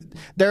that fit.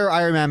 Their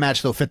Iron Man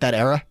match though fit that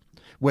era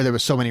where there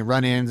was so many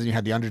run-ins and you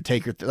had the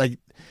Undertaker.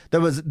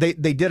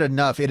 They did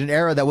enough in an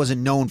era that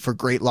wasn't known for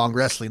great long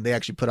wrestling. They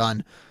actually put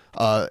on,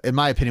 in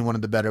my opinion, one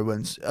of the better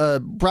ones.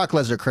 Brock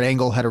Lesnar, Kurt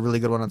Angle had a really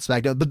good one on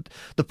SmackDown. But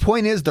the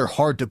point is, they're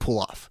hard to pull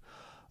off.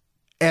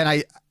 And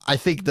I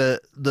think the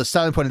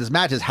selling point of this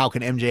match is how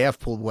can MJF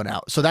pull one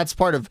out. So that's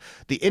part of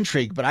the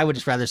intrigue. But I would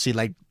just rather see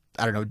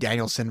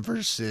Danielson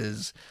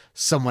versus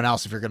someone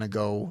else if you're going to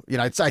go.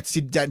 I'd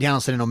see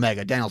Danielson and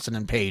Omega, Danielson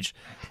and Page.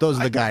 Those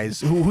are the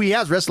guys who he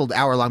has wrestled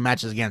hour-long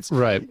matches against.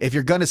 Right. If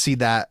you're going to see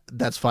that,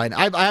 that's fine.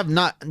 I have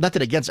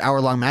nothing against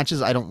hour-long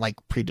matches. I don't like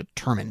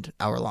predetermined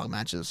hour-long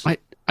matches.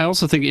 I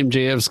also think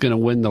MJF's going to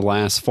win the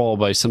last fall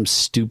by some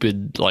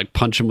stupid, like,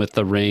 punch him with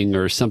the ring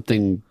or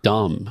something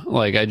dumb.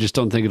 Like, I just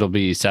don't think it'll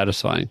be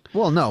satisfying.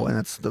 Well, no, and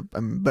that's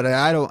but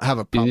I don't have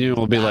a problem.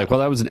 It'll be like, well,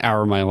 that was an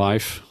hour of my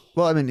life.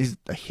 Well, I mean, he's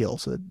a heel,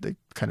 so they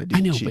kind of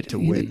do cheat to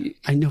win.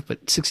 I know,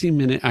 but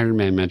 16-minute Iron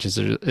Man matches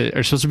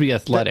are supposed to be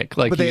athletic.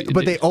 But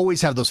they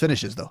always have those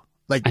finishes, though.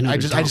 Like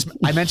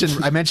I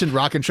mentioned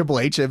Rock and Triple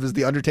H. It was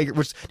the Undertaker,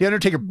 which the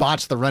Undertaker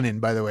botched the run-in,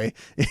 by the way,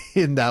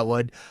 in that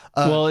one.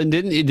 And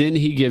didn't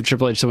he give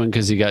Triple H someone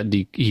because he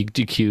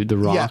DQ'd the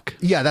Rock?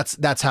 Yeah,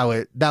 that's how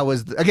it. That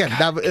was again.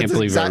 I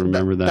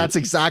remember that. That's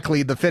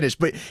exactly the finish,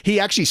 but he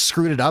actually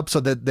screwed it up so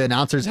that the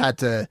announcers had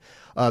to.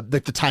 The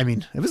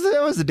timing. It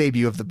was the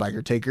debut of the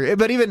Biker Taker,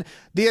 but even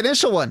the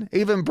initial one,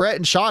 even Brett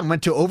and Shawn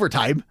went to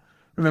overtime.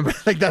 Remember,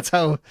 like that's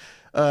how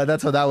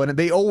that went. And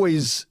they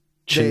always.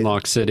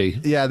 Chinlock City.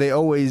 Yeah, they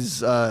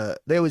always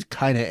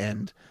kind of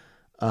end.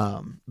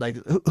 Like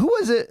who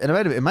was it? And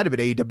it might have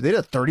been AEW. They did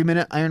a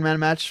 30-minute Iron Man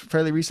match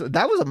fairly recently.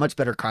 That was a much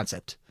better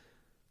concept.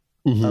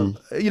 Because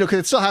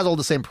it still has all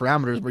the same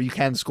parameters where you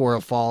can score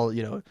a fall,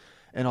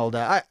 and all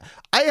that.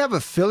 I have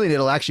a feeling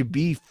it'll actually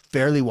be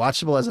fairly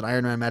watchable as an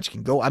Iron Man match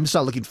can go. I'm just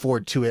not looking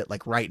forward to it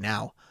like right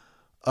now.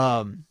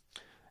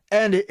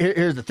 And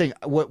here's the thing.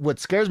 What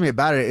scares me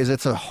about it is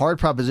it's a hard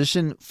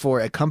proposition for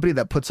a company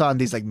that puts on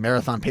these like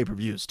marathon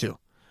pay-per-views too,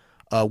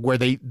 where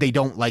they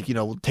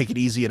don't take it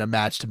easy in a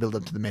match to build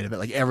up to the main event.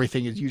 Like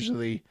everything is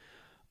usually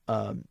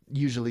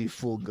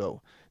full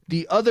go.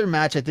 The other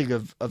match I think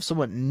of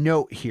somewhat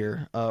note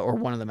here, or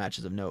one of the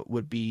matches of note,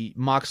 would be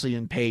Moxley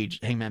and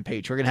Hangman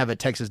Page. We're gonna have a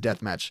Texas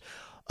Death Match,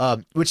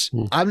 which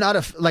I'm not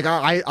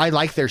I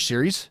like their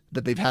series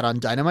that they've had on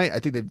Dynamite. I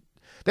think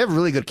they have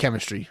really good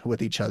chemistry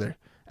with each other,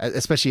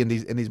 especially in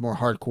these more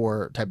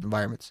hardcore type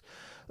environments.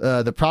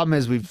 The problem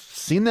is we've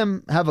seen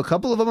them have a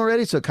couple of them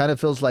already, so it kind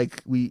of feels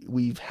like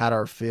we've had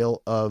our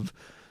fill of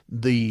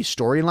the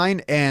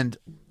storyline, and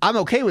I'm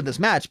okay with this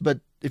match.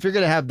 But if you're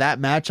gonna have that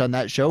match on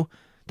that show,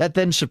 that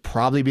then should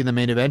probably be the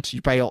main event.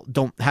 You probably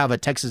don't have a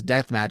Texas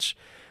Death Match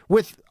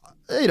with,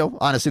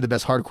 honestly the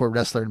best hardcore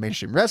wrestler in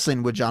mainstream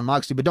wrestling with Jon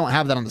Moxley, but don't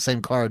have that on the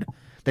same card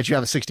that you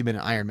have a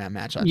 60-minute Iron Man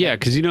match on. Yeah,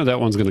 because that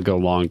one's going to go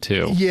long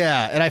too.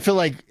 Yeah, and I feel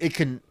like it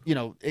can,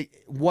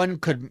 one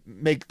could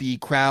make the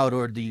crowd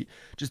or the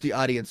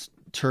audience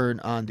turn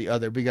on the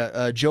other. We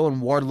got Joe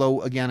and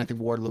Wardlow again. I think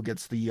Wardlow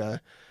gets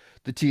the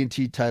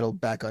TNT title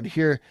back on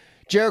here.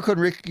 Jericho and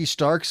Ricky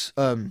Starks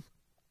have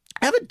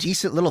a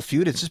decent little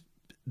feud. It's just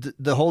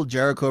the whole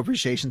Jericho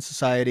Appreciation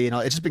Society and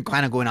all. It's just been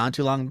kind of going on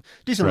too long.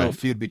 Decent little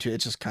feud between.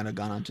 It's just kind of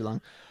gone on too long.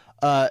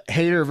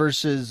 Hayter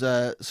versus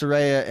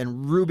Saraya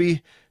and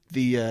Ruby.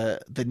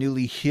 The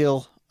newly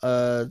heel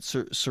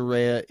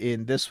Saraya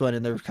in this one,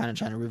 and they're kind of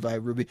trying to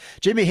revive Ruby.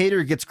 Jamie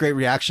Hayter gets great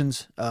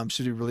reactions.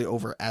 She's really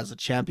over as a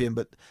champion,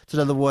 but it's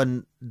another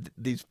one.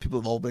 These people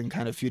have all been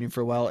kind of feuding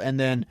for a while. And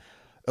then,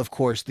 of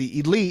course, the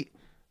Elite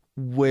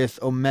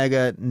with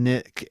Omega,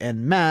 Nick,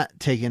 and Matt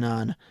taking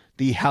on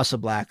the House of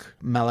Black,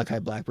 Malachi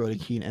Black, Brody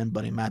Keane, and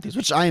Buddy Matthews,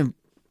 which I am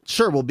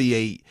sure will be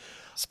a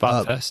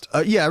spot fest.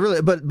 Yeah,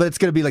 really, but it's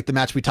going to be like the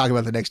match we talk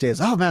about the next day. Is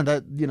that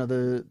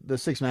the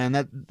 6-man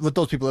that with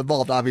those people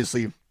involved,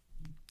 obviously.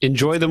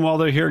 Enjoy them while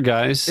they're here,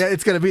 guys. Yeah,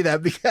 it's going to be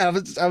that.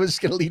 Because I was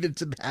just going to lead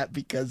into that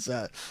because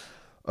that's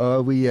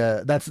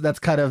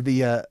kind of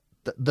the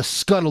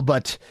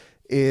scuttlebutt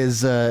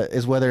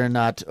is whether or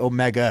not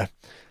Omega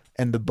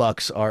and the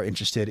Bucks are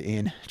interested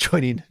in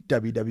joining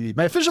WWE.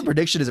 My official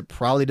prediction is it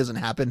probably doesn't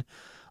happen,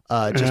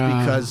 just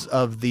because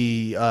of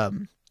the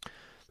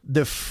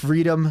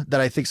freedom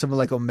that I think someone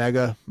like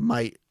Omega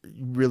might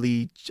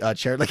really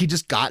cherish. Like he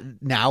just got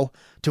now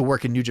to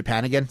work in New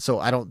Japan again, so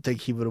I don't think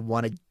he would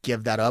want to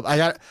give that up.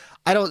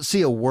 I don't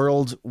see a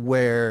world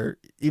where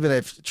even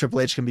if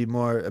Triple H can be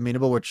more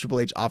amenable, where Triple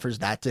H offers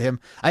that to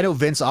him. I know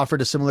Vince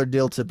offered a similar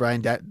deal to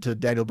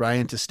Daniel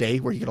Bryan to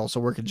stay, where he could also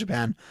work in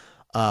Japan.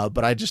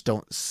 But I just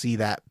don't see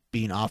that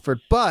being offered.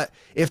 But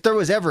if there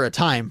was ever a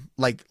time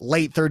like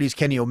late 30s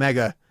Kenny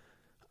Omega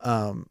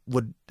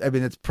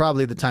it's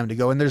probably the time to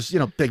go. And there's,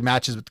 big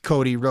matches with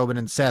Cody, Roman,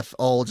 and Seth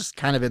all just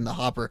kind of in the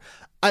hopper.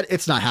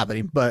 It's not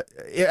happening, but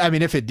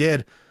if it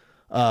did,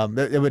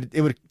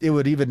 it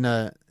would even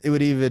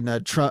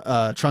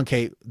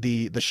truncate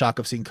the shock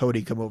of seeing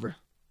Cody come over.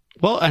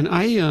 Well, and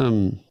I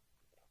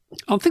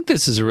don't think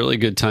this is a really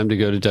good time to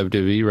go to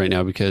WWE right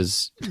now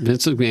because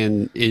Vince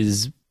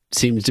McMahon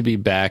seems to be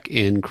back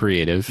in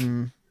creative.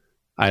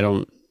 I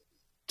don't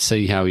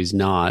see how he's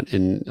not,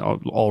 and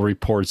all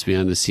reports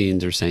behind the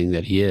scenes are saying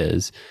that he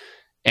is.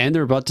 And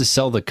they're about to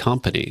sell the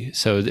company,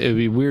 so it'd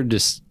be weird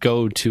to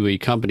go to a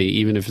company,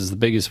 even if it's the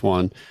biggest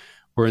one,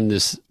 where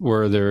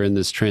they're in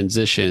this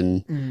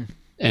transition,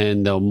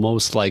 and they'll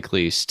most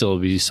likely still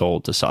be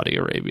sold to Saudi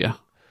Arabia.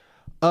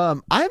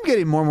 I'm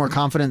getting more and more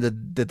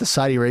confident that the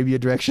Saudi Arabia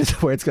direction is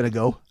where it's going to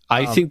go.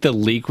 I think the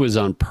leak was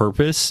on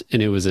purpose,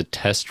 and it was a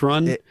test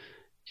run,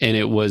 and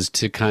it was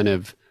to kind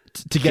of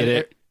to get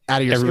it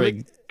out of your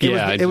skin.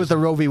 It was the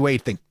Roe v.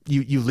 Wade thing.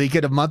 You leak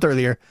it a month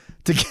earlier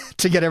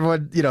to get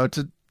everyone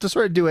to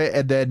sort of do it,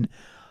 and then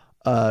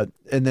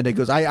it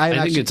goes.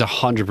 I think it's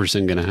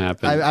 100% going to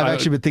happen. I've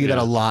actually been thinking that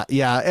a lot.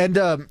 Yeah, and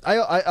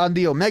I on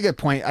the Omega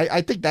point,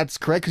 I think that's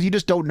correct because you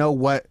just don't know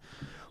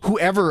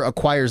whoever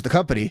acquires the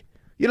company.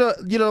 You know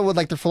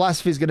what their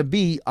philosophy is going to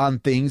be on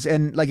things,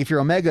 and if you're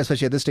Omega,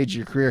 especially at this stage of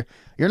your career,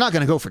 you're not going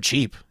to go for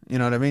cheap. You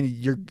know what I mean?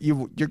 You're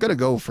going to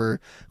go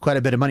for quite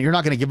a bit of money. You're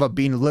not going to give up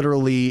being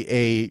literally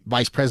a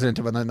vice president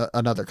of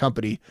another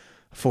company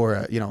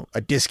for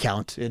a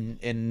discount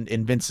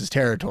in Vince's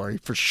territory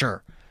for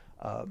sure.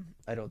 I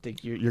don't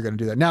think you're going to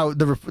do that. Now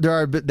there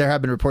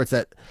have been reports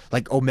that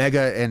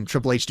Omega and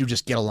Triple H do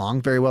just get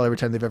along very well every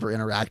time they've ever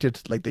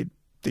interacted.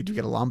 They do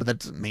get along, but that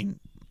doesn't mean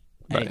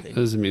anything. Right.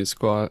 Doesn't mean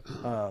squat.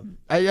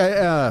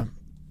 I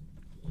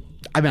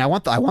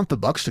want the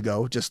Bucks to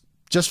go just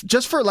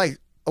for a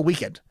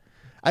weekend.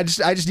 I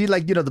just need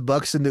the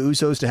Bucks and the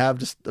Usos to have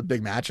just a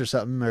big match or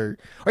something, or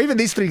even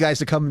these three guys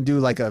to come and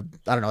do a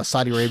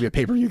Saudi Arabia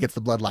pay-per-view against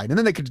the Bloodline, and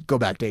then they could go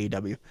back to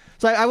AEW.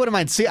 So I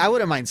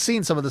wouldn't mind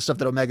seeing some of the stuff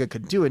that Omega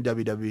could do in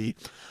WWE.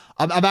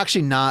 I'm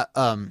actually not.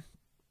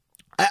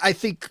 I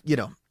think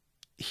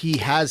he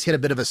has hit a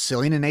bit of a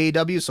ceiling in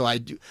AEW, so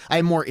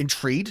I'm more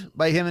intrigued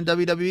by him in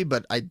WWE,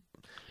 but I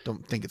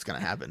don't think it's going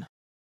to happen.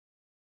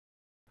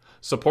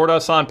 Support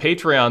us on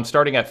Patreon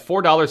starting at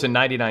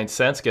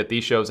 $4.99. Get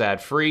these shows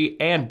ad-free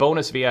and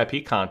bonus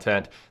VIP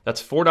content.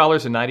 That's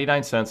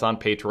 $4.99 on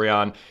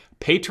Patreon.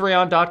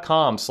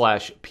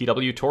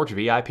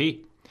 Patreon.com/PWTorchVIP.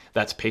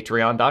 That's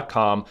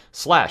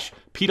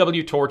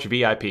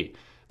Patreon.com/PWTorchVIP.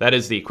 That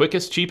is the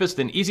quickest, cheapest,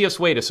 and easiest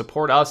way to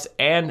support us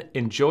and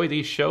enjoy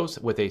these shows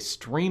with a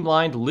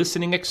streamlined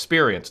listening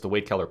experience. The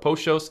Wade Keller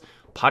post shows,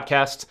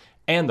 podcasts,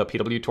 and the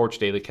PW Torch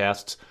daily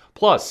casts,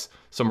 plus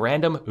some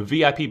random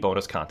VIP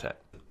bonus content.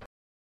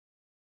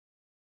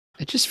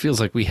 It just feels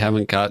like we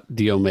haven't got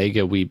the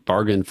Omega we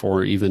bargained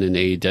for even in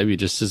AEW. It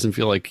just doesn't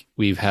feel like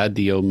we've had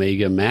the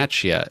Omega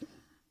match yet.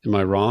 Am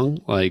I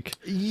wrong?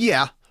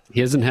 Yeah.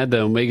 He hasn't had the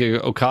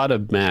Omega Okada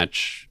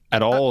match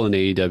at all in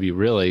AEW,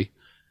 really.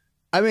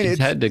 I mean, he's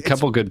had a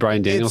couple good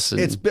Bryan Danielson.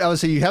 I would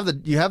say you have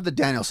the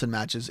Danielson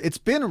matches. It's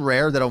been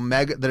rare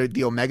that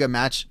the Omega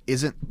match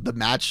isn't the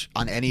match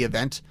on any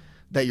event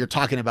that you're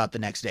talking about the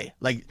next day.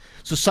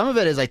 So some of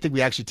it is I think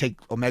we actually take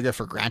Omega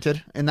for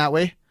granted in that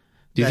way.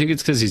 Do you think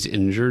it's because he's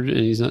injured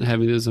and he's not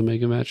having those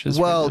Omega matches?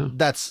 Well, right now?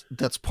 that's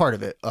part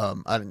of it.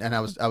 And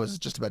I was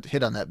just about to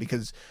hit on that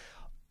because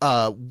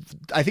I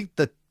think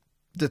the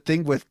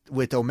thing with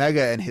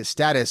Omega and his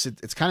status,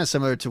 it's kind of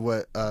similar to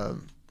what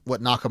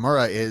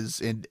Nakamura is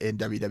in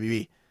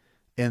WWE,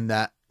 in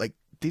that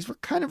these were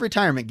kind of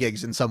retirement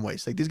gigs in some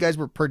ways. These guys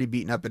were pretty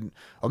beaten up, and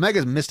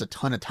Omega's missed a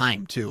ton of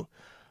time too.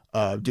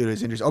 Due to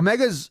his injuries.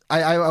 Omega's,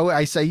 I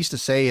used to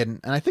say,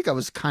 and I think I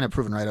was kind of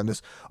proven right on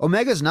this,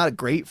 Omega's not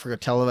great for a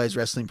televised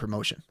wrestling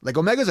promotion.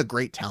 Omega's a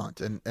great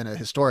talent and a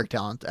historic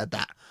talent at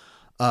that.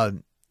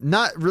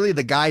 Not really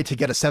the guy to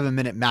get a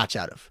 7-minute match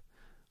out of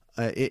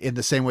in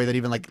the same way that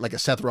even like a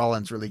Seth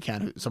Rollins really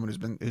can, someone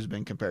who's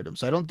been compared to him.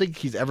 So I don't think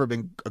he's ever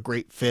been a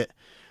great fit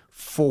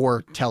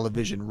for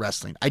television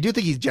wrestling. I do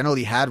think he's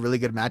generally had really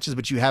good matches,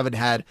 but you haven't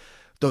had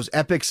those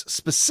epics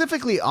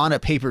specifically on a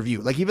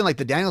pay-per-view. Even the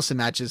Danielson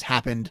matches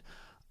happened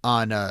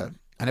on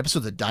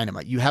episodes of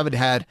Dynamite. You haven't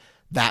had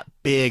that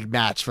big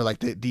match for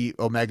the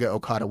Omega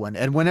Okada one.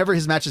 And whenever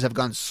his matches have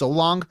gone so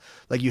long,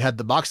 you had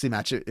the Moxley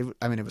match, it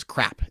was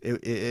crap.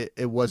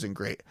 It wasn't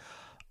great.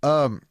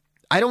 I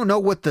don't know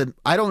what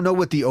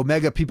the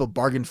Omega people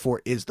bargained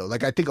for is though.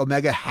 I think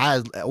Omega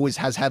always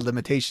has had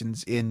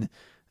limitations in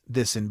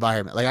this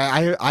environment.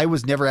 I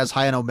was never as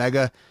high on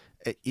Omega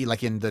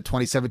in the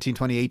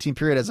 2017-2018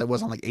 period as I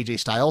was on AJ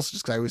Styles,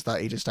 just because I always thought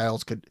AJ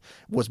Styles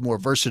was more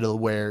versatile,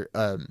 where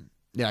I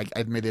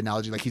made the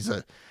analogy he's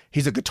a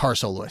guitar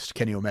soloist,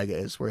 Kenny Omega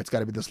is, where it's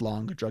got to be this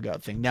long drug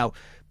out thing. Now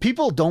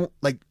people don't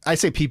I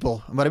say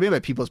people, what I mean by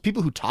people is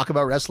people who talk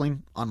about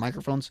wrestling on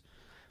microphones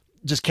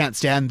just can't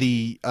stand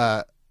the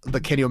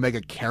Kenny Omega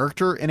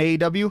character in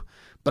AEW,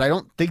 but I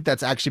don't think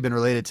that's actually been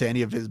related to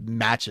any of his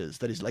matches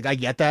that he's like, I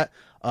get that.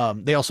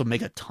 They also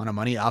make a ton of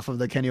money off of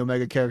the Kenny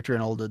Omega character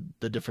and all the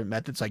different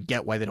methods. I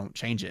get why they don't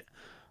change it.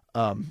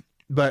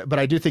 But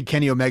I do think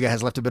Kenny Omega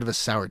has left a bit of a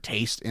sour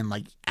taste in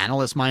like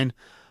analysts' mind,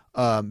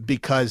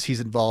 because he's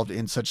involved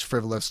in such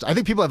frivolous. I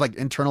think people have like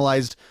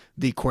internalized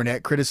the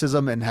Cornette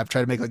criticism and have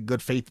tried to make like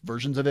good faith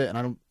versions of it. And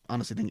I don't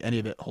honestly think any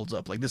of it holds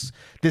up. Like this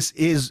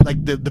is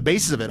like the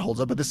basis of it holds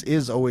up, but this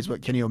is always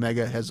what Kenny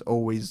Omega has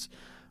always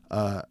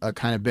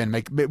kind of been.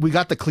 We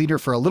got the cleaner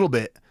for a little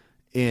bit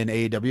in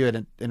AEW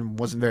and it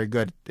wasn't very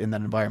good in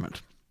that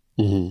environment.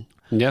 Mm-hmm.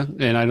 Yeah,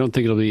 and I don't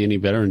think it'll be any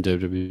better in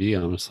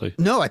WWE, honestly.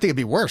 No, I think it'd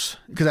be worse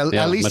because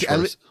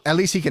at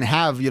least he can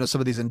have, you know,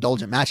 some of these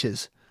indulgent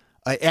matches,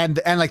 and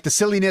like the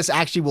silliness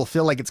actually will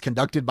feel like it's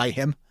conducted by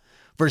him.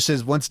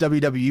 Versus once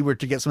WWE were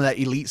to get some of that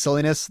elite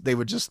silliness, they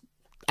would just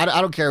I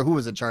don't care who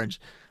was in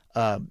charge,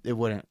 it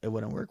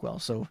wouldn't work well.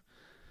 So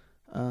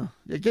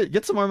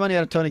get some more money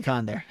out of Tony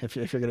Khan there if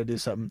you're gonna do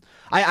something.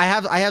 I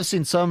have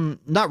seen some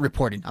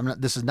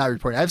this is not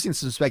reporting. I've seen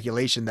some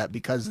speculation that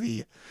because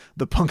the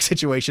Punk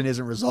situation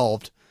isn't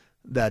resolved,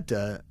 that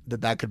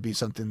could be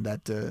something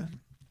that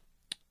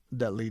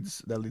leads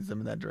them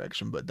in that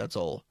direction. But it's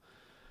all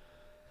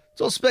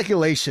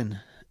speculation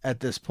at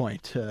this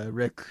point,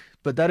 Rick.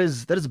 But that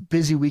is a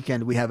busy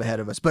weekend we have ahead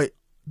of us. But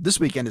this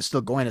weekend is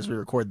still going as we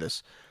record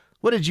this.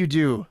 What did you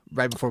do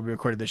right before we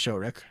recorded this show,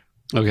 Rick?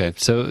 Okay,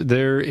 so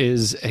there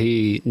is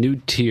a new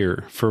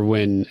tier for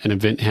when an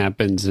event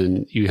happens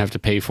and you have to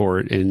pay for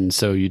it. And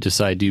so you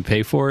decide, do you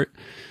pay for it?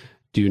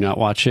 Do you not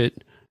watch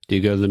it? Do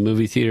you go to the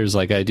movie theaters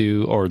like I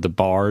do, or the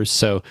bars?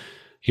 So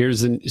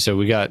so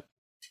we got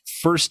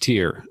first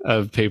tier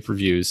of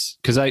pay-per-views,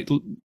 because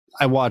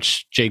I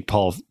watched Jake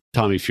Paul,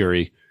 Tommy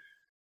Fury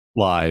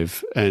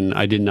live, and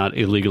I did not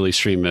illegally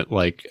stream it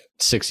like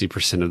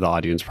 60% of the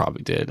audience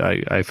probably did.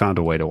 I found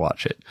a way to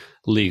watch it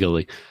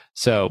legally.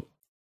 So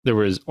there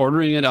was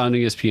ordering it on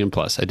ESPN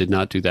Plus. I did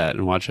not do that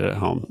and watch it at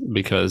home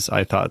because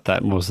I thought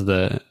that most of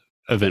the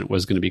event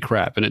was going to be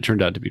crap, and it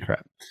turned out to be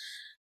crap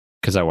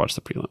because I watched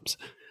the prelims.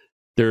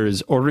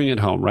 There's ordering at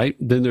home, right?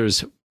 Then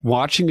there's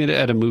watching it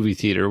at a movie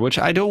theater, which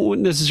I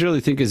don't necessarily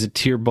think is a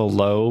tier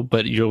below,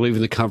 but you're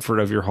leaving the comfort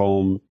of your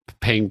home,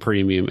 paying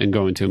premium, and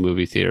going to a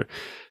movie theater.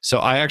 So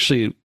I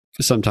actually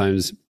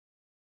sometimes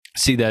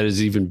see that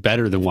as even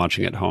better than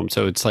watching at home.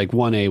 So it's like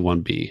 1A,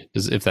 1B,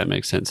 if that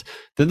makes sense.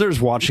 Then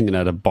there's watching it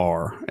at a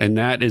bar, and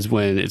that is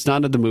when it's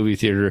not at the movie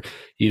theater.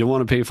 You don't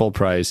want to pay full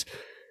price,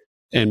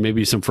 and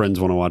maybe some friends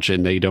want to watch it,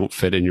 and they don't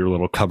fit in your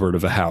little cupboard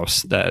of a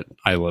house that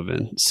I live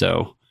in.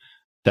 So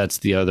that's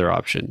the other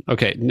option.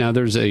 Okay, now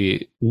there's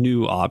a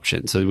new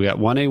option. So we got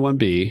 1A,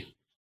 1B.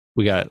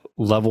 We got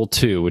level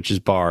 2, which is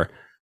bar.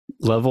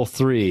 Level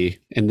 3,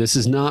 and this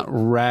is not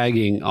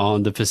ragging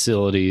on the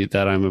facility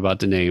that I'm about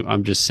to name.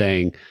 I'm just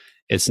saying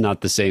it's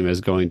not the same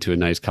as going to a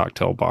nice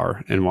cocktail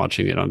bar and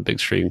watching it on big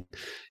screen,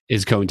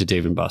 is going to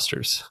Dave &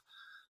 Buster's.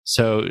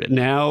 So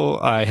now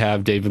I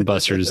have Dave &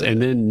 Buster's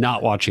and then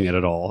not watching it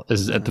at all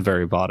is at the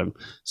very bottom.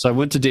 So I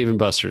went to Dave &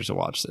 Buster's to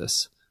watch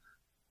this.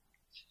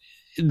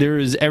 There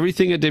is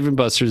everything at Dave &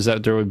 Buster's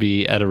that there would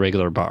be at a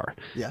regular bar.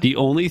 Yeah. The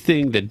only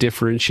thing that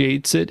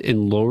differentiates it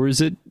and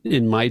lowers it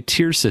in my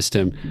tier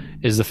system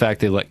is the fact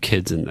they let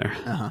kids in there.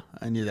 Uh-huh.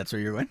 I knew that's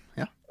where you were going.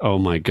 Yeah. Oh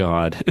my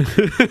God.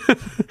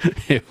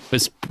 It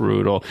was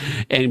brutal.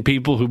 And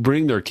people who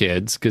bring their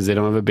kids because they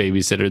don't have a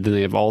babysitter, then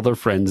they have all their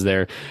friends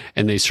there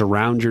and they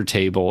surround your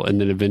table, and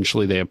then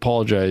eventually they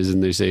apologize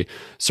and they say,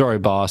 sorry,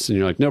 boss. And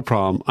you're like, no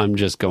problem. I'm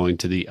just going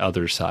to the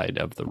other side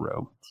of the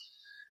room.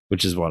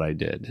 Which is what I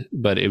did,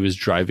 but it was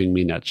driving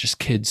me nuts. Just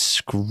kids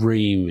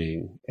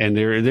screaming, and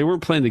they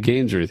weren't playing the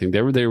games or anything.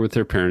 They were there with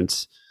their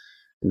parents,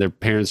 and their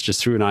parents just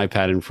threw an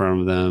iPad in front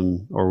of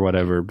them or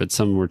whatever. But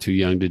some were too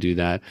young to do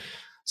that.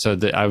 So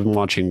I'm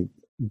watching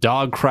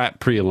dog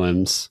crap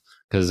prelims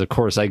because, of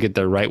course, I get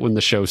there right when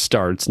the show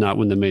starts, not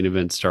when the main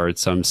event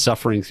starts. So I'm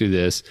suffering through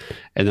this,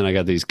 and then I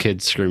got these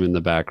kids screaming in the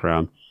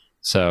background.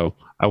 So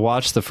I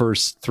watched the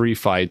first 3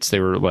 fights. They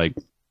were like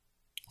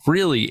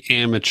really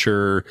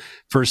amateur.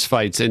 First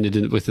fights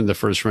ended within the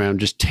first round,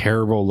 just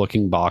terrible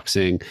looking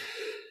boxing.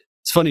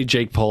 It's funny,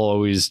 Jake Paul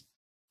always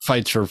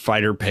fights for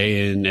fighter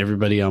pay, and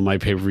everybody on my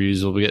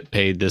pay-per-views will get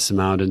paid this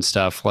amount and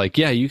stuff. Like,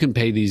 yeah, you can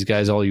pay these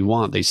guys all you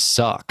want. They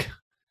suck.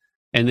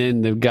 And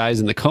then the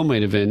guys in the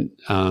co-main event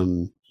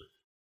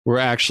were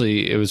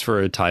actually, it was for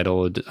a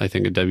title, I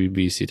think a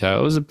WBC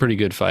title. It was a pretty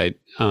good fight.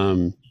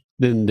 Then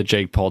the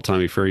Jake Paul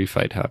Tommy Fury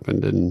fight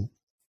happened, and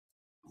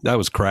that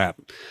was crap.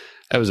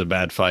 That was a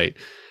bad fight.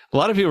 A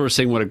lot of people were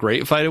saying what a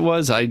great fight it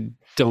was. I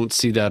don't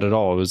see that at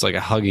all. It was like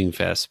a hugging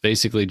fest.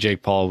 Basically,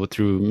 Jake Paul would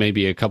through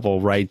maybe a couple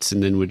of rights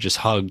and then would just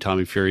hug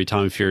Tommy Fury.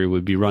 Tommy Fury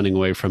would be running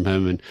away from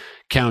him and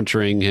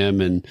countering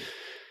him. And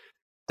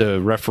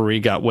the referee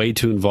got way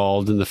too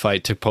involved in the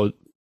fight, took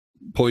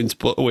points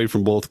away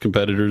from both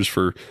competitors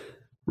for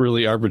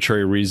really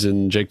arbitrary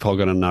reason. Jake Paul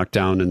got a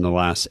knockdown in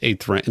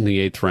the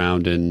eighth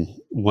round, and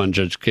one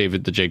judge gave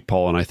it to Jake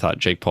Paul, and I thought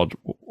Jake Paul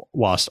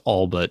lost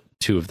all but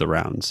 2 of the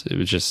rounds. It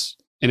was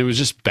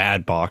just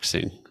bad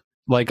boxing.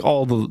 Like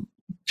all the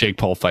Jake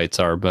Paul fights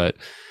are. But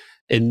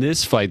in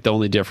this fight, the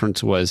only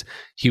difference was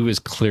he was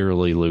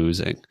clearly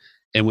losing.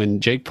 And when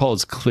Jake Paul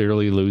is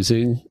clearly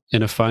losing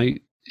in a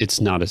fight, it's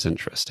not as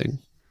interesting.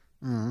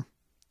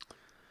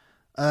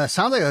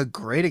 Sounds like a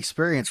great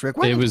experience, Rick.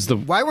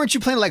 Why weren't you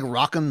playing like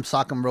Rock'em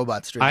Sock'em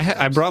Robot Street?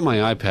 I brought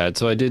my iPad,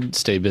 so I did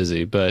stay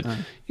busy. But,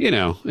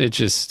 it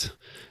just...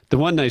 The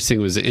one nice thing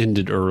was it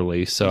ended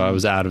early, so I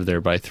was out of there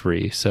by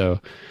 3.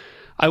 So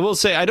I will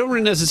say I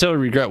don't necessarily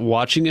regret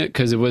watching it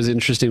because it was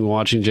interesting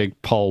watching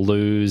Jake Paul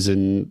lose,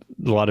 and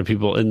a lot of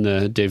people in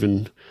the Dave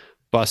and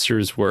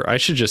Buster's were, I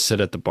should just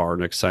sit at the bar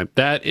next time.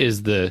 That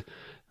is the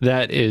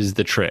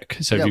trick.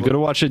 So if you go to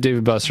watch a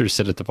Dave & Buster's,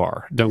 sit at the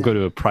bar. Don't go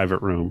to a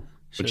private room,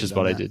 which is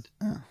what I did.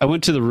 I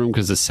went to the room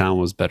because the sound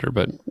was better,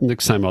 but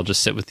next time I'll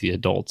just sit with the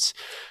adults.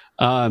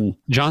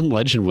 John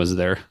Legend was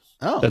there.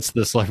 Oh, that's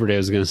the celebrity I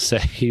was going to say.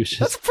 He was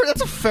just... That's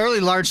a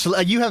fairly large.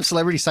 You have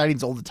celebrity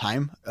sightings all the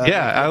time.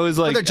 I was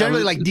like, they're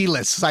generally like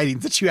D-list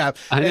sightings that you have.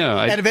 I know.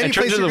 And if any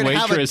place you're going to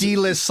have a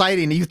D-list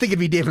sighting, you think it'd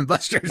be Dave &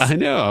 Buster's. I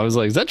know. I was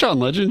like, is that John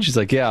Legend? She's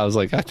like, yeah. I was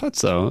like, I thought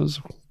so. It was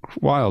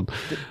wild.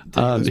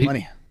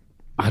 Money.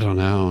 I don't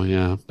know.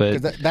 Yeah,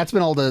 but that's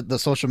been all the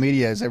social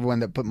media is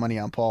everyone that put money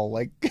on Paul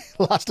like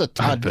lost a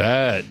ton. I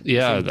bet.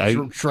 Yeah,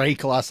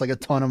 Drake lost like a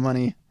ton of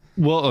money.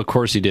 Well, of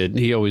course he did.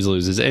 He always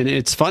loses. And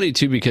it's funny,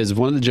 too, because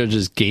one of the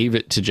judges gave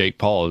it to Jake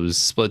Paul. It was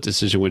a split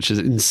decision, which is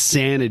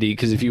insanity,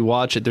 because if you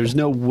watch it, there's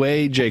no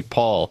way Jake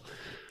Paul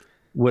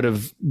would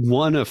have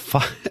won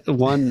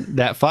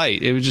that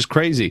fight. It was just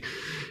crazy.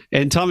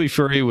 And Tommy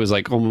Fury was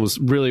like almost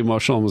really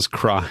emotional, almost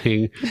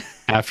crying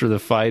after the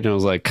fight. And I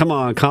was like, come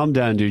on, calm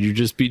down, dude. You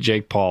just beat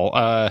Jake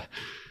Paul.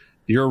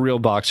 You're a real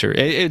boxer.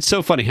 It's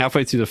so funny.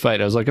 Halfway through the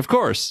fight, I was like, of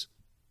course,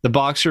 the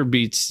boxer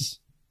beats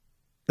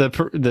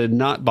the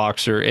not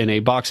boxer in a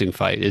boxing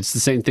fight. It's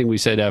the same thing we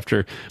said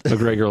after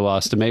McGregor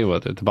lost to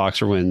Mayweather. The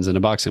boxer wins in a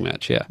boxing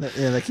match. Yeah,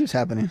 that keeps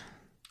happening.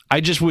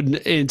 I just wouldn't.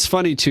 It's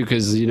funny too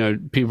because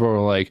people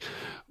are like,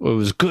 well, it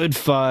was a good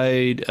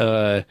fight.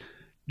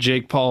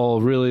 Jake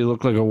Paul really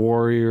looked like a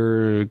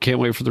warrior. Can't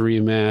wait for the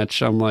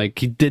rematch. I'm like,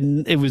 he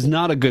didn't. It was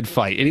not a good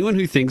fight. Anyone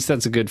who thinks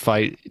that's a good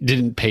fight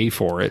didn't pay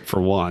for it,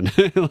 for one.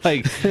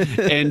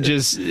 And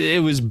just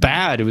it was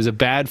bad. It was a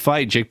bad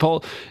fight. Jake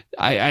Paul.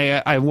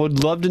 I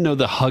would love to know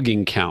the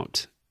hugging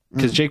count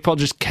because Jake Paul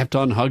just kept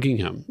on hugging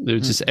him. It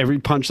was just every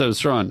punch that was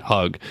thrown,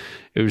 hug.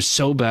 It was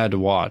so bad to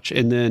watch.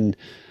 And then.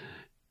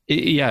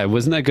 It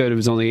wasn't that good. It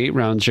was only 8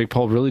 rounds. Jake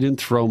Paul really didn't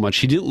throw much.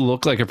 He didn't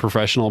look like a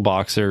professional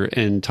boxer,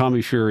 and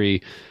Tommy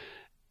Fury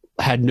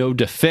had no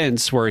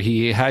defense where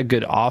he had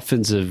good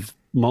offensive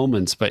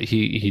moments, but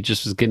he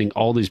just was getting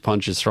all these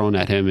punches thrown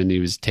at him, and he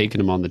was taking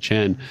him on the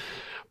chin.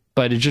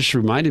 But it just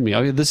reminded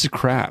me, this is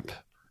crap.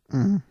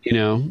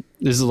 Mm-hmm.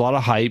 There's a lot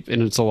of hype,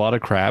 and it's a lot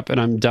of crap,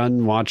 and I'm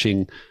done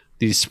watching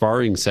these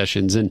sparring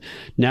sessions. And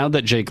now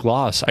that Jake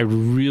lost, I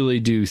really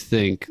do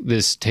think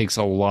this takes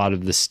a lot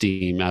of the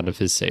steam out of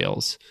his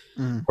sails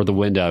or the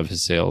wind out of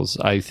his sails.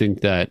 I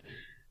think that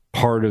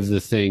part of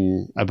the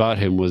thing about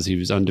him was he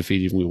was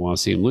undefeated and we want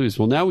to see him lose.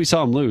 Well, now we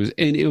saw him lose,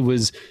 and it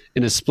was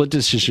in a split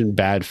decision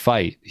bad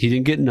fight. He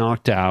didn't get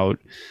knocked out.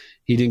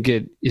 He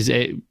didn't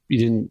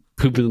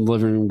poop in the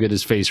living room, get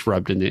his face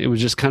rubbed in it. It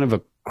was just kind of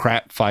a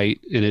crap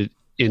fight, and it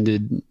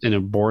ended in a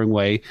boring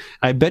way.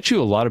 I bet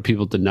you a lot of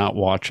people did not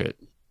watch it.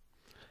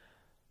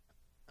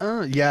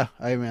 Yeah.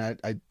 I mean,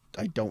 I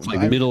don't know.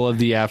 Like middle of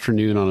the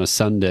afternoon on a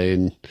Sunday.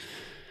 And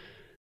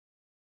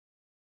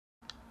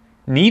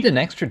need an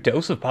extra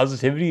dose of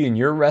positivity in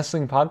your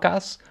wrestling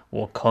podcasts?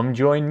 Well, come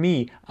join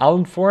me,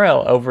 Alan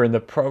Forel, over in the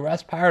Pro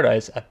Wrest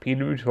Paradise at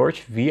PW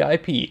Torch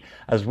VIP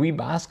as we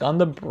bask on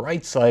the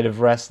bright side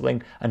of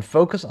wrestling and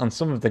focus on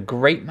some of the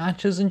great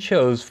matches and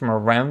shows from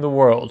around the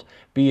world,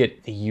 be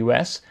it the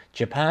US,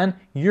 Japan,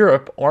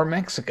 Europe, or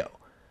Mexico.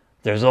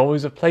 There's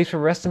always a place for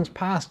wrestling's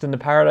past in the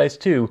Paradise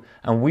too,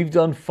 and we've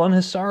done fun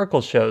historical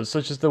shows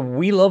such as the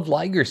We Love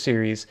Liger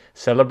series,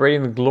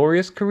 celebrating the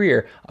glorious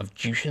career of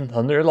Jushin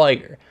Thunder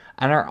Liger,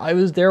 and our I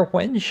Was There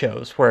When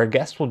shows, where a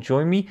guest will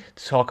join me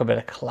to talk about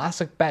a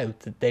classic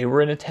bout that they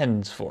were in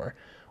attendance for.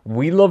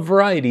 We love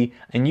variety,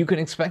 and you can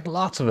expect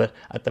lots of it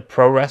at the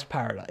Pro Wrest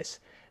Paradise.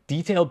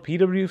 Detailed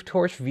PW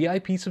Torch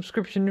VIP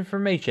subscription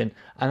information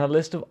and a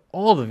list of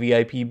all the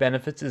VIP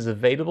benefits is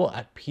available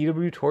at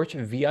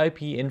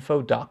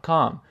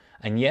pwtorchvipinfo.com.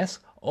 And yes,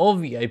 all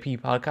VIP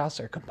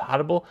podcasts are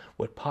compatible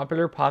with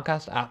popular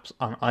podcast apps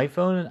on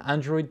iPhone and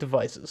Android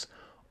devices,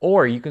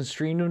 or you can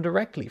stream them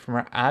directly from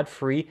our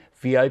ad-free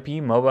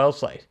VIP mobile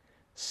site.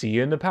 See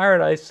you in the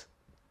Paradise.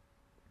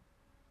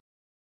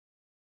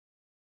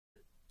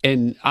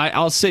 And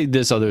I'll say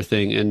this other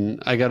thing, and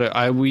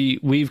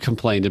we've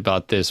complained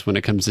about this when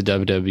it comes to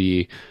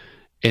WWE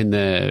and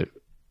the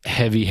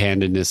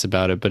heavy-handedness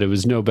about it, but it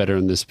was no better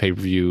in this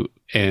pay-per-view.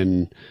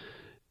 And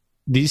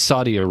these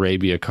Saudi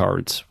Arabia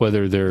cards,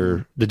 whether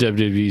they're the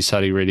WWE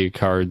Saudi Arabia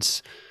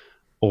cards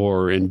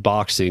or in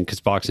boxing,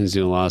 because boxing is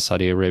doing a lot of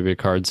Saudi Arabia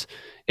cards,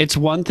 it's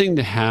one thing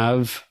to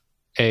have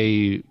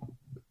a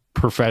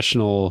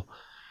professional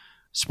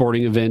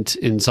sporting event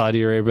in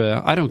Saudi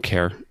Arabia, I don't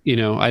care. You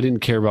know, I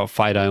didn't care about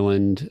Fight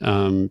Island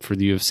for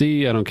the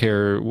UFC. I don't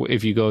care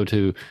if you go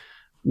to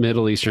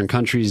Middle Eastern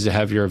countries to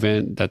have your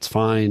event. That's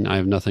fine. I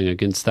have nothing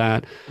against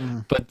that.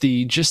 But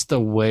the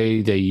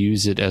way they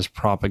use it as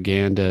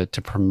propaganda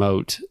to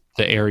promote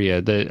the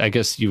area, that I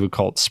guess you would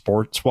call it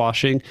sports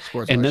washing.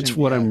 And that's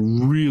what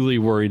I'm really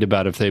worried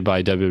about if they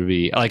buy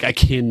WWE. Like, I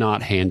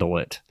cannot handle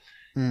it.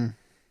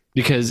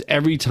 Because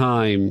every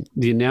time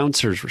the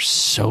announcers were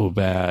so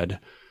bad.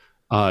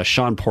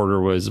 Sean Porter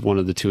was one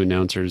of the two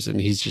announcers,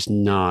 and he's just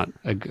not.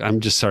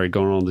 I'm just sorry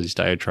going on these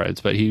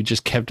diatribes, but he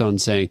just kept on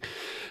saying,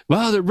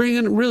 "Wow, they're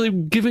really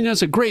giving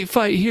us a great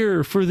fight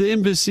here for the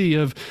embassy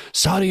of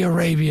Saudi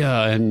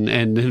Arabia," and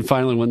then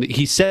finally, when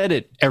he said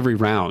it every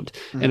round,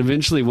 and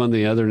eventually one of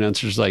the other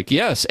announcers like,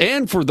 "Yes,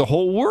 and for the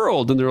whole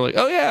world," and they're like,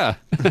 "Oh yeah,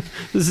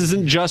 this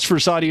isn't just for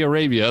Saudi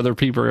Arabia. Other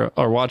people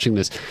are watching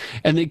this,"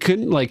 and they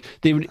couldn't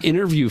they would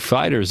interview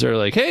fighters. They're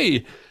like,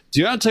 "Hey,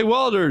 Deontay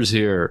Wilder's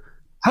here.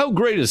 How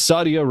great is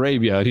Saudi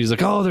Arabia?" And he's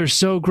like, "Oh, they're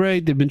so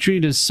great. They've been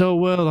treated us so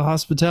well. The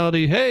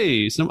hospitality.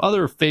 Hey, some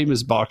other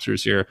famous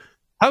boxers here.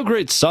 How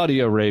great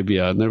Saudi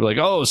Arabia?" And they're like,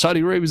 "Oh,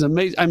 Saudi Arabia's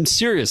amazing." I'm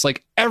serious.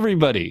 Like,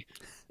 everybody.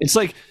 It's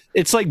like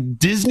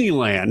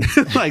Disneyland.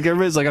 Like,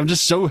 everybody's like, "I'm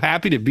just so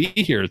happy to be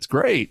here. It's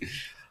great."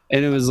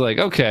 And it was like,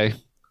 okay.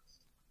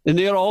 And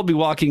they'd all be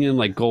walking in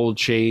like gold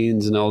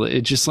chains and all that.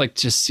 It just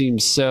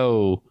seems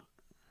so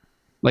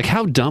like,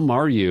 how dumb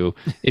are you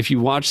if you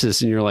watch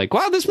this and you're like,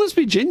 wow, this must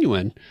be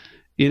genuine.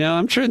 You know,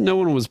 I'm sure no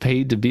one was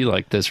paid to be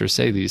like this or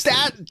say these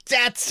things.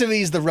 That to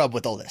me is the rub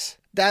with all this.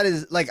 That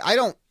is like,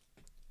 I'm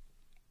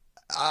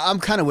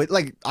kind of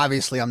like,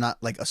 obviously I'm not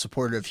like a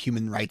supporter of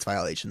human rights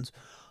violations.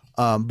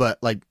 But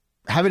like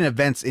having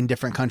events in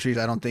different countries,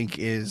 I don't think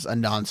is a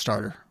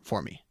non-starter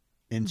for me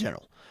in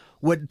general.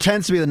 What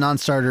tends to be the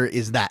non-starter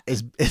is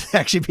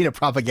actually being a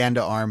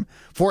propaganda arm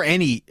for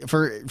any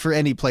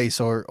place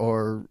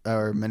or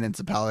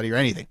municipality or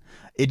anything.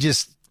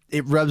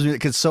 It rubs me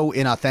because it's so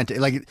inauthentic.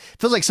 Like, it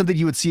feels like something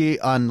you would see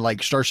on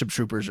like Starship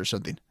Troopers or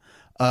something.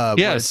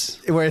 Yes,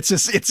 where it's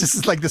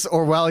just like this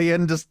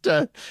Orwellian.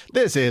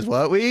 This is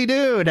what we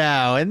do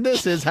now, and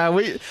this is how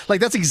we like.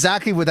 That's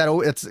exactly what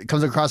it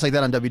comes across like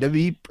that on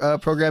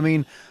WWE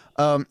programming,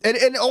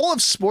 and all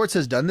of sports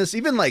has done this.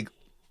 Even like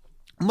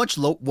what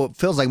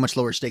feels like much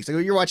lower stakes.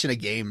 Like, you're watching a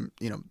game,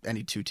 you know,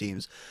 any two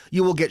teams,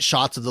 you will get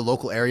shots of the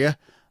local area,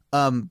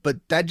 but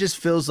that just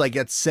feels like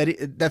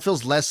that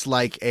feels less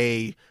like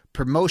a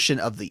promotion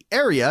of the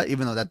area,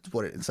 even though that's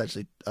what it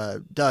essentially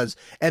does,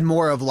 and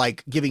more of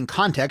like giving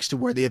context to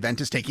where the event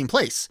is taking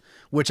place,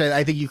 which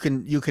I think you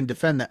can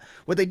defend that.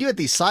 What they do at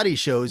these Saudi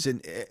shows, and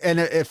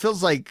it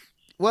feels like,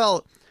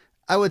 well,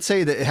 I would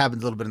say that it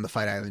happens a little bit in the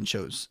Fight Island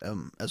shows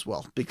as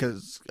well,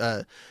 because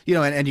you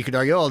know, and you could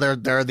argue, oh,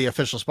 they're the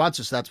official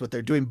sponsors, so that's what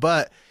they're doing,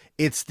 but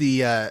it's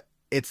the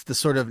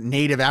sort of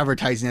native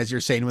advertising, as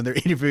you're saying, when they're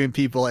interviewing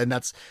people, and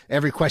that's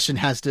every question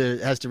has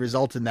to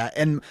result in that.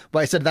 And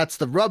why I said that's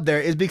the rub there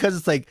is because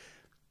it's like,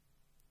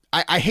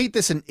 I hate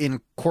this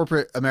in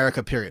corporate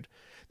America, period.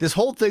 This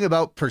whole thing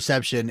about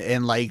perception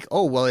and like,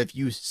 oh, well, if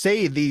you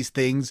say these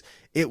things,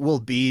 it will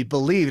be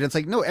believed. And it's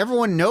like, no,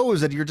 everyone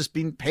knows that you're just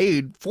being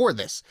paid for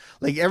this.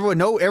 Like, everyone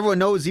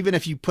knows, even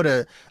if you put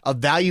a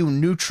value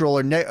neutral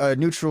or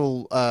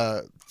neutral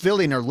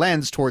feeling or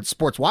lens towards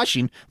sports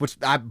washing, which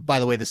by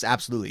the way, this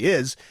absolutely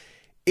is,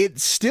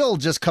 it still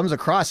just comes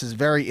across as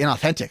very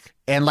inauthentic.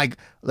 And like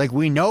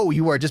we know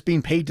you are just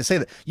being paid to say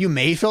that. You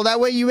may feel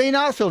that way, you may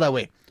not feel that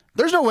way.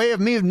 There's no way of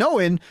me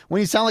knowing when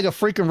you sound like a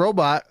freaking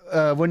robot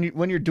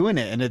when you're doing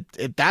it. And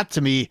it that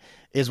to me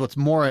is what's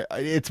more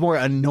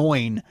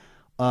annoying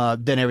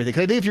than everything.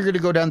 'Cause I think if you're going to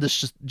go down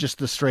this just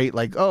the straight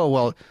like, oh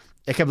well,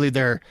 I can't believe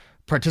they're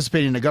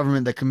participating in a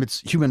government that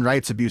commits human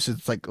rights abuses.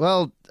 It's like,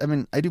 well, I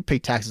mean, I do pay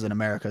taxes in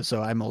America,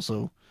 so I'm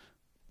also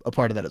a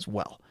part of that as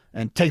well.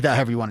 And take that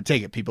however you want to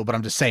take it, people. But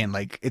I'm just saying,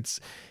 like,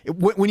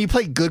 when you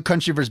play good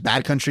country versus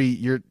bad country,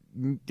 you're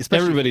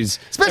especially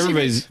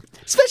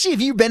if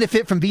you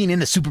benefit from being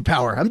in a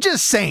superpower. I'm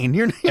just saying,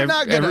 you're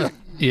not gonna.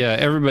 Yeah,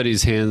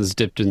 everybody's hands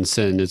dipped in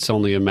sin. It's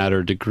only a matter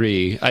of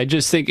degree. I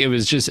just think it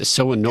was just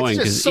so annoying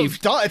because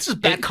it's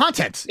just bad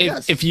content.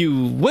 If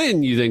you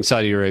win, you think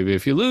Saudi Arabia.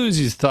 If you lose,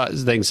 you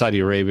think Saudi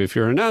Arabia. If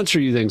you're an announcer,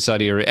 you think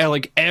Saudi Arabia.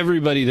 Like,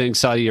 everybody thinks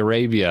Saudi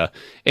Arabia.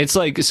 It's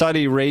like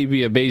Saudi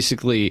Arabia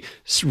basically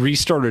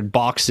restarted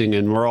boxing,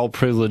 and we're all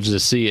privileged to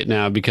see it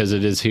now because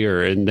it is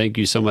here. And thank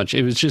you so much.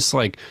 It was just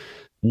like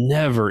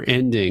never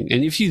ending.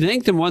 And if you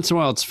thank them once in a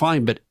while, it's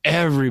fine, but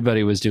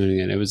everybody was doing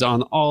it. It was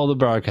on all the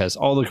broadcasts,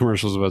 all the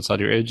commercials about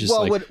Saudi Arabia. Just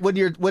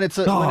when it's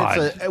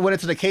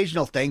an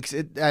occasional thanks,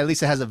 at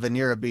least it has a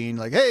veneer of being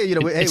like, hey, you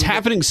know, it's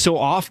happening so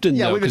often.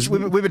 Yeah,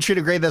 though, we've been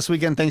treated great this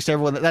weekend. Thanks to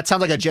everyone. That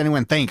sounds like a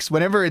genuine thanks.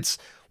 Whenever it's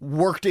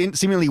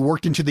seemingly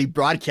worked into the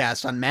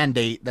broadcast on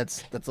mandate,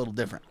 that's a little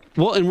different.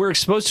 Well, and we're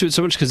exposed to it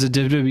so much because of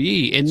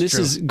WWE. And this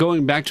is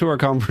going back to our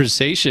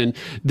conversation.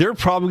 They're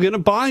probably going to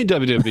buy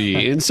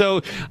WWE. And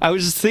so I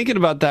was just thinking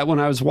about that when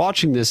I was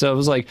watching this. I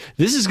was like,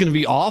 this is going to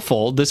be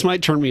awful. This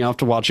might turn me off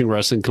to watching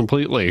wrestling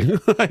completely.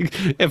 Like,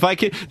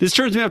 this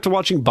turns me off to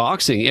watching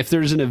boxing. If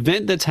there's an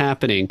event that's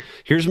happening,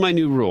 here's my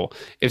new rule.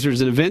 If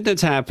there's an event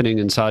that's happening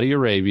in Saudi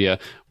Arabia,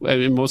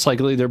 and most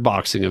likely they're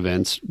boxing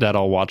events that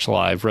I'll watch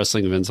live,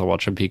 wrestling events I'll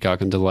watch on Peacock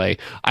and delay,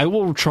 I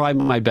will try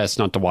my best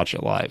not to watch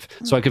it live.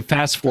 So I could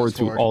fast forward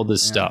through all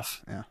this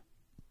stuff,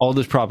 all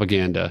this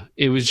propaganda.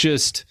 It was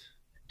just,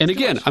 and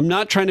again, I'm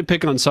not trying to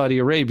pick on Saudi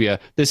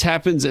Arabia. This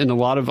happens in a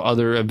lot of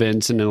other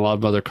events and in a lot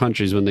of other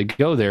countries when they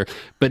go there,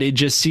 but it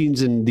just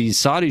seems in these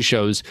Saudi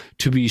shows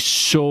to be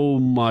so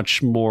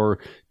much more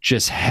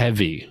just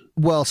heavy.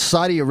 Well,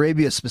 Saudi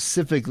Arabia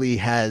specifically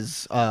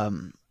has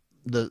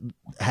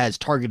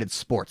targeted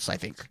sports, I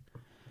think,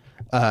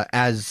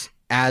 as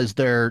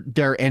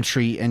their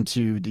entry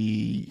into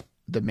the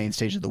main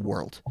stage of the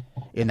world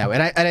in that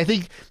way. And I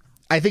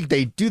think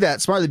they do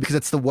that smartly because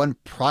it's the one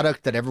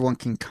product that everyone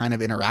can kind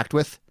of interact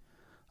with.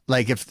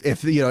 Like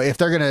if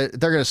they're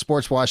gonna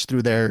sports watch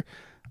through their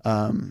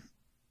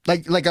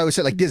like I always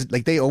said, like Disney,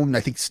 like they own, I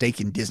think, stake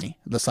in Disney,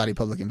 the Saudi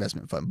Public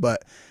Investment Fund,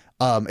 but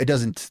it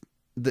doesn't.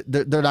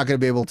 They're not going to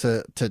be able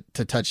to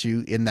touch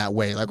you in that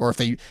way. Like, or if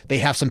they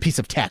have some piece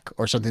of tech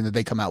or something that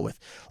they come out with,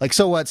 like,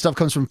 so what, stuff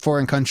comes from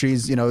foreign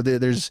countries,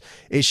 there's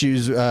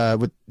issues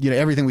with,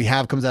 everything we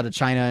have comes out of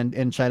China,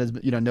 and China's,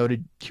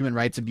 noted human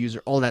rights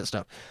abuser, all that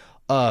stuff.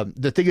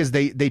 The thing is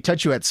they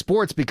touch you at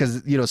sports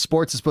because,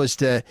 sports is supposed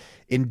to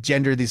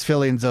engender these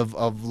feelings of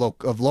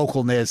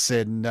localness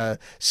and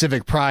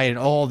civic pride and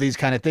all these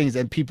kind of things.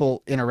 And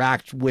people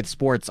interact with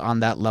sports on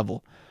that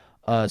level.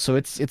 So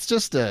it's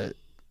just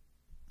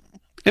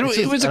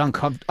it was an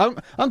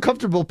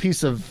uncomfortable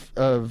piece of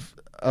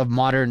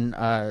modern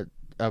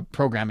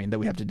programming that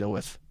we have to deal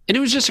with. And it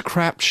was just a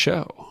crap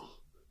show.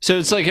 So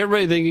it's like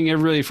everybody thinking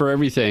everybody for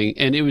everything,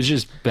 and it was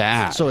just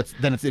bad. So it's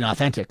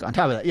inauthentic on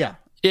top of that, yeah.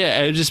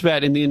 Yeah, it was just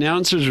bad. And the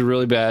announcers are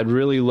really bad,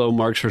 really low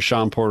marks for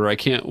Sean Porter. I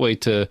can't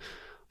wait to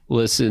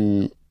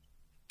listen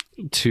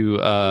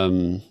to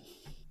all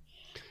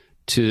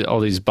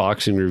these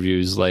boxing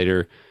reviews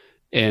later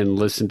and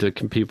listen to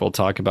people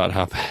talk about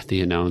how bad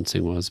the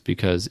announcing was,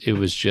 because it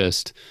was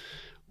just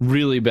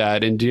really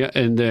bad. And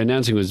the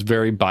announcing was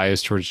very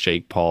biased towards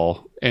Jake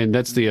Paul. And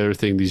that's the other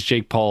thing. These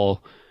Jake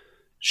Paul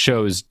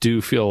shows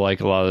do feel like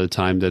a lot of the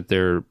time that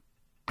they're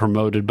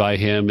promoted by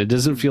him. It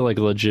doesn't feel like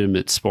a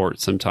legitimate sport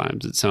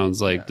sometimes. It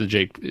sounds like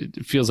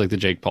it feels like the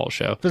Jake Paul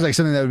show. It feels like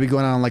something that would be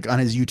going on like on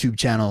his YouTube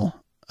channel,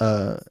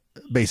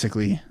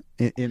 basically.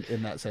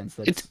 In that sense,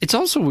 it's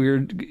also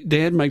weird. They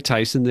had Mike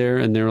Tyson there,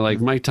 and they were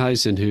like, Mike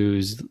Tyson,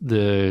 who's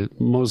the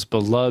most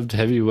beloved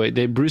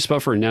heavyweight. Bruce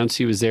Buffer announced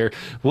he was there.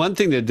 One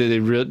thing that they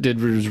did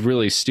was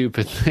really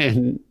stupid,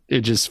 and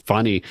it's just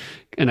funny.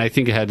 And I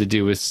think it had to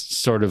do with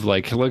sort of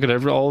like, look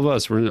at all of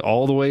us. We're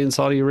all the way in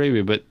Saudi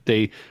Arabia, but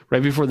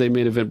right before they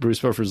main event, Bruce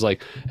Buffer's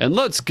like, and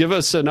let's give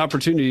us an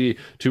opportunity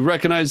to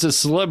recognize the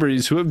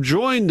celebrities who have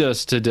joined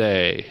us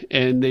today.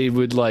 And they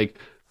would like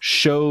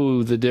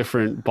show the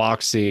different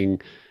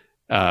boxing.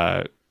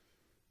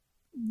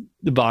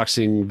 The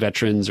boxing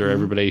veterans or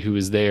everybody who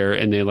was there,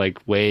 and they like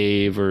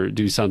wave or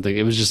do something.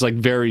 It was just like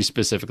very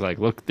specific. Like,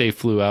 look, they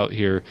flew out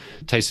here.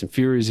 Tyson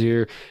Fury's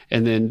here.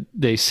 And then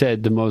they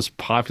said the most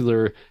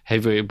popular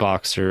heavyweight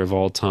boxer of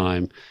all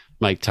time,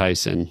 Mike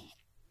Tyson.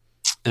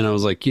 And I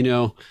was like,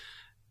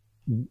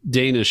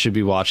 Dana should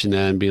be watching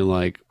that and being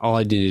like, all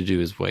I need to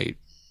do is wait.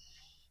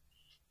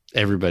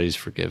 Everybody's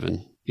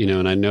forgiven,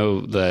 and I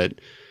know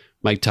that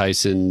Mike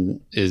Tyson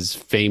is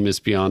famous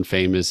beyond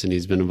famous, and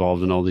he's been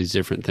involved in all these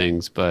different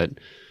things. But,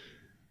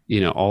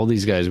 all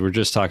these guys, we're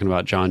just talking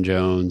about John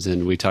Jones,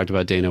 and we talked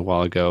about Dana a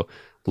while ago.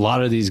 A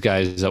lot of these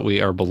guys that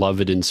we are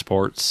beloved in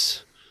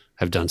sports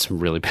have done some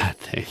really bad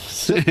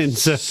things. And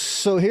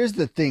so here's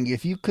the thing.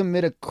 If you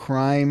commit a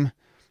crime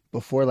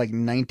before like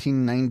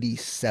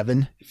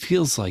 1997, it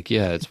feels like,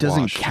 it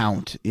doesn't washed.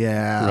 Count.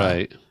 Yeah.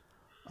 Right.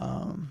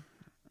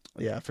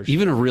 Yeah, for sure.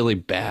 Even a really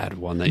bad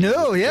one. Like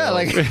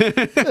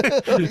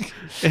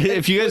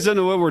if you guys don't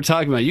know what we're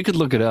talking about, you could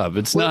look it up.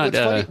 It's not.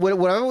 What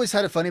I've always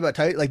had it funny about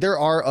Tyson, like there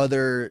are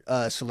other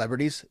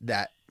celebrities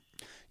that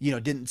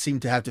didn't seem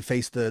to have to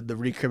face the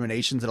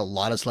recriminations that a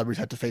lot of celebrities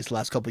had to face the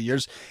last couple of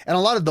years, and a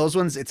lot of those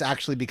ones, it's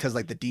actually because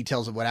like the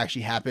details of what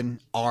actually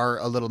happened are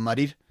a little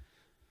muddied.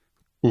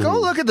 Mm-hmm. Go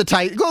look at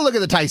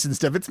the Tyson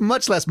stuff. It's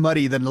much less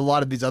muddy than a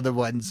lot of these other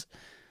ones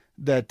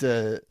that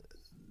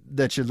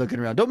you're looking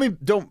around.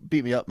 Don't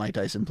beat me up, Mike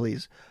Tyson,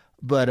 please.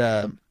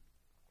 But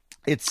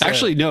it's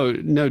actually no.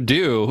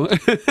 Do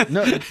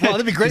no. Well,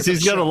 that'd be great.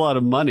 He's got a lot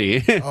of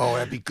money. Oh,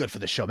 that'd be good for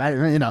the show,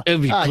 man.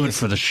 It'd be good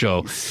for the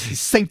show.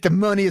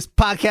 Sanctimonious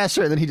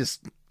podcaster, and then he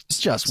just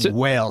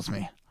wails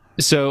me.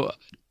 So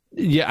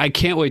Yeah, I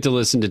can't wait to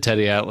listen to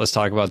Teddy Atlas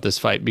talk about this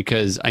fight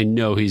because I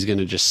know he's going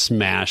to just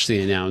smash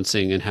the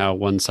announcing and how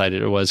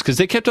one-sided it was. Because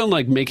they kept on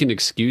like making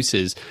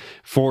excuses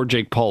for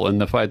Jake Paul in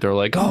the fight. They're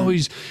like, "Oh,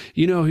 he's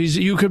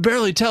you could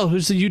barely tell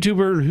who's the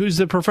YouTuber and who's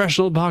the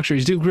professional boxer.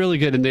 He's doing really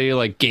good." And they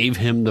like gave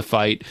him the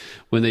fight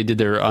when they did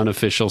their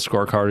unofficial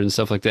scorecard and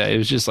stuff like that. It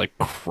was just like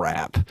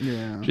crap,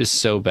 just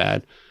so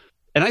bad.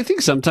 And I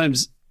think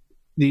sometimes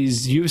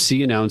these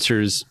UFC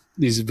announcers,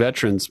 these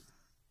veterans,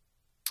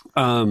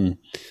 I'm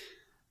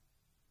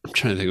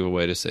trying to think of a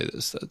way to say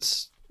this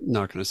that's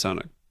not going to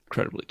sound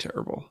incredibly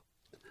terrible.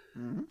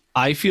 Mm-hmm.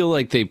 I feel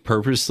like they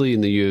purposely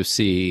in the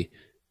UFC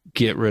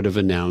get rid of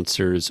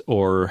announcers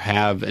or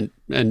have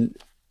and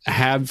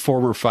have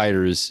former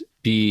fighters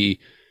be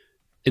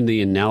in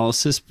the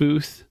analysis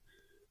booth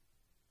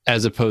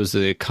as opposed to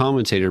the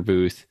commentator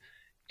booth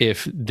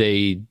if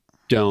they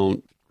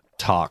don't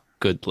talk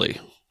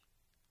goodly.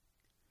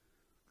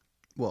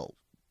 Well,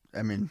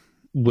 I mean,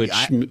 which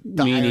the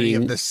irony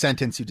of the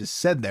sentence you just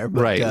said there,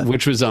 but, right?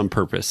 Which was on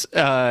purpose.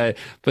 But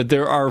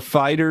there are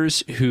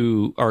fighters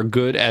who are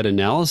good at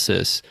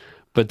analysis,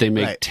 but they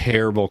make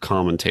terrible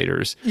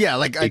commentators. Yeah,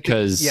 like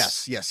because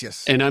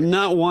yes. And I'm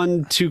not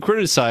one to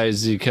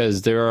criticize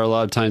because there are a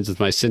lot of times with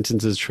my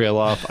sentences trail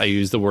off. I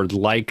use the word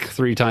 "like"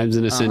 3 times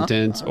in a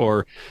sentence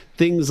or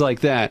things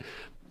like that.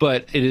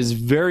 But it is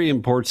very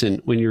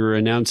important when you're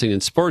announcing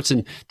in sports,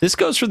 and this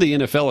goes for the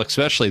NFL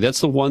especially.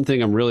 That's the one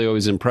thing I'm really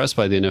always impressed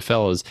by the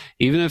NFL is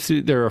even if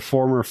they're a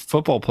former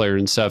football player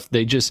and stuff,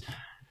 they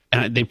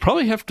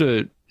probably have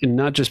to, and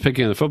not just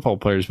picking on the football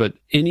players, but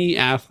any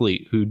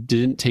athlete who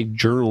didn't take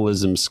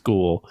journalism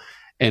school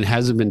and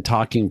hasn't been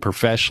talking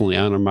professionally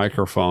on a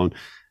microphone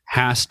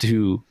has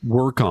to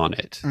work on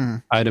it,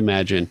 I'd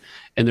imagine.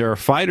 And there are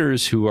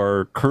fighters who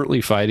are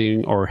currently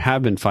fighting or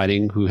have been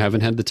fighting who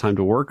haven't had the time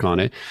to work on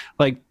it.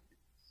 Like,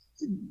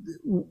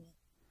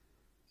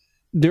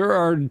 there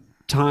are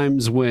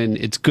times when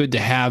it's good to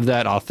have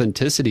that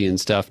authenticity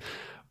and stuff,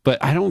 but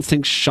I don't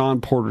think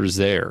Sean Porter's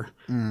there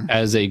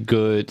as a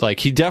good, like,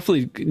 he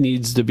definitely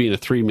needs to be in a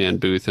 3-man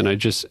booth.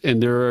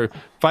 And there are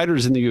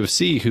fighters in the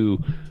UFC who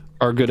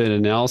are good at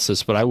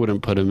analysis, but I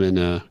wouldn't put him in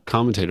a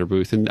commentator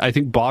booth. And I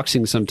think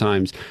boxing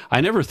sometimes, I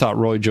never thought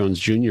Roy Jones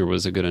Jr.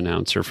 was a good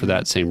announcer for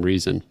that same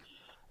reason.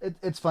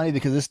 It's funny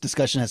because this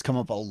discussion has come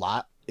up a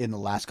lot in the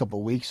last couple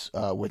of weeks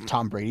with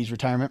Tom Brady's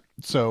retirement.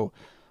 So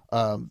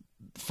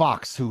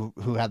Fox, who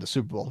had the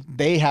Super Bowl,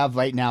 they have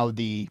right now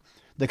the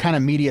kind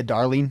of media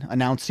darling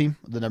announce team,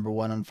 the number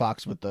 1 on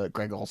Fox with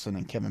Greg Olsen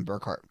and Kevin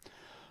Burkhardt.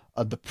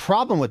 The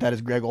problem with that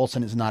is Greg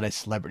Olsen is not a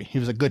celebrity. He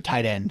was a good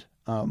tight end,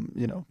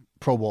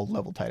 Pro Bowl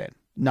level tight end,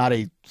 not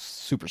a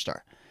superstar.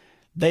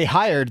 They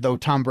hired, though,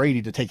 Tom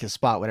Brady to take his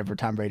spot whenever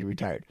Tom Brady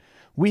retired.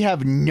 We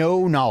have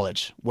no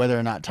knowledge whether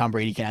or not Tom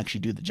Brady can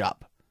actually do the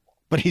job,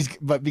 but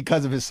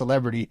because of his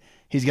celebrity,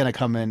 he's going to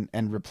come in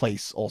and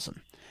replace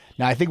Olsen.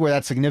 Now, I think where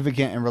that's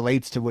significant and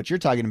relates to what you're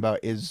talking about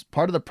is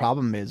part of the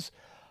problem is,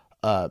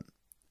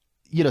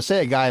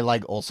 say a guy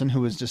like Olsen,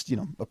 who is just,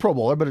 a Pro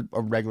Bowler, but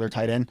a regular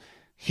tight end,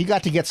 he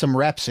got to get some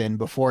reps in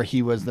before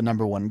he was the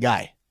number 1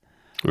 guy.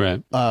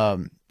 Right.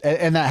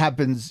 And that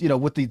happens,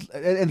 with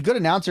and good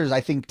announcers,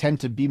 I think, tend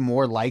to be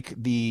more like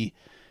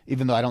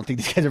even though I don't think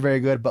these guys are very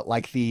good, but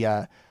like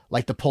the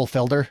Paul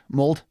Felder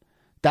mold.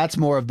 That's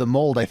more of the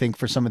mold, I think,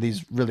 for some of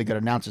these really good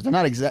announcers. They're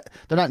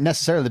not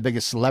necessarily the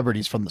biggest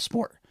celebrities from the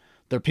sport.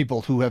 They're people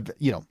who have,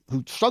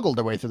 who struggled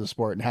their way through the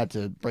sport and had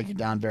to break it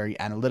down very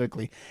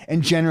analytically.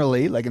 And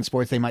generally, like in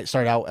sports, they might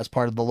start out as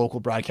part of the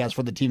local broadcast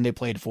for the team they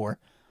played for,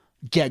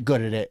 get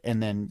good at it,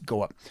 and then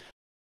go up.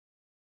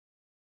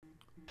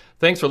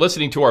 Thanks for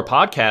listening to our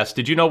podcast.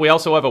 Did you know we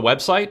also have a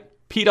website?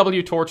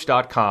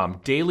 pwtorch.com.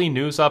 Daily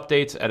news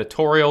updates,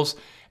 editorials,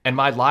 and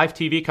my live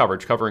TV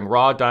coverage covering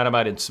Raw,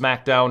 Dynamite, and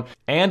SmackDown,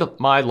 and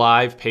my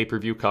live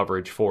pay-per-view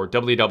coverage for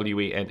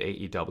WWE and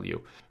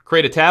AEW.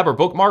 Create a tab or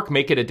bookmark,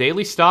 make it a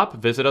daily stop.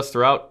 Visit us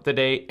throughout the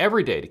day,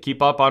 every day, to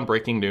keep up on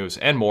breaking news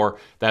and more.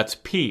 That's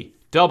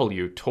pwtorch.com.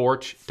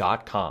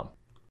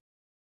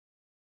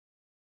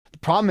 The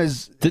problem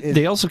is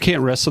they also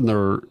can't rest on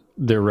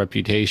their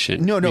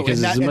reputation. No,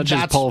 because as much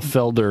as Paul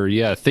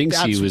Felder, thinks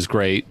he was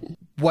great.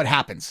 What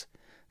happens?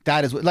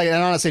 That is like, and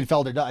I'm not saying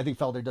Felder does. I think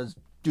Felder does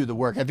do the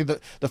work. I think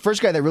the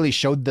first guy that really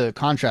showed the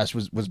contrast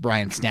was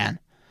Brian Stan,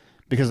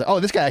 because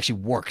this guy actually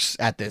works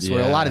at this.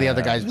 Where a lot of the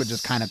other guys would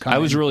just kind of come. I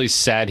was really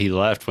sad he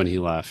left when he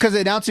left because the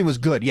announcing was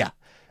good. Yeah,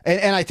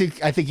 and I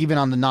think even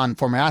on the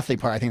non-former athlete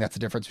part, I think that's the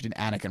difference between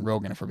Anik and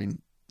Rogan. If we're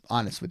being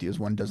honest with you, is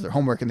one does their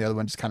homework and the other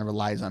one just kind of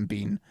relies on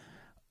being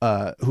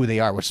who they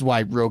are, which is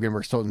why Rogan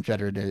works totally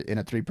better in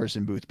a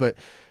 3-person booth. But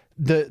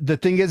the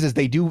thing is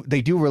they do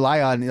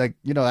rely on, like,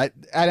 and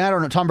I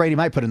don't know, Tom Brady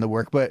might put in the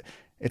work, but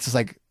it's just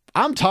like,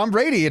 I'm Tom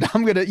Brady and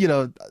I'm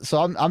gonna, so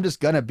I'm just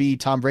gonna be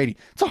Tom Brady.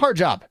 It's a hard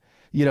job.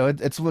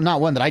 It's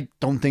not one that I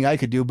don't think I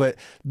could do, but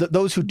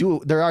those who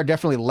do, there are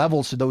definitely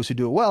levels to those who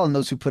do it well, and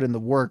those who put in the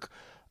work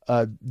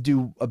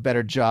do a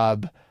better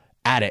job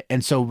at it.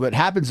 And so what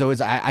happens though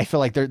is I feel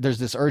like there's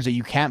this urge that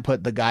you can't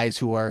put the guys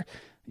who are,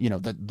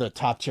 the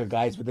top tier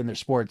guys within their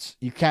sports,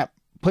 you can't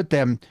put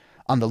them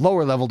on the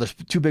lower level. They're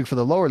too big for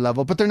the lower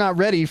level, but they're not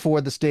ready for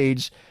the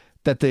stage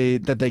that they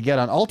get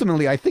on.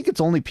 Ultimately, I think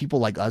it's only people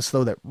like us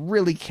though that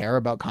really care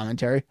about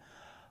commentary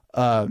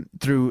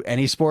through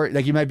any sport.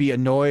 Like you might be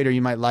annoyed or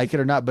you might like it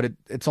or not, but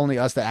it's only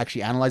us that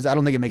actually analyze it. I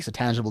don't think it makes a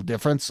tangible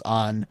difference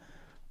on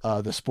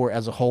the sport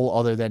as a whole,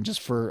 other than just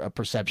for a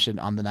perception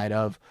on the night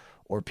of,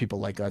 or people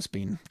like us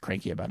being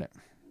cranky about it.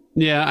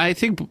 Yeah, I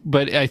think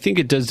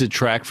it does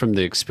detract from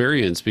the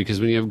experience, because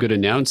when you have good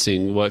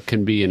announcing, what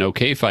can be an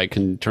okay fight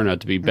can turn out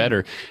to be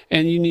better.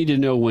 And you need to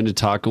know when to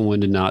talk and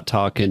when to not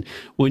talk. And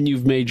when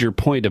you've made your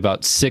point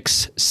about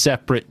 6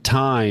 separate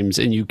times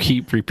and you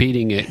keep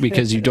repeating it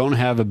because you don't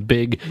have a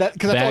big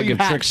bag of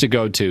tricks to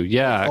go to.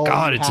 Yeah,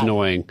 God, it's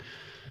annoying.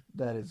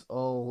 That is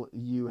all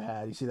you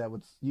had. You see that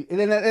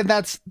and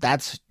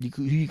that's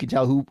you can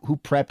tell who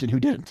prepped and who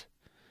didn't.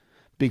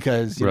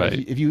 Because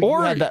if you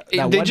had that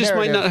they just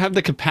might not have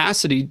the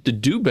capacity to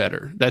do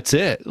better. That's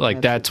it.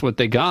 That's what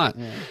they got.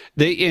 Yeah.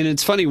 And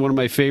it's funny. One of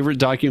my favorite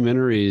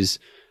documentaries,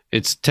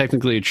 it's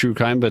technically a true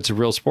crime, but it's a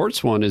real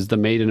sports one, is the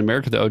Made in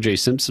America, the O.J.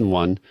 Simpson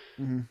one.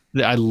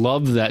 Mm-hmm. I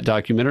love that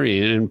documentary.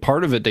 And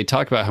part of it, they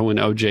talk about how when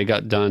O.J.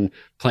 got done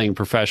playing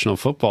professional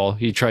football,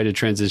 he tried to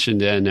transition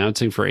to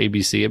announcing for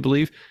ABC, I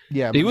believe.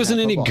 Yeah, he wasn't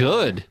any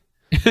good.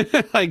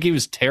 He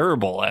was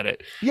terrible at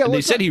it. Yeah, and they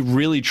said he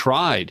really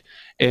tried.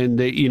 And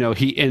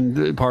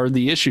part of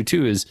the issue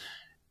too is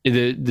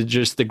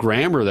the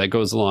grammar that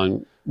goes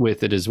along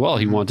with it as well.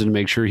 He wanted to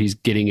make sure he's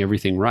getting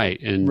everything right,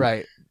 and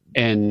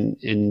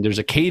there's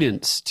a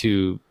cadence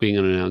to being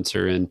an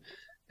announcer,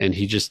 and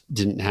he just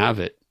didn't have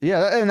it.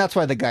 Yeah, and that's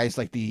why the guys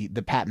like the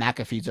Pat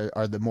McAfees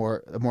are the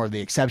more of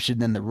the exception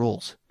than the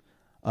rules.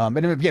 Pat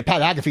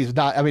McAfee was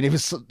not. I mean, he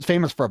was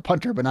famous for a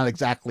punter, but not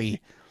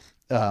exactly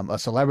a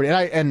celebrity.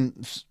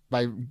 And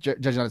by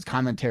judging on his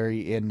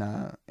commentary in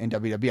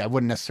WWE, I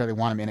wouldn't necessarily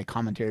want him in a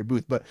commentary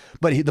booth. But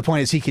the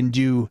point is, he can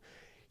do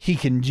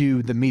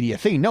the media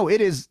thing. No,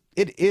 it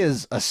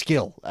is a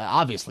skill.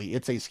 Obviously,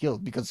 it's a skill,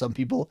 because some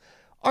people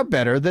are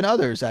better than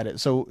others at it.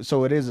 So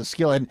it is a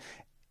skill,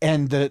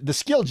 and the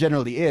skill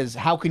generally is,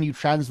 how can you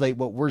translate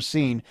what we're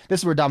seeing?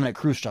 This is where Dominic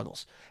Cruz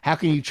struggles. How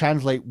can you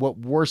translate what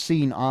we're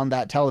seeing on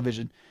that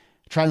television?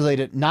 Translate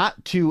it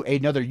not to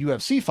another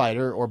UFC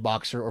fighter or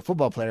boxer or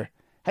football player.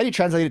 How do you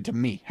translate it to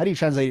me? How do you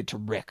translate it to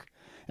Rick?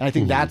 And I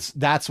think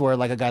that's where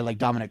like a guy like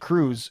Dominic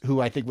Cruz, who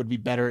I think would be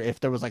better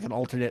if there was like an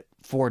alternate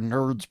for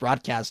nerds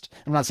broadcast.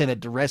 I'm not saying that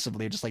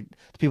derisively, just like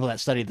the people that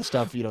study the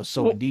stuff,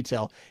 in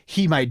detail,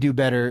 he might do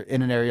better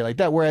in an area like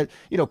that. Where,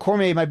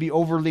 Cormier might be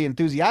overly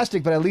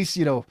enthusiastic, but at least,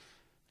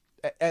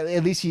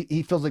 at least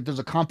he feels like there's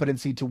a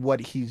competency to what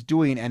he's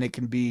doing, and it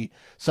can be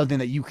something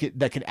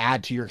that could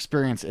add to your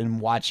experience in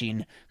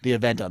watching the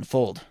event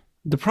unfold.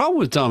 The problem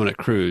with Dominic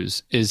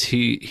Cruz is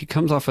he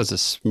comes off as a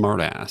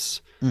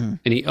smartass, and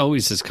he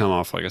always has come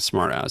off like a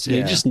smartass. Yeah.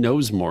 He just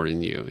knows more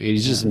than you.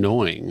 He's just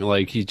annoying.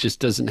 Like, he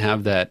just doesn't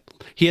have that.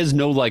 He has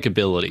no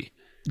likability.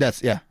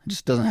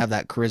 Just doesn't have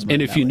that charisma. And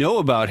if you know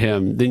about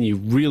him, then he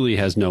really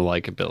has no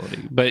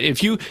likability. But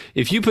if you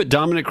put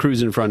Dominic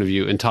Cruz in front of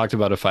you and talked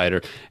about a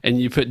fighter,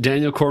 and you put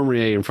Daniel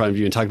Cormier in front of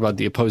you and talked about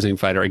the opposing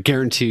fighter, I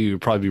guarantee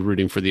you'd probably be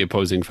rooting for the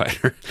opposing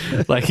fighter.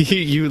 Like,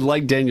 you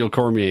like Daniel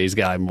Cormier's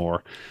guy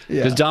more,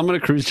 because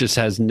Dominic Cruz just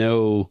has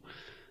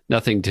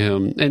nothing to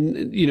him.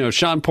 And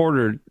Sean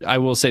Porter, I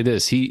will say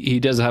this: he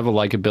does have a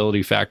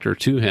likability factor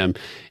to him.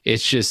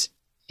 It's just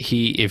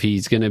if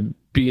he's going to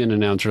be an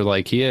announcer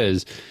like he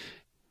is,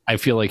 I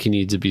feel like he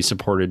needs to be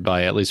supported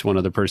by at least one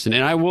other person.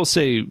 And I will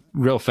say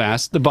real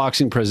fast, the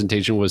boxing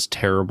presentation was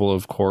terrible,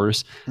 of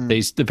course.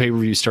 The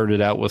pay-per-view started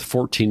out with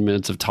 14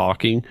 minutes of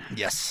talking.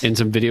 Yes. And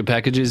some video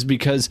packages,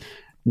 because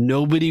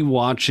nobody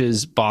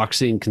watches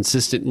boxing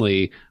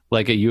consistently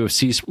like a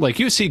UFC. Like,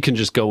 UFC can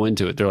just go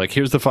into it. They're like,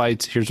 here's the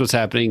fights, here's what's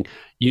happening,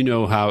 you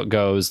know how it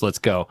goes, let's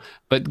go.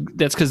 But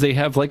that's because they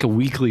have like a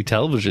weekly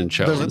television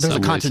show. There's a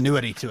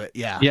continuity to it.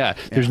 Yeah.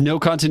 There's no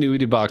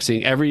continuity to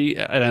boxing.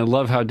 And I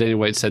love how Dana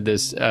White said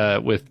this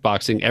with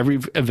boxing. Every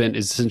event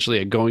is essentially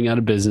a going out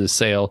of business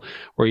sale,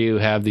 where you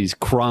have these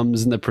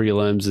crumbs in the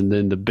prelims and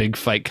then the big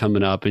fight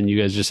coming up, and you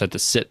guys just have to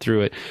sit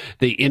through it.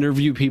 They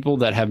interview people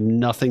that have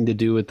nothing to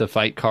do with the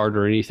fight card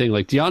or anything.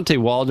 Like Deontay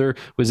Wilder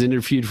was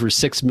interviewed for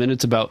 6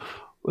 minutes about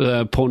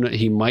opponent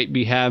he might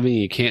be having.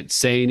 He can't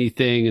say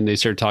anything, and they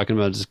start talking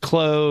about his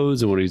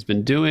clothes and what he's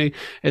been doing.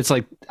 It's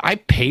like, I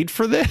paid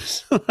for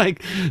this.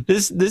 Like,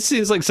 this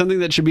seems like something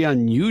that should be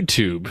on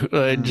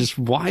YouTube. Just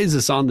why is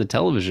this on the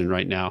television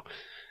right now?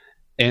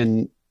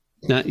 And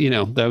that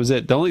was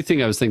it. The only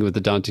thing I was thinking with the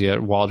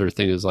Deontay Wilder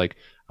thing is, like,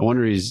 I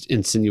wonder, he's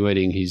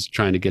insinuating he's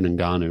trying to get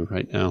Ngannou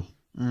right now.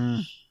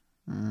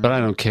 But I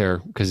don't care,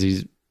 because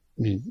he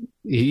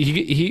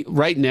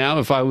right now,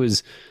 if I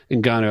was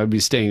Ngannou, I'd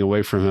be staying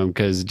away from him,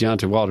 because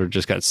Deontay Wilder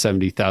just got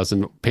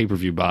 70,000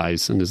 pay-per-view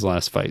buys in his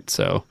last fight,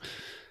 so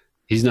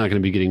he's not going to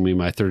be getting me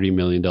my $30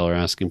 million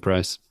asking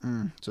price.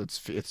 So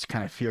it's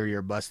kind of fury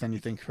or bust then, you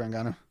think, for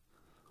Ngannou?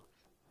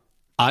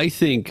 I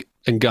think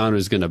Ngannou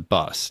is going to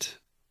bust.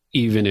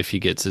 even if he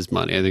gets his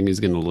money. I think he's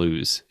going to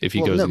lose if he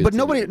goes. No, but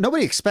against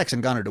nobody expects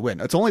Ngannou to win.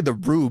 It's only the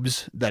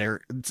rubes that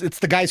are. It's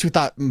the guys who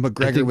thought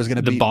McGregor was going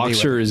to beat the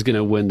boxer is going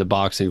to win the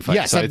boxing fight.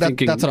 Yes, so that's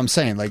what I'm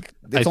saying. Like,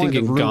 it's only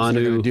the rubes that are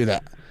going to do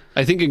that.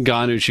 I think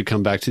Ngannou should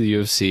come back to the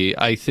UFC.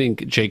 I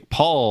think Jake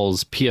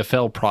Paul's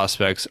PFL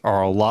prospects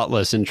are a lot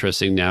less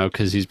interesting now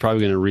because he's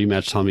probably going to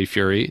rematch Tommy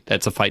Fury.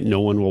 That's a fight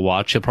no one will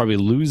watch. He'll probably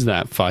lose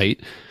that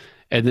fight.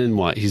 And then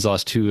what? He's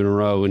lost 2 in a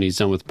row and he's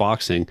done with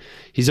boxing.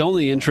 He's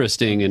only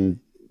interesting in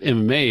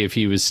MMA if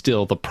he was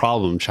still the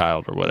problem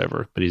child or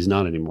whatever, but he's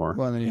not anymore.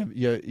 Well, then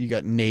you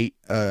got Nate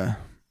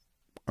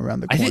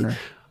around the corner.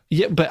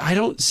 Yeah, but I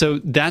don't.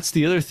 So that's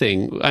the other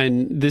thing,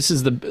 and this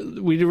is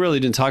we really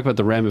didn't talk about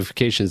the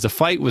ramifications. The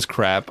fight was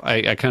crap.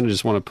 I kind of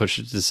just want to push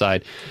it to the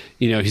side.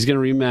 He's going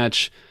to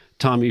rematch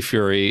Tommy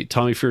Fury.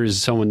 Tommy Fury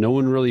is someone no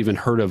one really even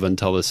heard of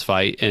until this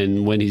fight,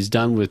 and when he's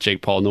done with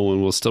Jake Paul, no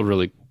one will still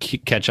really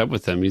catch up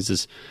with him. He's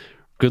this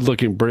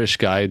good-looking British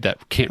guy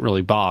that can't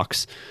really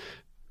box.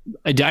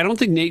 I don't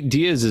think Nate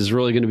Diaz is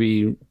really going to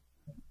be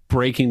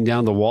breaking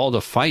down the wall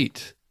to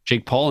fight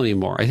Jake Paul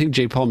anymore. I think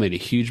Jake Paul made a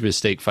huge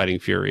mistake fighting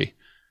Fury.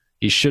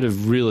 He should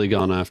have really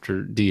gone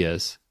after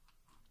Diaz.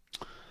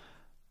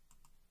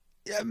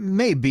 Yeah,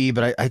 maybe,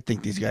 but I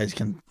think these guys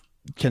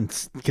can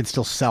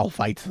still sell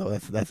fights though.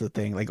 That's the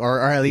thing. Like,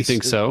 or at least you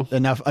think so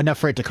enough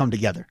for it to come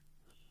together.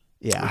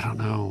 Yeah, I don't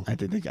know. I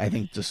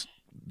think just.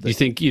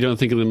 You don't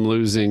think them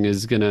losing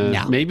is gonna?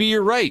 No. Maybe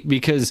you're right,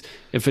 because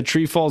if a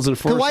tree falls in a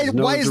forest,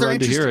 why is there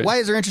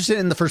interest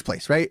in the first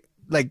place? Right?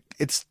 Like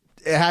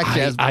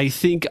I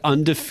think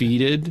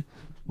undefeated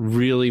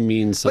really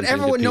means something. But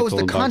everyone knows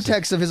the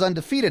context of his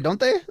undefeated, don't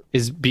they?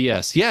 Is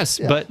BS. Yes,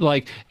 yeah. But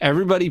like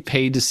everybody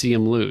paid to see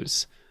him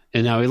lose,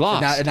 and now he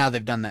lost. And now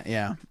they've done that.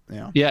 Yeah.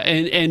 Yeah,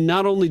 and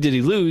not only did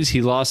he lose,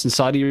 he lost in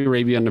Saudi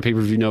Arabia on a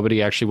pay-per-view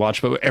nobody actually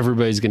watched, but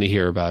everybody's going to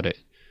hear about it.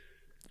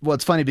 Well,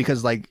 it's funny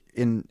because like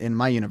in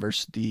my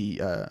universe,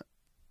 the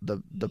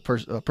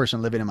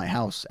person living in my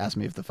house asked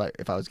me if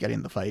I was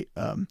getting the fight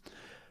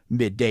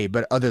midday,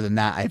 but other than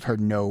that, I've heard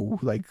no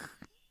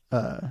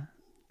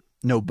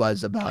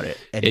buzz about it.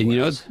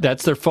 And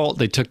that's their fault.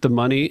 They took the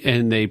money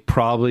and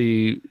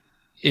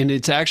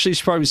it's actually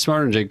probably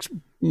smarter than Jake's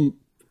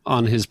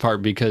on his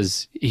part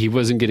because he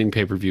wasn't getting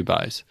pay-per-view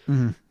buys.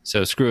 Mm-hmm.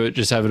 So screw it,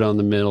 just have it on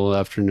the middle of the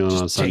afternoon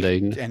on Sunday.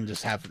 And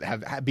just have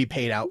be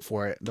paid out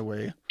for it the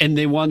way. And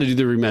they wanted to do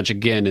the rematch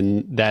again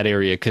in that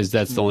area because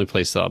that's the only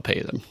place that'll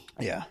pay them.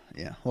 Yeah.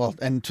 Well,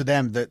 and to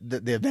them, the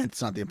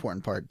event's not the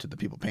important part to the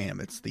people paying them.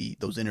 It's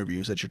those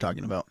interviews that you're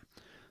talking about.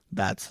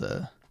 That's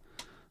the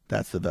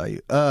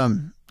value.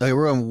 Okay,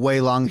 we're going way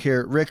long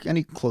here. Rick,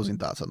 any closing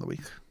thoughts on the week?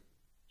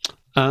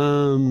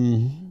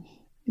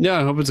 Yeah,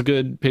 I hope it's a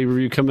good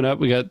pay-per-view coming up.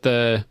 We got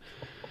the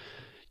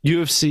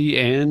UFC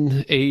and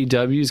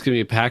AEW is going to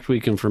be a packed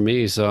weekend for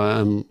me, so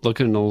I'm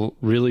looking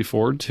really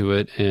forward to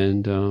it.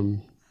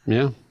 And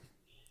yeah.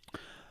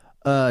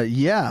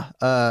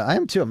 I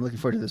am too. I'm looking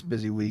forward to this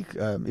busy week.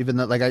 Even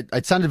though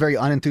I sounded very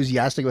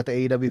unenthusiastic about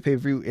the AEW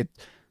pay-per-view, it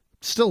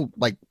still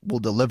will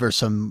deliver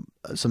some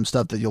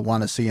stuff that you'll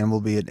want to see and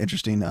will be an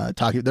interesting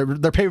talking.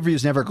 Their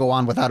pay-per-views never go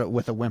on with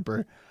a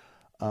whimper.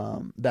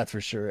 That's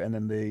for sure. And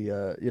then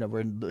we're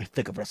in the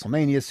thick of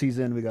WrestleMania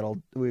season. We got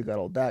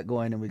all that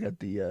going, and we got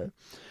the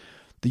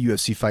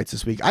UFC fights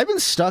this week. I've been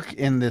stuck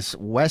in this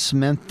West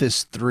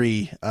Memphis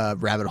 3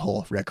 rabbit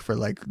hole, Rick, for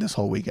like this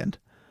whole weekend.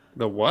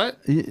 The what?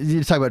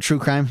 You talk about true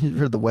crime. You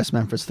heard the West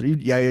Memphis 3?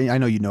 Yeah, I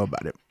know you know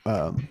about it.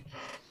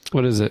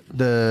 What is it?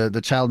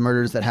 The child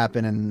murders that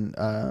happened in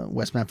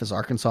West Memphis,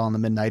 Arkansas in the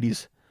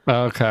mid-90s.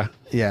 Oh, okay.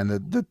 Yeah,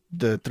 and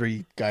the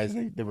 3 guys,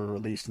 they were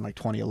released in like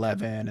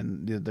 2011,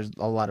 and there's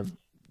a lot of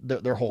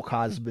their whole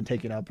cause has been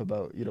taken up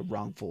about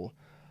wrongful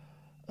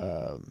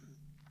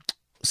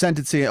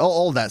sentencing,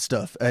 all that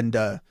stuff. And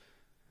one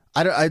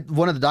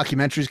of the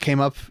documentaries came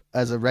up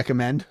as a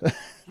recommend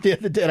the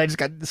other day, and I just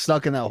got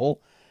stuck in that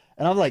hole.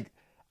 And I'm like,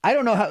 I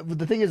don't know how.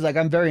 The thing is, like,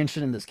 I'm very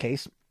interested in this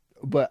case,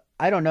 but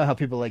I don't know how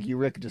people like you,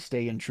 Rick, just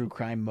stay in true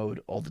crime mode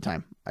all the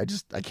time. I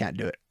can't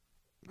do it.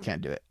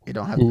 Can't do it. You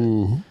don't have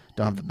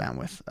the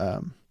bandwidth.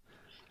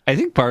 I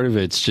think part of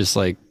it's just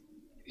like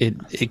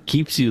it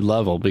keeps you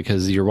level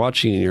because you're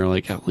watching and you're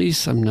like, at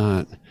least I'm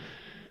not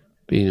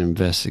being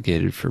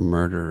investigated for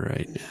murder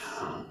right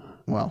now.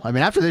 Well, I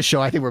mean, after this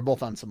show, I think we're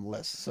both on some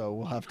lists, so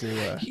we'll have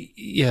to.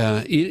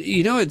 Yeah,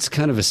 it's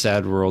kind of a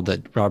sad world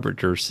that Robert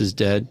Durst is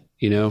dead.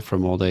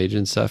 From old age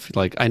and stuff.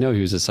 Like, I know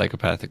he was a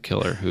psychopathic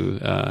killer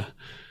who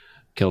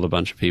killed a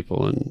bunch of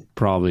people and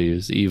probably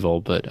is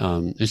evil, but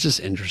it's just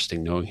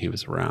interesting knowing he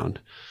was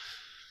around.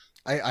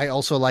 I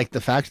also like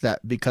the fact that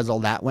because all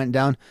that went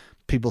down,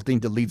 people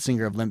think the lead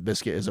singer of Limp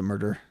Bizkit is a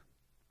murderer.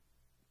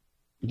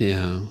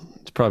 Yeah,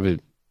 it's probably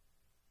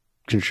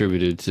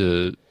contributed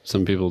to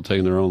some people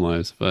taking their own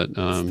lives, but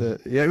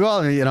yeah.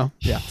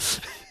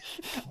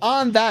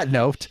 On that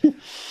note,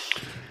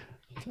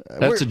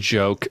 That's a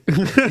joke.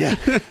 Yeah.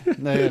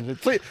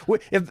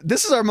 If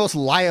this is our most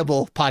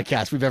liable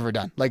podcast we've ever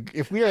done. Like,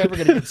 if we are ever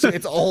going to get,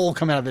 it's all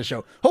coming out of this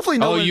show. Hopefully,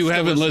 no. Oh, you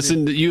haven't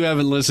listened. You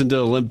haven't listened to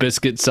a Limp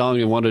Bizkit song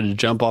and wanted to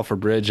jump off a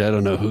bridge. I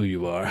don't know who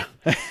you are.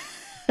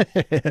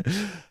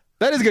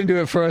 That is going to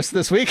do it for us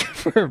this week.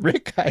 For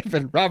Rick, I've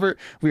been Robert.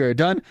 We are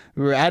done.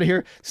 We're out of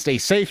here. Stay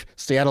safe.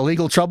 Stay out of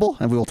legal trouble,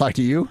 and we will talk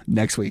to you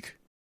next week.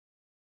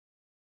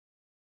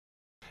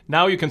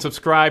 Now you can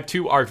subscribe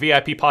to our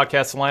VIP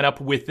podcast lineup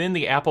within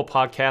the Apple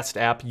Podcast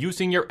app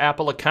using your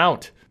Apple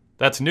account.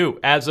 That's new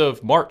as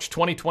of March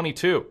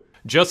 2022.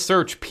 Just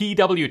search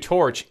PW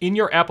Torch in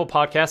your Apple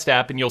Podcast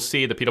app and you'll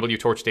see the PW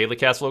Torch Daily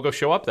Cast logo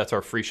show up. That's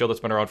our free show that's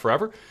been around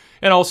forever.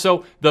 And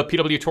also the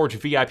PW Torch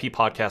VIP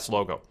podcast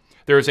logo.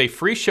 There is a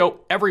free show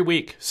every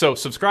week, so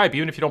subscribe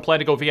even if you don't plan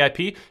to go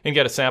VIP and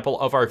get a sample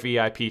of our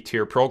VIP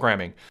tier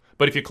programming.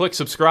 But if you click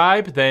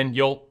subscribe, then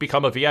you'll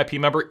become a VIP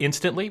member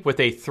instantly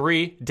with a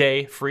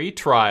 3-day free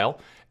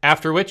trial,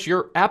 after which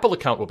your Apple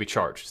account will be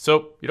charged.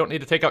 So you don't need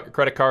to take out your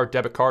credit card,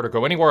 debit card, or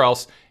go anywhere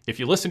else. If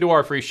you listen to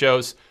our free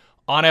shows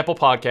on Apple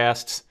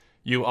Podcasts,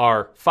 you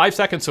are 5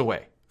 seconds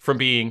away from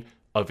being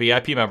a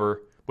VIP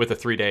member with a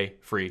 3-day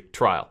free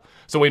trial.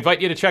 So we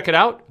invite you to check it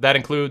out. That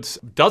includes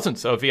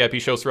dozens of VIP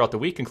shows throughout the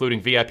week,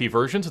 including VIP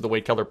versions of the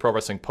Wade Keller Pro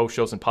Wrestling post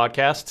shows and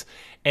podcasts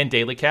and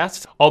daily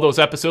casts. All those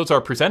episodes are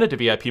presented to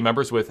VIP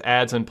members with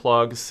ads and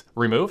plugs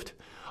removed,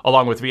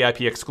 along with VIP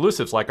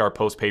exclusives like our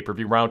post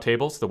pay-per-view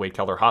roundtables, the Wade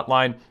Keller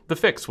Hotline, The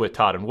Fix with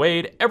Todd and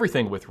Wade,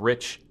 Everything with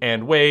Rich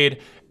and Wade,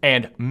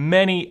 and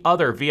many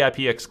other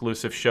VIP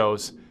exclusive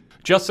shows.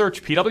 Just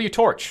search PW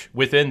Torch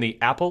within the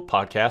Apple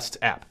Podcasts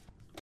app.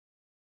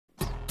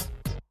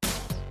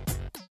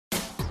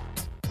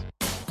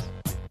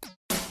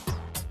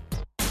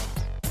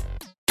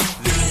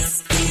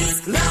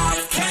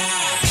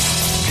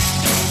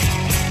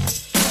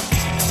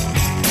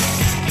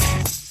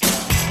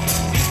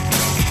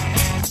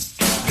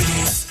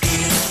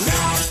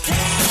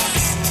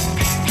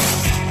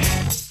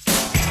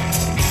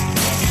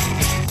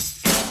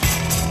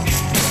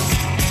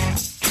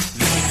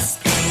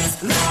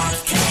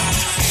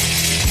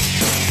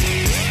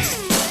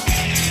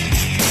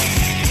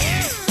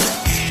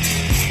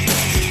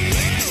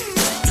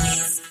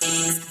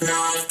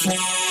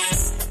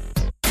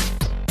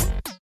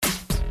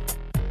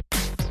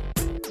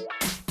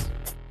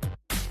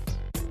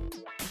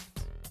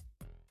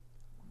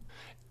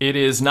 It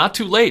is not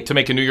too late to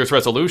make a New Year's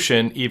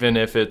resolution, even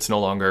if it's no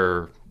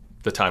longer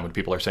the time when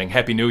people are saying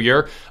Happy New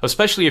Year,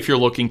 especially if you're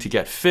looking to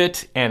get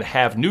fit and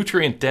have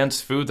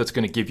nutrient-dense food that's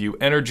going to give you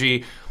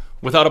energy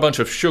without a bunch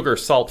of sugar,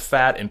 salt,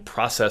 fat, and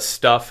processed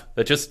stuff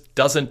that just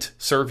doesn't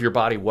serve your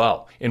body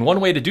well. And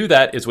one way to do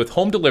that is with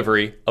home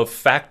delivery of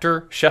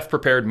Factor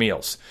chef-prepared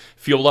meals.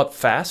 Fuel up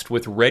fast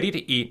with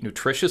ready-to-eat,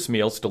 nutritious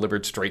meals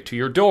delivered straight to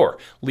your door,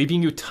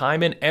 leaving you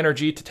time and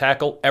energy to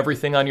tackle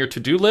everything on your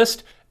to-do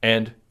list.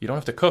 And you don't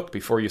have to cook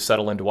before you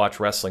settle in to watch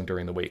wrestling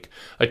during the week.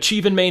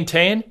 Achieve and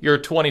maintain your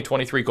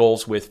 2023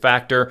 goals with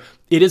Factor.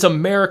 It is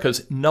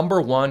America's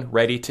 #1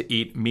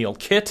 ready-to-eat meal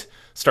kit.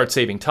 Start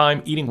saving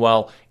time, eating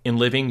well, and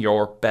living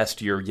your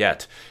best year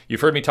yet.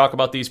 You've heard me talk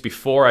about these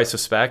before, I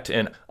suspect,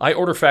 and I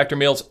order Factor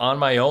meals on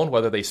my own,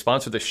 whether they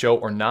sponsor the show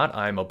or not.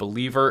 I'm a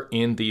believer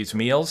in these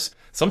meals.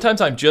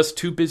 Sometimes I'm just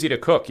too busy to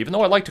cook, even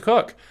though I like to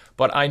cook.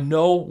 But I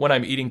know when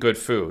I'm eating good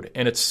food,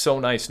 and it's so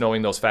nice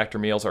knowing those Factor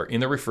meals are in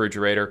the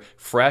refrigerator,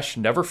 fresh,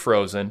 never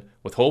frozen,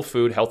 with whole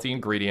food, healthy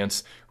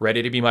ingredients,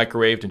 ready to be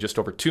microwaved in just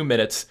over 2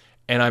 minutes,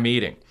 and I'm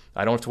eating.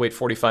 I don't have to wait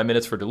 45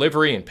 minutes for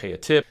delivery and pay a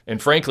tip. And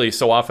frankly,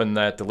 so often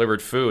that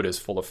delivered food is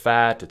full of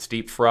fat, it's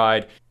deep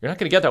fried. You're not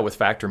going to get that with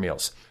Factor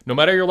meals. No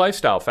matter your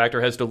lifestyle,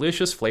 Factor has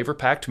delicious,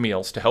 flavor-packed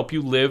meals to help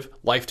you live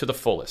life to the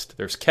fullest.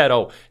 There's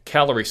keto,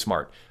 calorie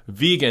smart,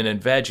 vegan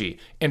and veggie,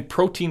 and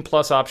protein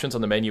plus options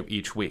on the menu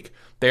each week.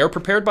 They are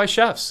prepared by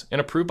chefs and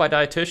approved by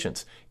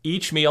dietitians.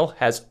 Each meal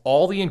has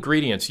all the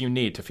ingredients you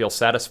need to feel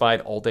satisfied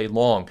all day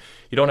long.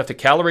 You don't have to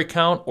calorie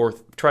count or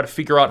try to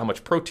figure out how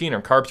much protein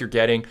or carbs you're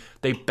getting.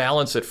 They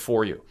balance it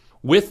for you.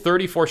 With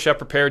 34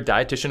 chef-prepared,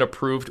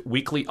 dietitian-approved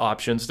weekly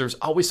options, there's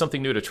always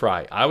something new to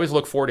try. I always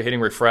look forward to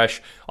hitting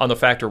refresh on the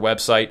Factor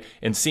website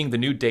and seeing the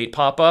new date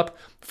pop up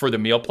for the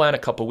meal plan a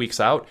couple weeks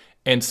out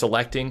and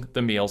selecting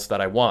the meals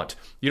that I want.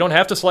 You don't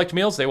have to select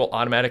meals. They will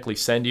automatically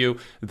send you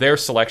their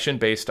selection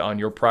based on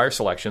your prior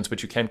selections,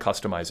 but you can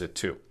customize it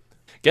too.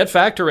 Get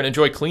Factor and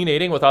enjoy clean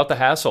eating without the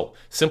hassle.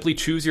 Simply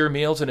choose your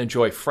meals and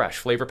enjoy fresh,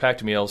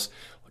 flavor-packed meals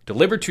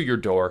delivered to your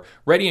door,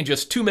 ready in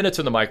just 2 minutes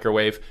in the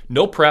microwave.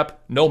 No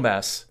prep, no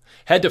mess.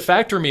 Head to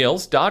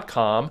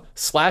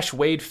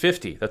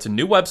factormeals.com/Wade50. That's a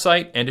new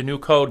website and a new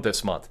code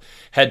this month.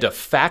 Head to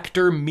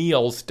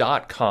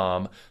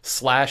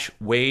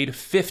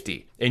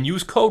factormeals.com/Wade50 and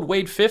use code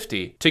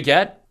Wade50 to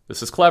get,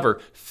 this is clever,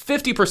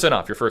 50%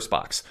 off your first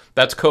box.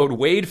 That's code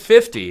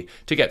Wade50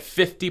 to get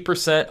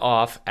 50%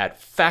 off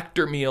at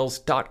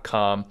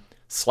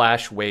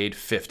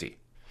factormeals.com/Wade50.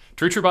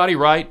 Treat your body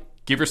right,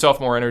 give yourself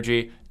more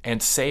energy,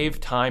 and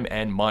save time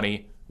and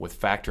money with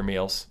Factor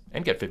meals,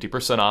 and get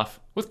 50% off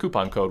with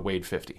coupon code Wade50.